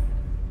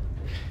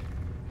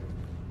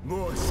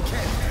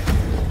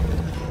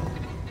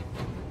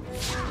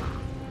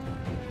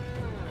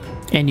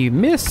 And you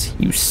miss,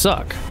 you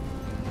suck.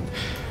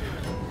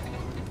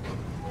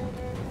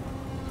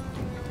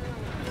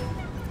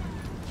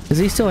 Is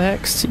he still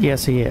hexed?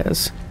 Yes, he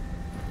is.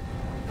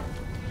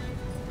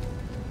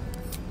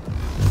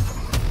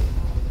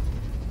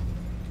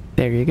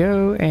 There you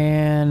go,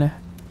 and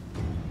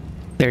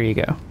there you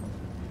go.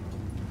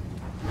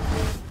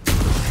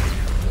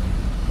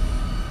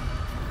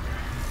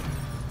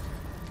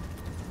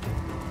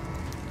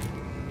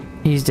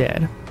 He's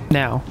dead.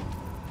 Now.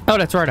 Oh,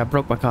 that's right, I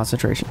broke my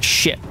concentration.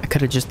 Shit, I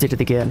could have just did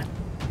it again.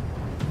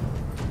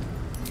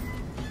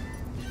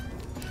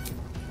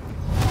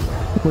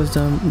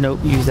 Wisdom, nope,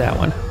 use that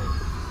one.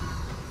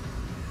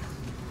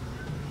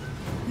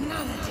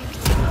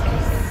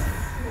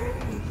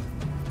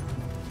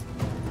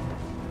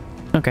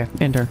 Okay,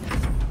 enter.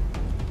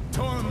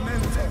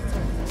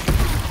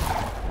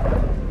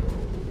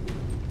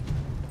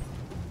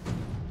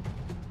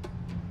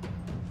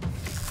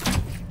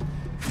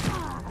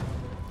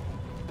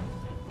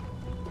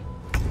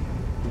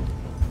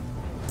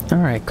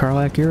 Alright,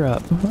 Karlach, you're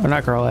up. Or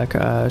not Karlach,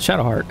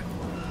 Shadowheart.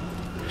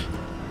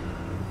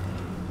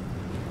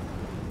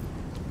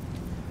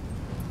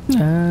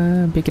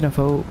 Big enough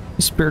hope.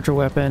 Spiritual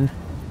weapon.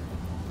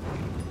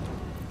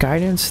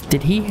 Guidance.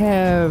 Did he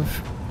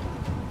have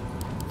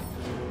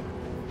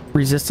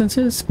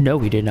resistances? No,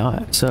 he did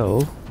not.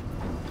 So,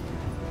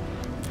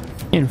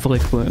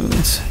 inflict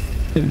wounds.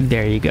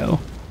 There you go.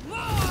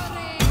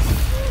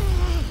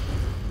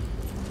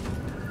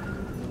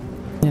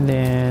 And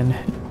then,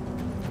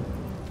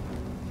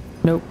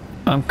 nope.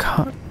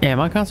 Am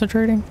I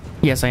concentrating?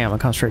 Yes, I am. I'm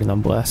concentrating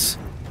on bless.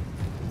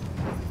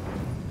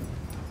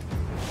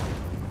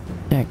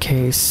 In that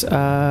case,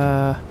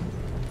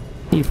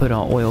 you put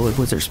on oil with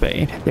Wizard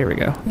Spade. There we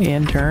go.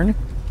 And turn.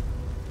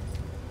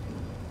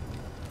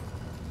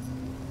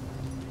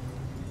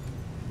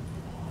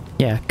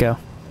 Yeah, go.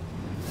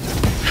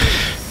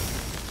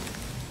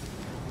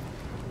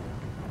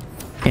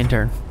 And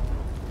turn.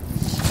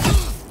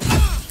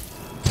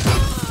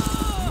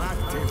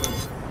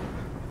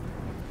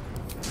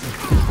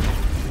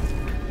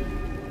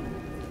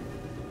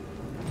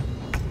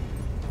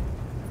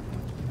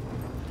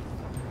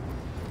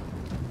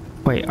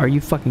 Wait, are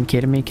you fucking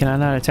kidding me? Can I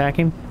not attack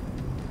him?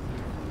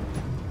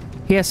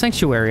 He has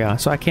Sanctuary on,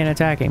 so I can't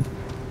attack him.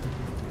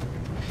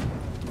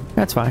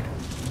 That's fine.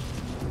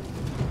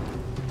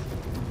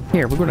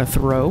 Here, we're gonna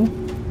throw.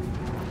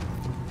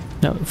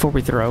 No, before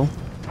we throw,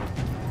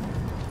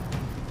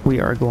 we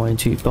are going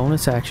to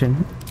bonus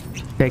action.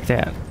 Take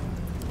that.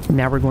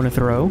 Now we're going to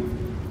throw.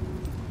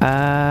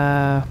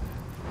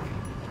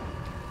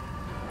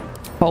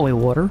 Holy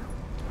water.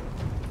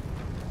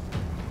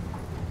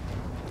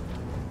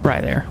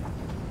 Right there.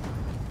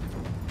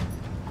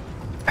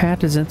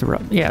 Pat is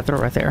interrupt. Yeah, throw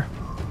it right there.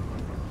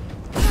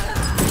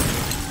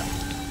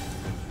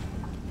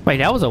 Wait,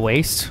 that was a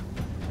waste.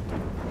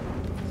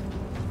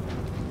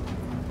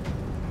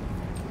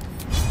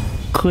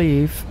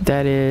 Cleave,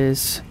 that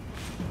is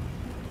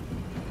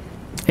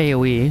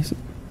AoE.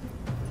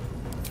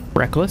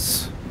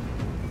 Reckless.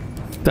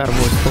 That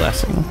avoids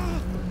blessing.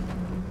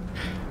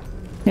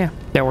 Yeah,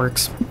 that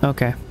works.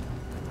 Okay.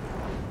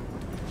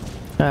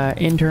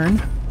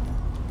 Intern.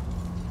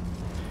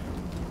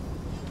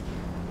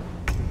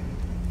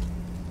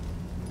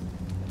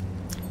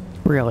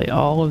 Really,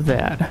 all of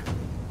that.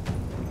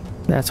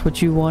 That's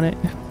what you wanted?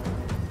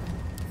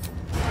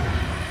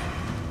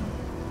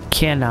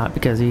 Cannot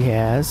because he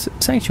has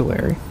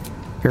Sanctuary.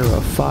 Hero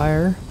of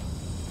Fire.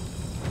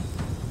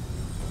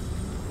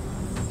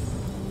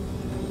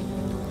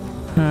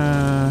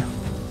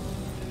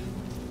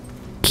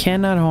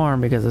 Cannot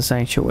harm because of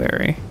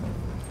Sanctuary.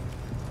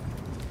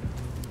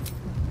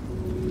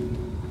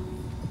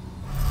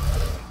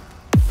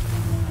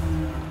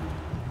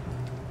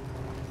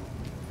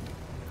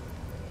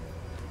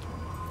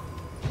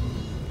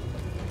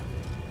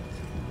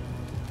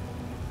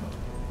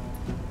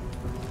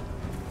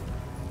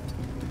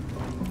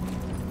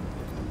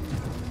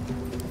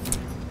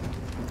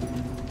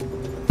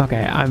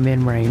 Okay, I'm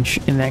in range.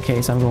 In that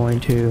case, I'm going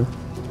to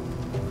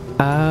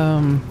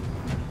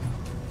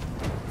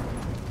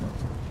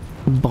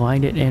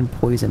blind it and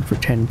poison for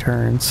 10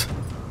 turns.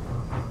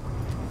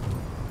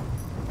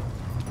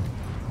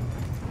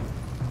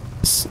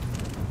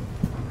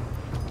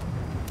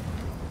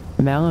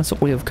 Malice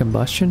Oil of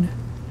Combustion.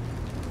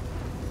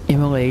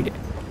 Immolate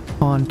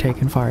on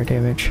taking fire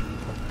damage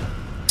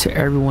to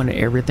everyone and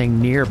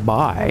everything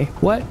nearby.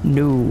 What?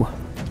 No.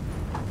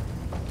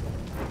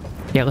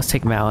 Yeah, let's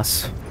take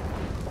Malice.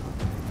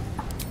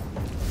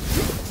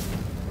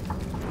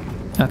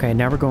 Okay,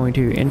 now we're going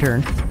to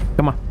intern.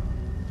 Come on.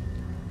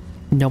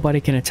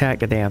 Nobody can attack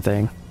the damn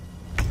thing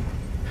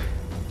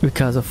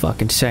because of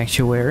fucking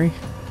Sanctuary.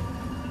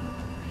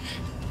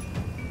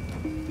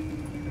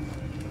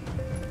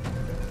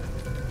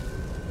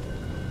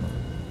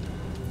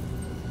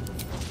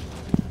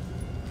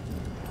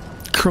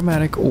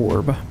 Chromatic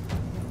Orb.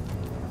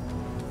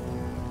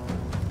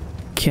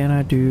 Can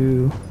I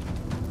do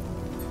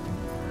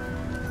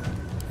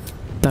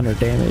thunder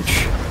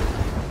damage?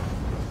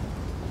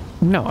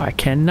 No, I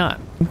cannot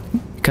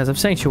because of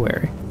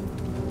Sanctuary.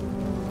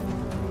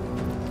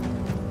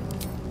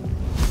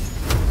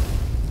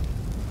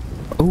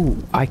 Oh,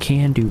 I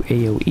can do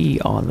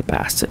AoE on the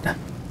bastard.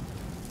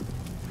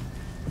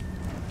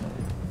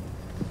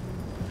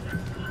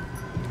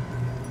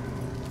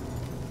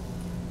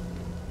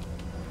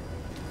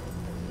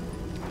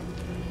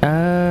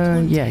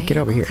 Yeah, get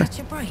over here. Catch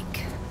a break.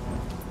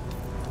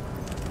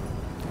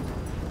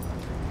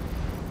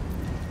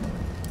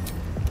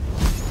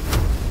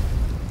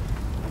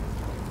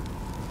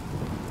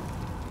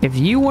 If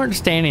you weren't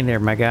standing there,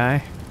 my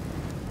guy.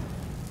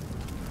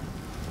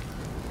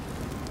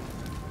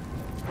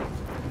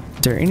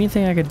 Is there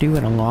anything I could do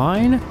in a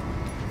line?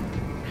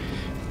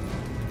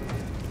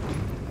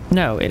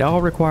 No, it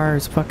all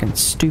requires fucking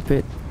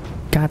stupid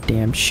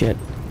goddamn shit.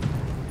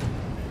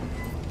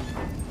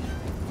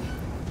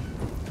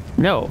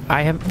 No,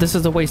 this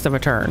is a waste of a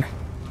turn.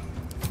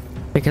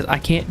 Because I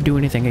can't do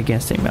anything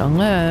against him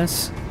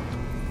unless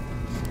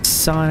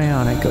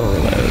Psionic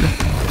Overload.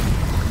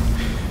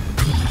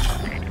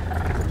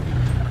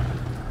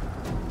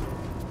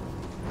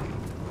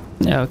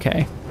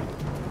 Okay.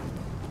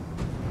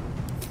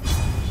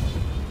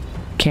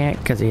 Can't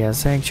because he has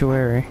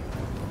Sanctuary.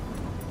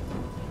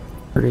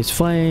 Reduce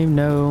Flame,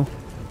 no.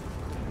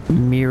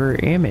 Mirror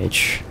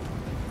Image.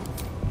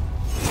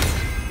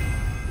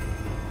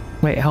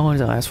 Wait, how long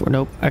does it last for?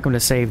 Nope, I'm going to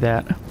save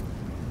that.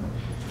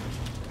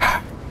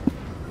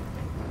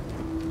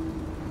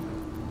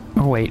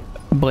 Oh wait,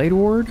 Blade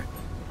Ward?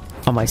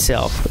 On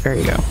myself. There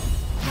you go.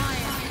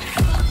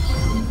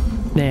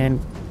 Then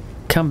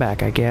come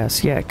back, I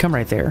guess. Yeah, come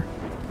right there.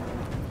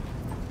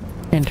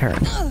 And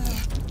turn.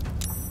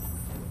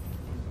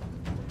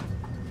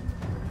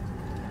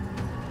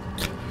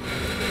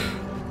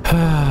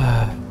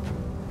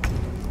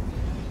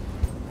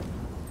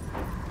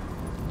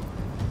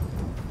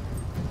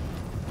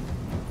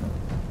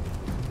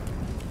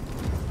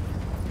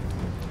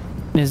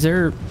 Is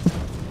there...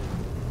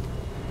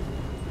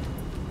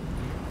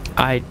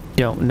 I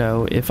don't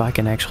know if I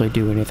can actually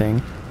do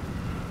anything.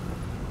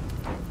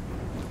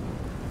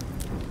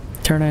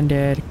 Turn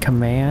Undead,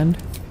 Command.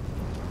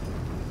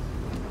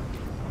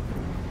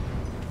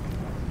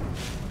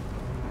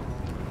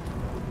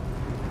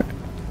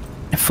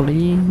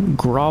 Flee,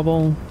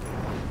 Grovel,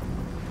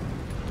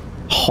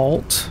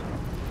 Halt,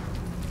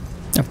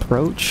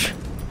 Approach,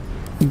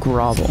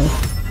 Grovel.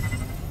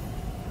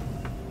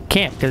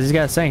 Can't because he's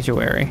got a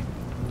Sanctuary.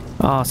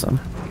 Awesome.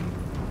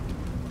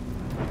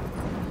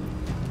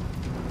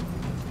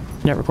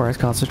 That requires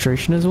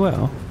concentration as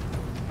well.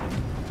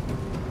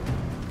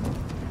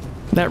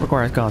 That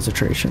requires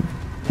concentration.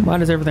 Why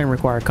does everything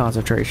require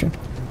concentration?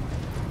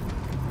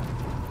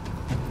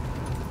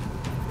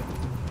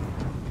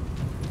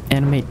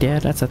 Animate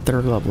Dead, that's a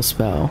 3rd level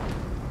spell.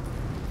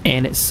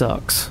 And it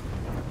sucks.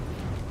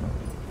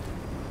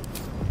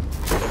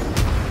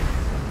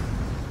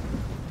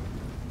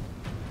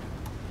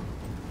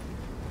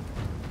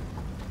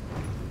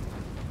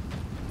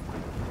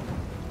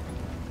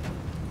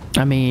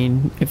 I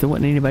mean, if there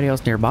wasn't anybody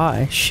else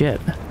nearby, shit.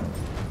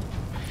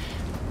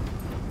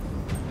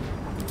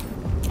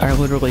 I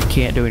literally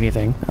can't do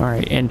anything.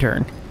 Alright, end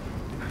turn.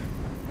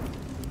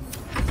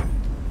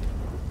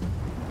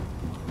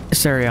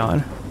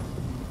 Sarion.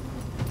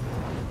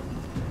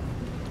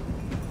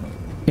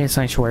 Get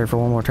Sanctuary for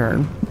one more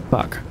turn.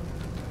 Fuck.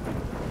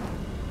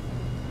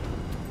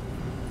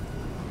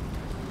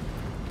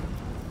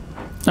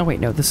 Oh wait,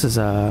 no, this is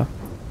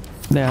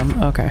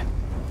Them, okay.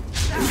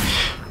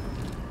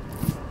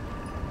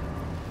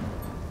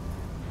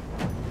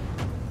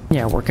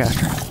 Yeah,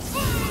 Warcaster.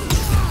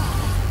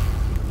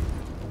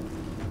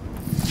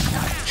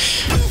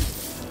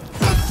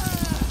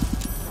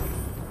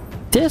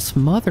 This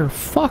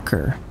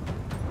motherfucker.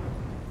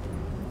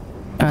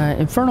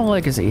 Infernal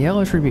Legacy,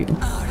 Hellish Rebuke.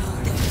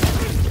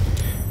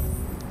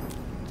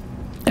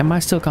 Am I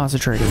still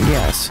concentrating?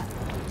 Yes.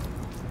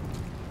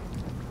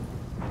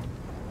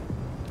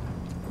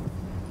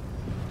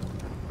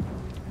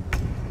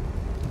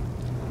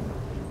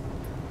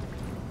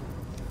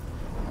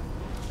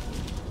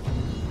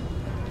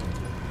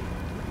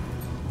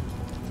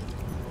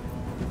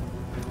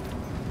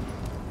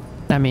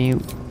 I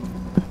mean,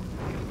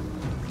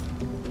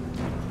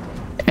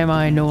 am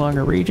I no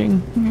longer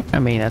raging? I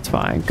mean, that's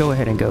fine. Go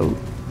ahead and go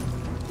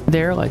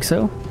there, like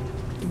so.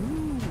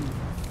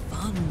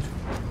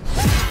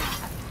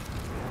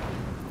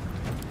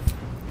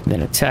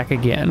 Then attack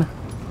again.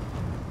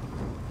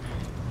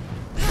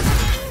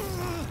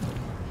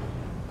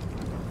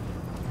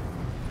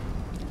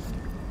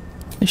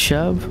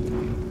 Shove.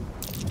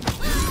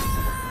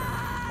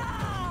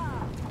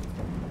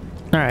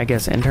 Alright, I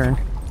guess end turn.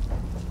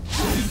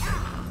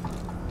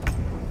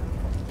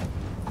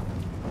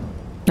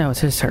 Now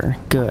it's his turn.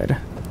 Good.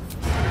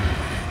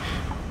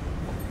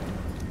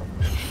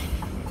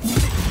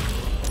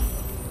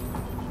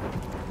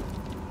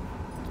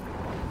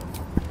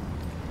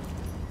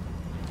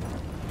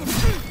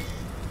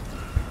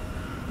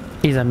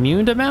 He's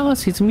immune to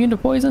malice? He's immune to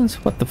poisons?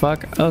 What the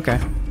fuck? Okay.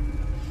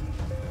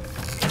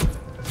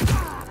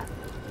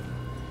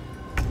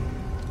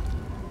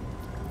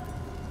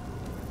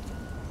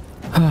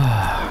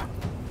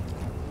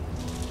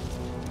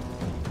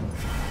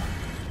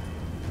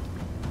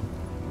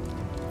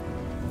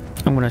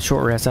 I'm gonna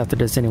short rest after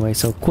this anyway,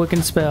 so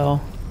quicken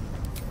spell,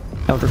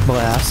 Eldritch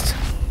Blast.